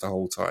place the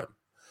whole time.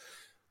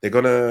 They're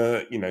going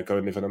to, go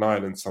and live on an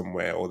island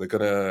somewhere, or they're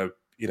going to,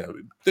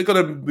 they're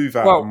going to move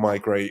out and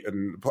migrate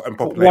and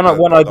populate.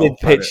 When I did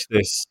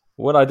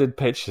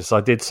pitch this,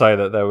 I did say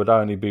that there would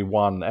only be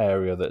one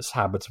area that's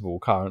habitable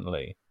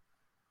currently.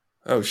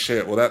 Oh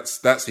shit! Well,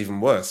 that's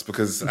even worse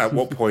because at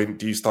what point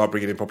do you start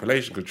bringing in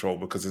population control?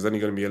 Because there's only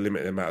going to be a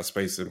limited amount of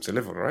space for them to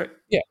live on, right?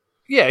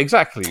 Yeah,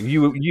 exactly.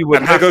 You would.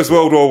 And there goes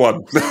World War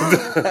One.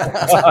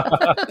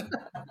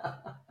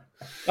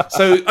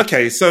 So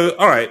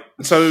all right.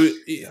 So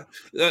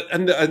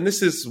and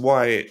this is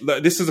why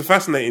this is a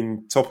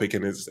fascinating topic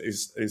and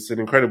it's an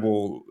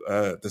incredible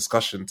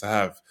discussion to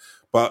have.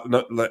 But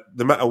no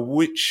matter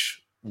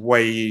which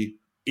way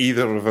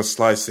either of us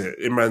slice it,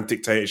 Imran's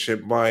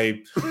dictatorship,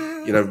 my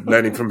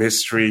learning from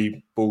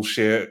history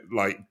bullshit,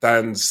 like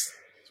Dan's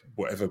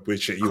whatever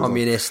bullshit you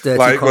communist,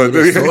 dirty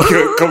communist,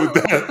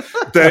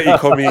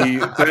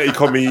 dirty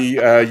commie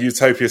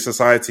utopia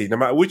society. No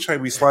matter which way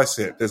we slice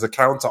it, there's a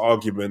counter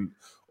argument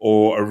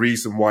or a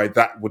reason why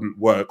that wouldn't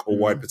work or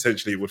why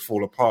potentially it would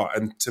fall apart.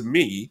 And to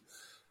me,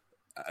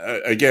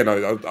 again,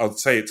 I'll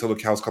say it till the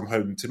cows come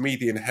home. To me,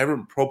 the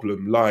inherent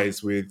problem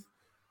lies with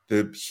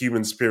the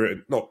human spirit.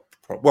 The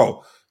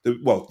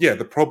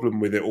problem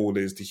with it all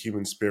is the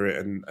human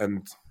spirit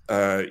and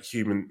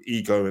human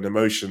ego and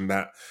emotion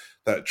that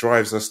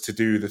drives us to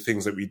do the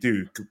things that we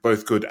do,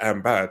 both good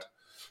and bad.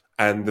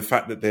 And the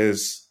fact that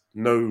there's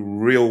no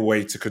real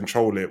way to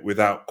control it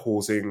without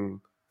causing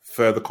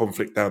further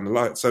conflict down the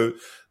line. So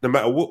no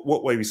matter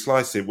what way we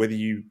slice it, whether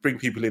you bring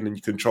people in and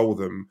you control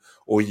them,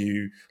 or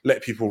you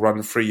let people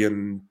run free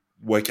and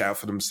work it out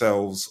for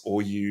themselves,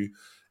 or you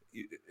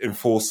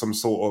enforce some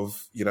sort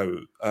of,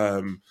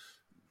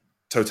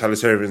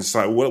 totalitarian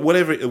society,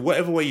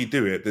 whatever way you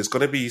do it, there's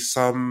going to be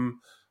some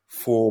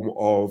form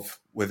of,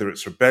 whether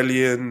it's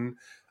rebellion,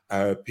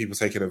 people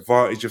taking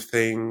advantage of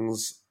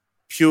things,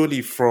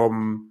 purely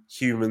from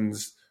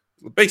humans.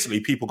 Basically,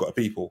 people got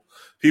people.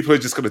 People are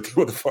just going to do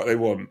what the fuck they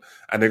want,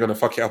 and they're going to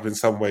fuck it up in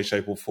some way,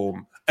 shape, or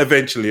form.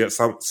 Eventually,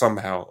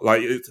 somehow.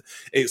 Like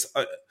it's.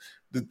 I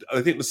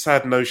think the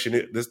sad notion,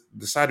 the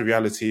sad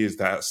reality is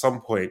that at some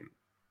point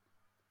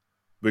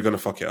we're going to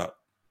fuck it up.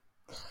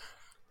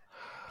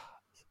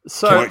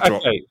 So,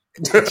 okay.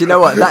 Do you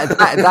know what? Do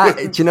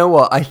you know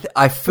what?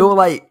 I feel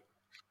like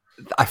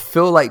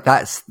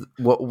that's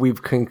what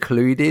we've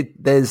concluded.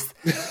 There's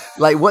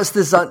like, what's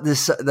the Sun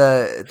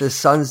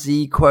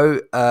Tzu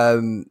quote?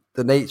 The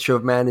nature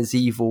of man is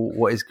evil.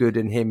 What is good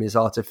in him is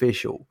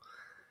artificial.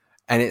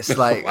 And it's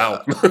like,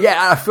 wow.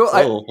 Yeah, I feel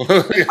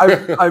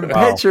I'm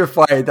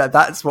petrified that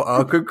that's what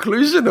our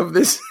conclusion of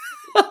this.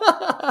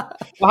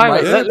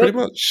 Pretty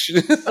much.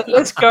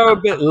 Let's go a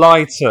bit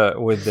lighter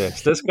with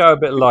this. Let's go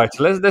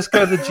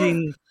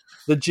the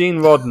Gene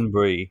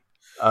Roddenberry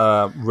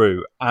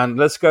route, and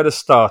let's go to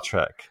Star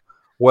Trek,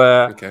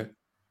 where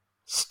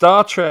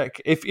Star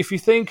Trek, if you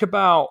think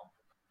about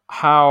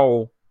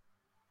how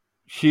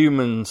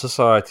human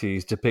society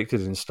is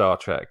depicted in Star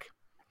Trek,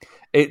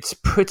 it's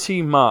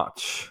pretty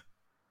much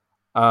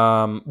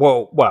at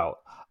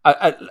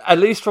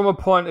least from a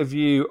point of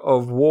view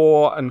of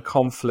war and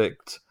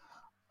conflict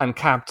and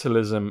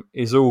capitalism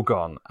is all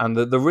gone. And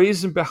the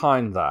reason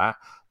behind that,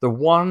 the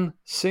one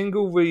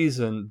single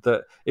reason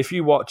that if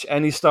you watch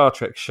any Star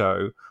Trek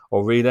show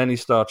or read any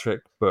Star Trek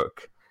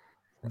book,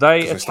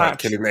 they start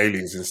killing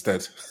aliens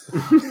instead.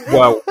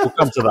 Well, we'll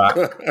come to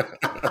that.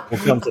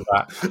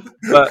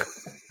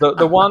 But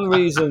the one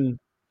reason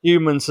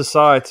human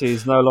society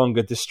is no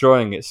longer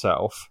destroying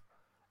itself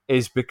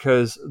is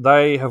because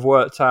they have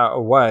worked out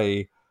a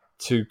way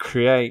to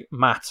create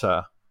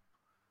matter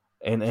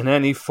in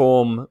any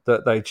form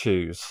that they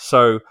choose.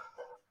 So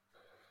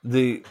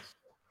the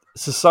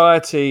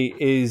society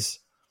is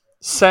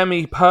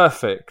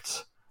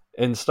semi-perfect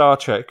in Star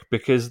Trek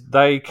because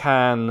they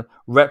can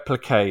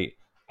replicate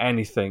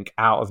anything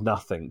out of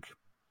nothing.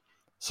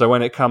 So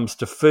when it comes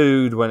to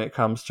food, when it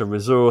comes to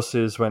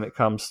resources, when it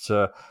comes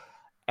to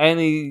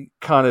any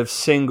kind of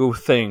single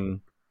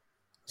thing,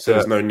 so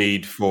there's no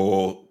need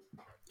for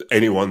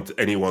anyone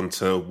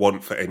to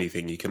want for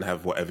anything. You can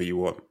have whatever you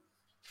want.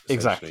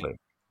 Exactly.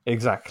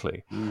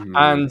 Mm.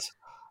 And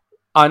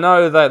I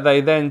know that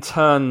they then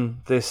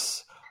turn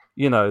this,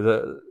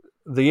 the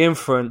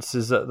inference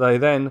is that they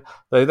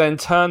then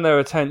turn their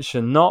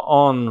attention not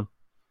on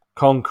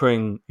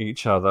conquering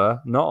each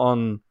other, not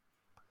on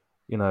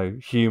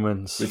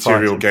humans,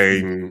 material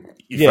gain.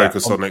 You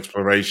focus on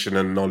exploration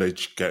and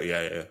knowledge.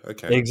 Okay,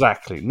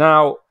 exactly.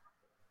 Now,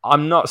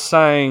 I'm not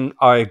saying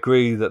I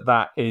agree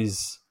that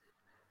is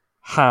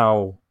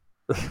how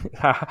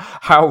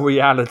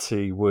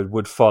reality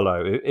would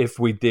follow if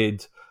we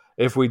did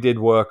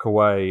work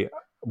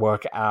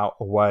out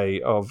a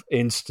way of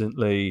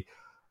instantly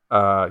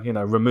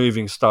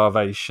removing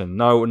starvation.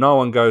 No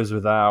one goes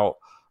without.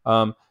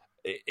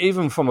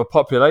 Even from a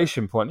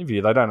population point of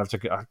view, they don't have to.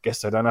 I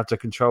guess they don't have to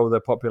control their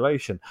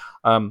population.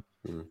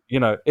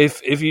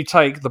 If you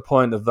take the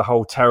point of the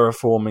whole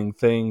terraforming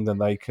thing, then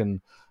they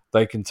can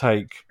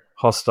take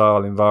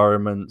hostile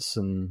environments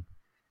and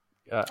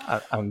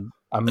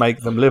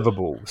make them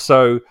livable.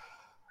 So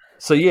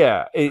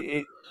yeah,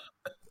 I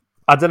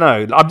don't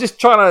know. I'm just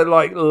trying to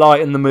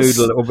lighten the mood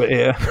a little bit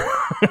here.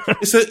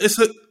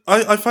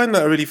 I find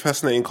that a really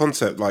fascinating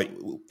concept. Like,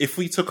 if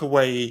we took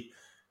away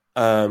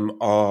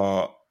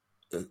our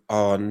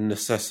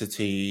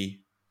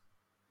necessity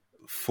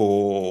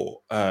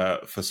for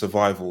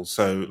survival,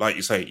 so like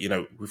you say,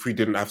 if we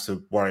didn't have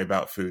to worry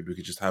about food, we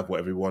could just have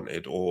whatever we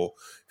wanted, or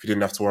if you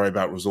didn't have to worry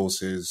about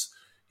resources,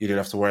 you didn't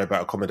have to worry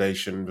about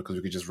accommodation because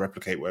we could just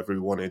replicate whatever we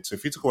wanted. So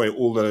if you took away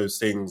all those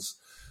things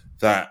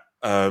that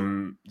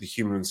the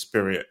human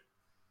spirit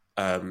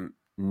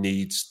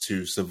needs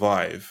to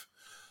survive,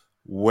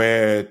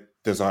 where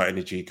does our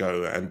energy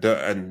go? And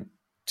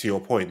to your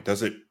point,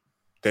 does it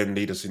then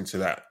lead us into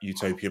that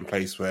utopian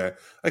place where,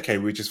 okay,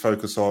 we just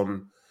focus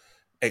on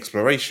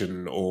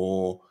exploration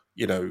or,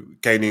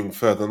 gaining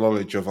further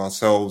knowledge of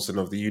ourselves and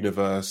of the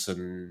universe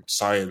and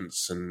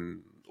science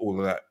and all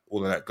of that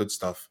good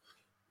stuff?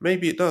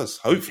 Maybe it does.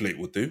 Hopefully it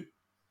would do.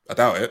 I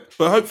doubt it,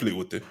 but hopefully it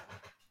would do.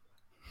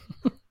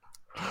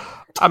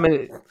 I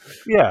mean,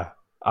 yeah.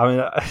 I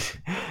mean,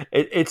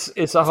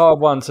 it's a hard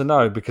one to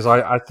know because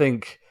I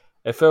think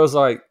it feels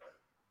like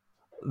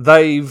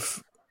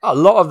a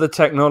lot of the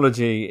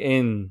technology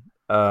in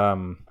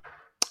Star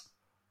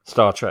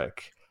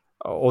Trek,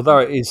 although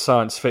it is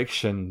science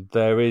fiction,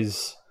 there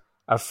is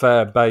a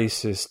fair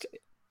basis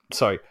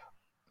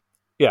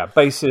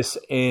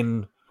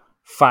in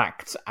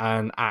fact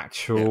and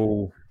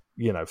actual,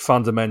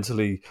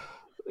 fundamentally,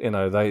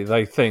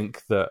 they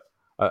think that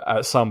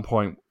at some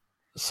point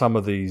some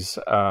of these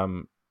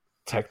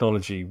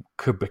technology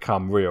could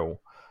become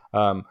real.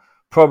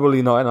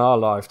 Probably not in our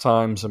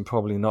lifetimes and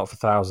probably not for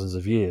thousands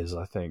of years,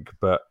 I think.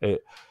 But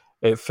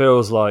it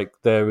feels like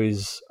there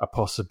is a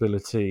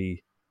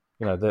possibility,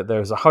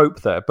 there's a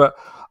hope there. But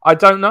I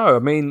don't know. I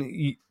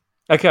mean,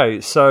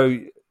 okay, so,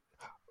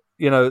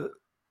 the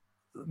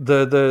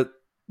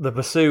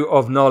pursuit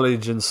of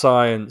knowledge and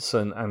science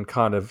and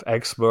kind of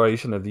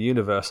exploration of the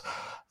universe,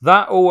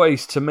 that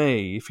always, to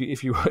me,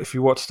 if you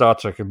watch Star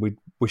Trek, and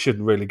we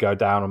shouldn't really go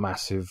down a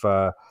massive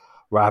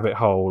rabbit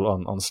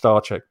hole on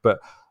Star Trek, but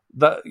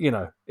that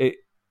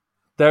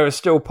there are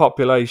still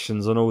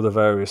populations on all the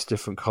various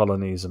different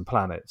colonies and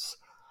planets.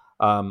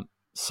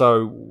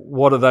 So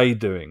what are they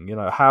doing?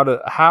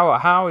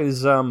 How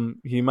is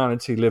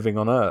humanity living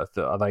on Earth?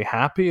 Are they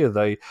happy?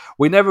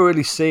 We never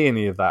really see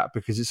any of that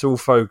because it's all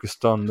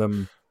focused on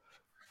them.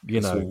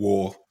 It's all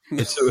war.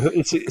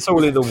 It's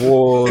all either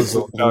wars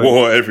or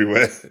war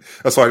everywhere.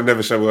 That's why I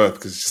never show Earth,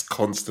 because it's just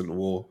constant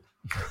war.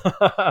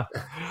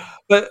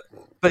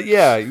 But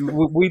yeah,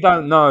 we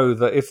don't know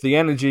that if the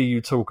energy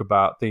you talk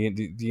about,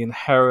 the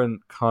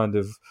inherent kind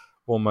of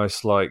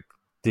almost like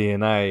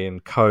DNA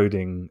and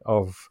coding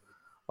of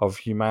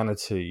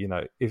humanity,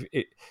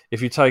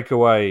 if you take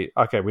away,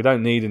 okay, we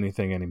don't need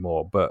anything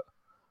anymore, but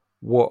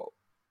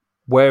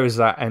where is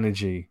that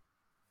energy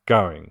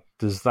going?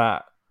 Does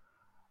that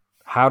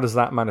how does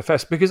that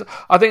manifest? Because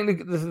I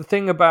think the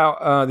thing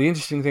about the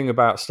interesting thing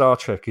about Star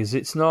Trek is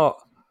it's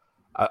not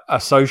a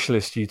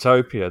socialist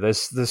utopia.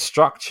 There's the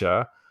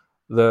structure,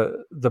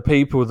 the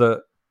people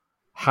that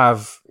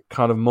have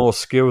kind of more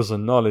skills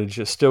and knowledge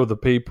are still the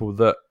people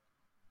that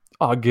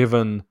are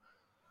given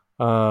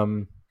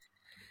kind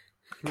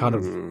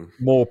of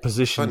more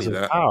positions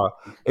of power.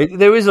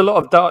 There is a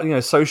lot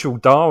of social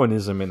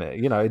Darwinism in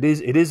it.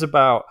 It is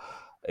about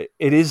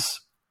it is.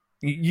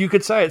 You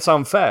could say it's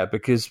unfair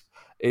because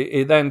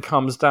it then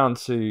comes down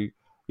to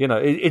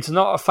it's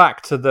not a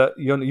factor that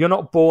you're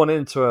not born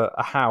into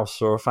a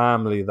house or a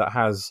family that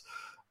has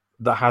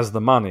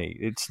the money.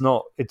 It's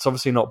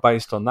obviously not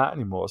based on that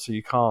anymore. So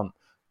you can't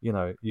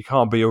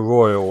be a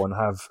royal and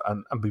have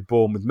and be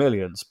born with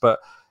millions. But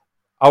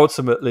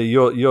ultimately,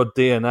 your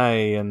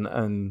DNA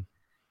and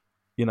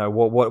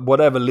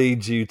whatever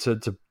leads you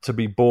to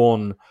be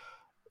born,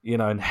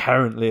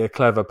 inherently a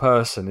clever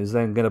person is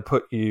then going to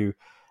put you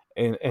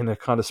in a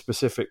kind of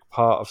specific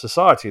part of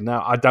society.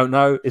 Now, I don't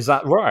know, is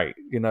that right?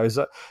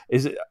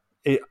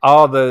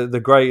 Are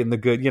the great and the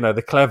good,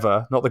 the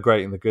clever, not the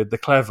great and the good, the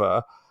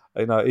clever,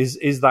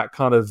 is that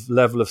kind of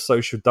level of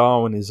social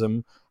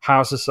Darwinism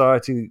how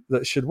society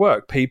that should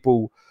work?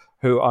 People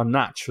who are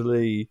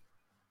naturally,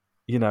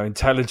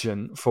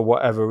 intelligent for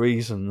whatever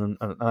reason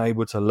and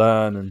able to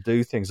learn and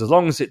do things, as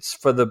long as it's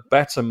for the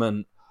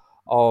betterment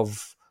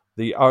of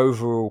the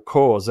overall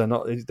cause, they're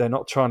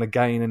not trying to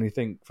gain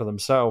anything for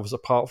themselves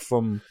apart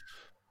from,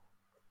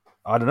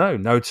 I don't know,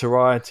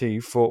 notoriety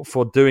for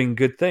doing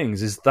good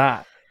things. Is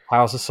that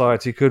how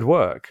society could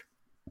work?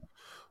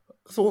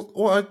 So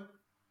what I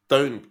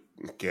don't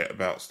get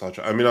about Star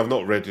Trek, I mean, I've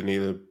not read any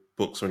of the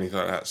books or anything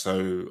like that,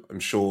 so I'm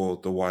sure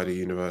the wider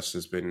universe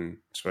has been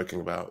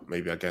spoken about,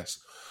 maybe, I guess.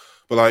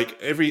 But like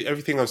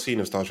everything I've seen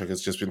of Star Trek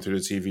has just been through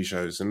the TV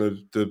shows, and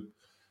the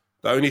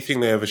only thing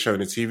they ever show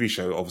in a TV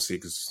show, obviously,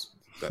 because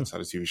that's how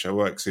the TV show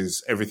works,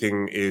 is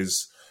everything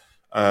is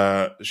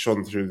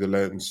shone through the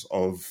lens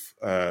of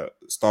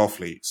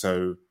Starfleet.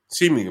 So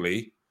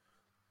seemingly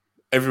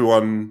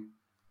everyone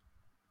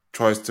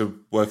tries to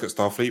work at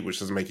Starfleet, which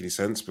doesn't make any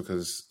sense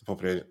because not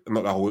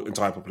the whole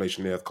entire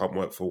population of the Earth can't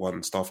work for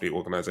one Starfleet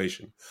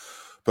organization.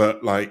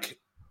 But like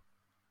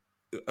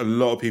a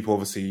lot of people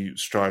obviously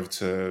strive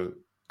to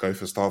go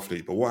for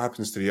Starfleet. But what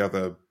happens to the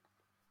other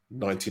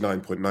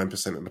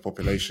 99.9% of the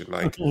population?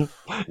 Like,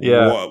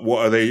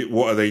 what are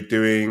they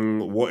doing?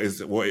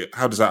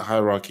 How does that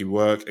hierarchy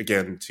work?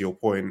 Again, to your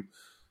point,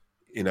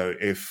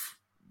 if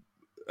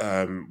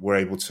we're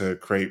able to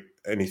create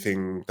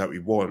anything that we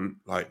want,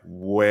 like,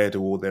 where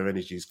do all their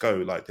energies go?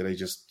 Like, do they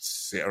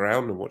just sit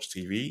around and watch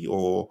TV,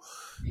 or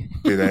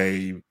do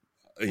they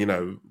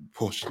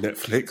watch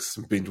Netflix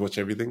and binge watch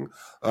everything?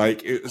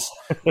 Like, it's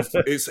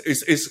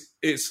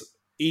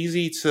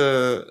easy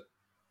to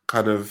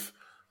kind of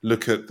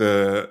look at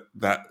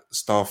that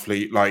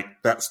Starfleet, like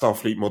that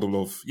Starfleet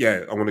model of,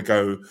 I want to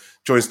go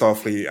join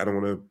Starfleet and I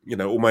want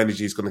to, all my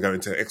energy is going to go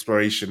into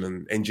exploration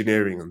and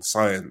engineering and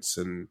science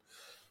and,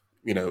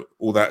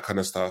 all that kind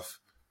of stuff.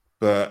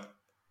 But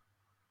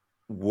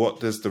what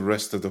does the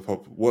rest of the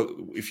what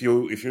if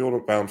you're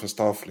not bound for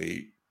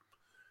Starfleet,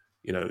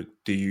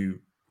 do you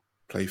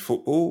play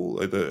football?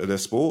 Are there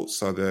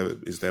sports?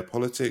 Is there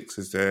politics?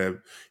 Is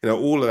there,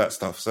 all of that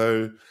stuff?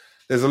 So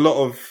there's a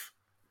lot of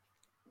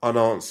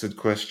unanswered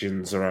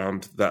questions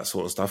around that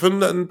sort of stuff,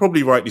 and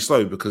probably rightly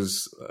so,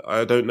 because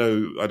I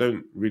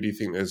don't really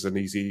think there's an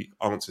easy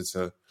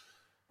answer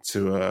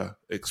to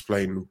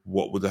explain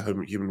what would the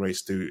human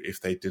race do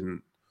if they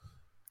didn't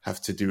have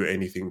to do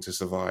anything to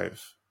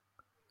survive.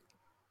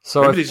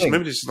 So maybe it's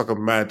just like a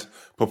mad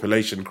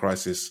population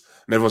crisis,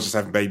 and everyone's just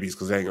having babies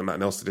because they ain't got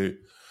nothing else to do.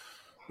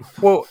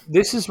 Well,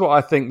 this is what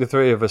I think the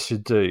three of us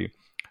should do.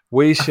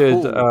 We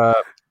should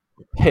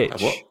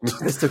pitch.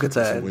 This took a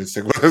turn.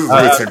 Hang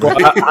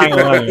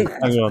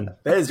on.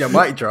 There's your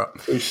mic drop.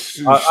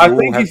 I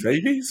think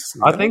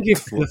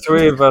if the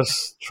three of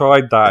us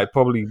tried that, it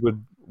probably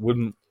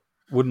wouldn't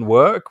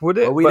work, would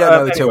it? Well, we don't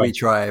know until we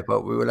try,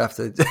 but we will have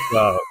to.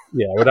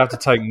 We'd have to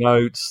take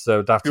notes.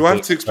 So you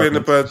have to explain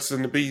the birds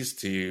and the bees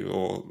to you,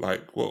 or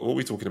like what are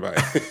we talking about?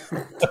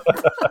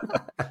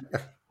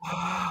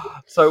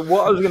 So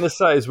what I was going to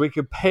say is we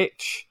could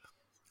pitch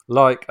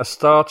like a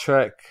Star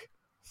Trek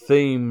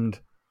themed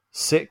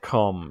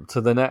sitcom to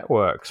the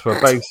networks,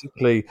 where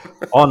basically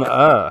on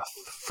Earth,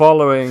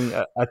 following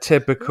a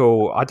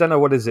typical, I don't know,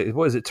 what is it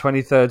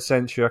 23rd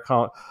century,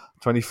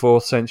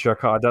 24th century,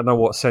 I don't know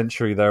what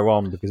century they're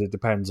on, because it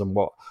depends on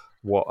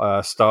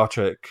what Star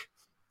Trek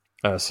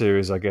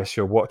series I guess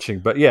you're watching,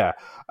 but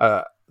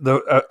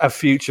a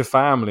future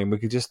family, and we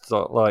could just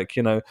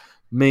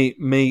meet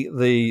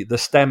the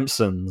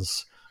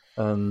Stempsons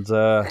and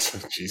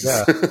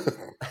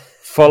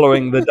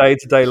following the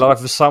day-to-day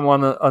life of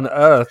someone on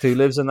Earth who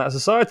lives in that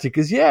society.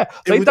 Because it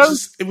would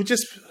just be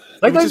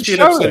an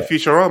episode of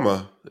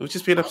Futurama. It would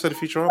just be an episode of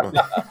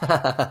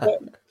Futurama.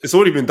 It's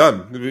already been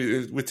done.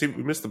 We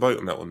missed the boat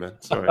on that one, man.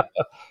 Sorry.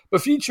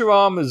 But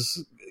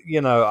Futurama's,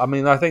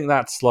 I think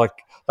that's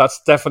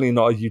that's definitely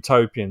not a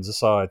utopian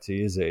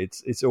society, is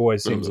it? It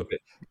always seems a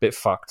bit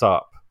fucked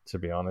up, to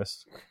be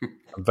honest.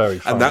 Very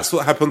funny. And that's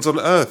what happens on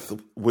Earth.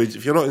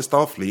 If you're not in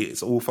Starfleet,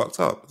 it's all fucked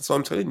up. That's what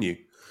I'm telling you.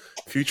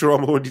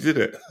 Futurama already did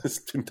it. It's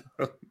been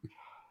done.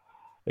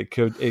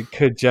 It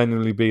could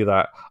genuinely be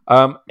that.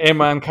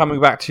 Imran, coming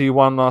back to you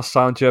one last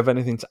time, do you have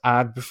anything to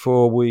add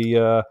before we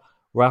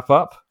wrap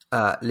up?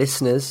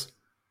 Listeners,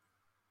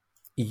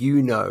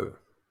 you know,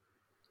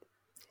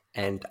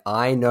 and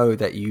I know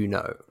that you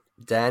know,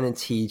 Dan and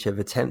Tej have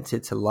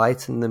attempted to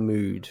lighten the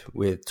mood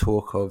with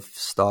talk of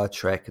Star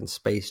Trek and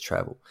space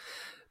travel.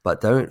 But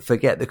don't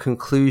forget the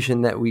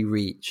conclusion that we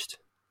reached,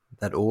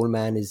 that all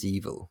man is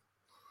evil.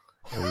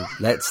 And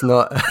let's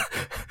not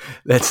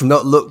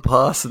look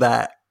past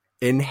that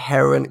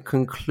inherent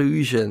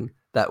conclusion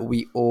that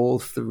we all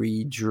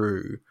three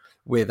drew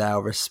with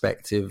our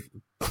respective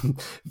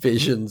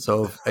visions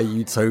of a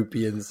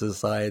utopian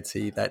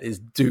society that is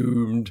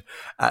doomed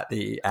at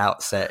the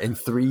outset in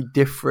 3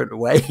 different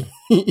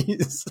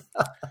ways.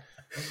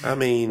 I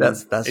mean,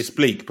 that's it's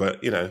bleak,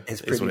 but you know,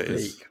 it's pretty what it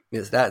bleak.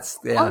 is.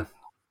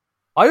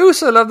 I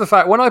also love the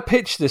fact when I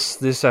pitched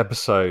this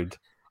episode,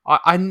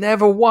 I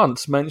never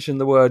once mentioned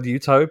the word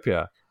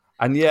utopia,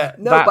 and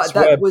yet that's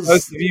where both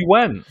of you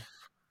went.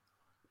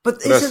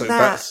 But isn't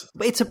that?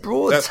 It's a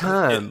broad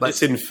term. But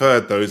it's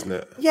inferred, though, isn't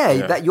it?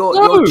 Yeah, that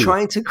you're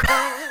trying to.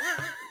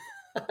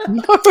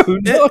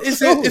 No,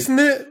 isn't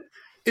it?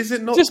 Is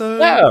it not just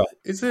better?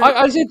 Is it?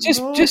 I said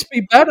just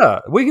be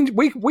better. We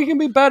can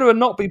be better and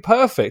not be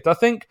perfect. I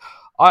think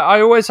I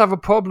always have a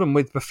problem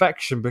with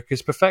perfection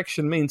because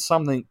perfection means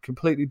something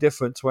completely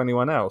different to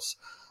anyone else,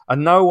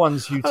 and no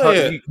one's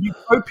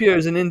utopia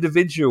is an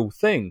individual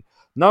thing.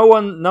 No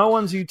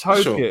one's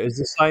utopia is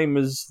the same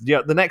as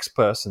the next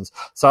person's.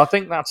 So I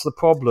think that's the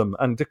problem.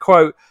 And to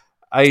quote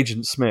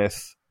Agent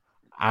Smith,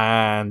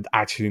 and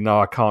actually no,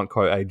 I can't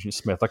quote Agent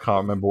Smith. I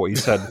can't remember what he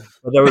said.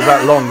 But there was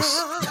that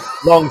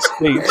long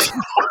speech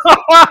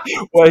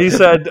where he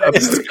said,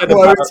 "Best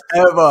quote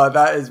ever."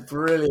 That is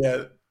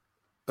brilliant.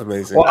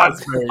 Amazing. Well,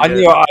 I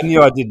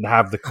knew I didn't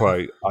have the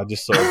quote. I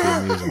just thought it'd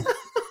be amusing.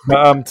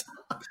 But,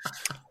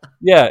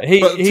 yeah,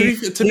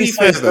 to be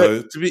fair,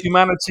 though,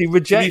 humanity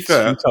rejects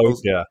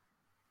utopia.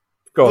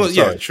 Go on,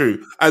 yeah,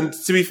 true. And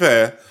to be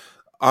fair,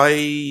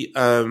 I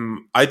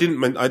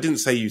didn't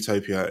say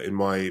utopia in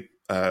my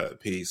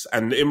piece,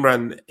 and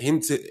Imran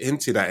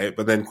hinted at it,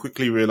 but then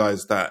quickly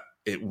realised that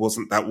it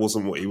wasn't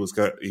what he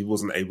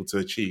wasn't able to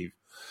achieve.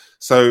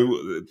 So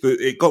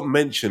it got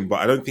mentioned,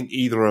 but I don't think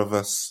either of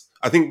us.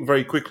 I think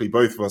very quickly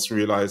both of us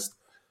realised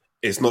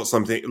it's not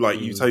something like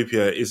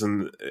utopia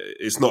isn't.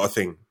 It's not a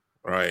thing.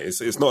 Right,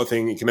 it's not a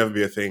thing. It can never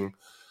be a thing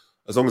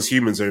as long as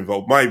humans are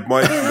involved. My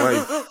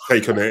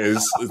take on it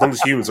is as long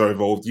as humans are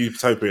involved,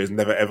 utopia is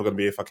never ever going to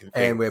be a fucking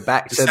thing. And we're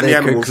back to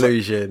the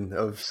conclusion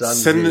of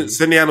Sun.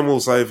 Send the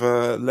animals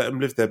over, let them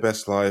live their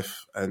best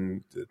life,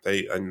 and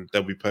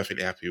they'll be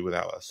perfectly happy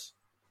without us.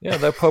 Yeah,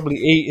 they'll probably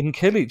eat and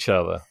kill each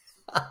other.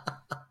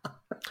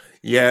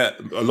 Yeah,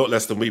 a lot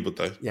less than we would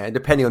though. Yeah,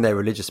 depending on their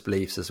religious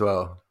beliefs as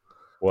well.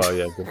 Well,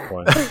 yeah, good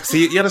point.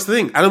 See, yeah, that's the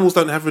thing. Animals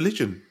don't have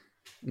religion.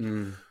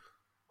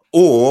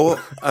 Or,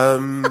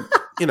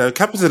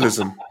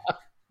 capitalism.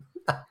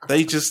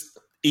 They just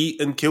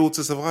eat and kill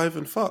to survive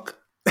and fuck.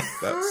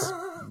 That's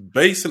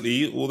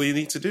basically all they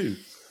need to do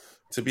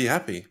to be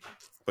happy.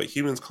 But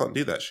humans can't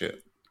do that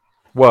shit.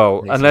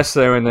 Well, unless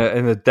they're in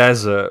a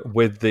desert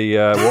with the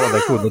what are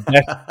they called?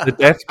 The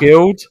Death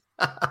Guild.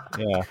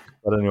 Yeah,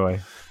 but anyway,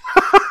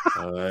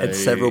 and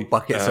several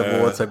buckets of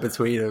water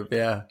between them.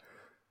 Yeah,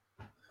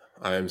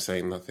 I am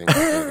saying nothing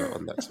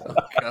on that side.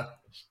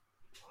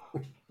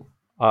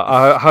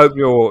 I hope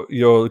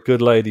your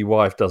good lady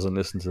wife doesn't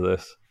listen to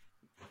this.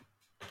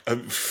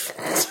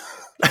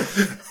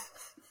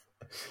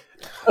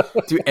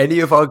 Do any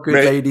of our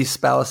good lady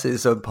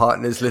spouses or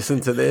partners listen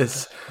to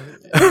this?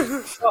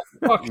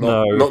 Fuck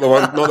no. Not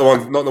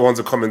the ones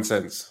of common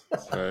sense.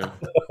 So.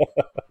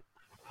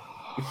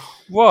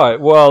 Right.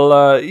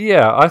 Well,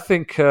 yeah. I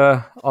think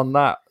on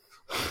that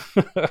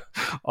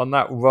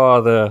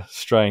rather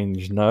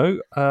strange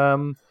note.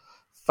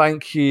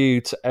 Thank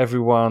you to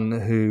everyone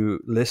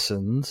who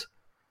listened.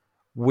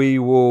 We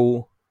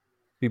will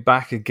be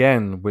back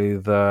again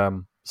with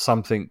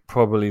something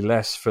probably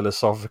less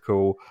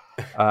philosophical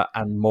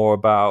and more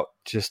about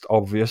just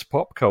obvious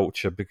pop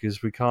culture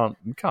because we can't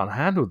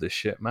handle this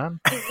shit, man.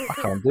 I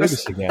can't do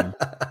this again.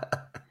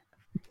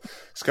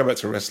 Let's go back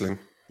to wrestling.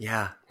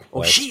 Yeah.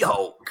 Or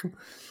She-Hulk.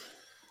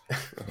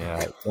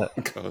 Yeah.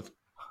 God.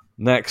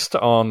 Next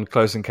on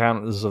Close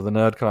Encounters of the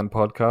Nerdkind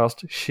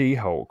podcast,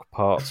 She-Hulk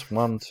parts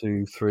 1,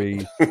 2,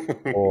 3,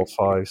 4,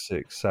 5,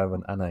 6,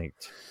 7, and 8.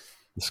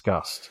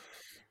 Discussed.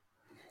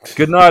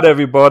 Good night,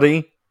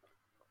 everybody.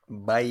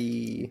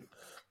 Bye.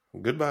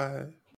 Goodbye.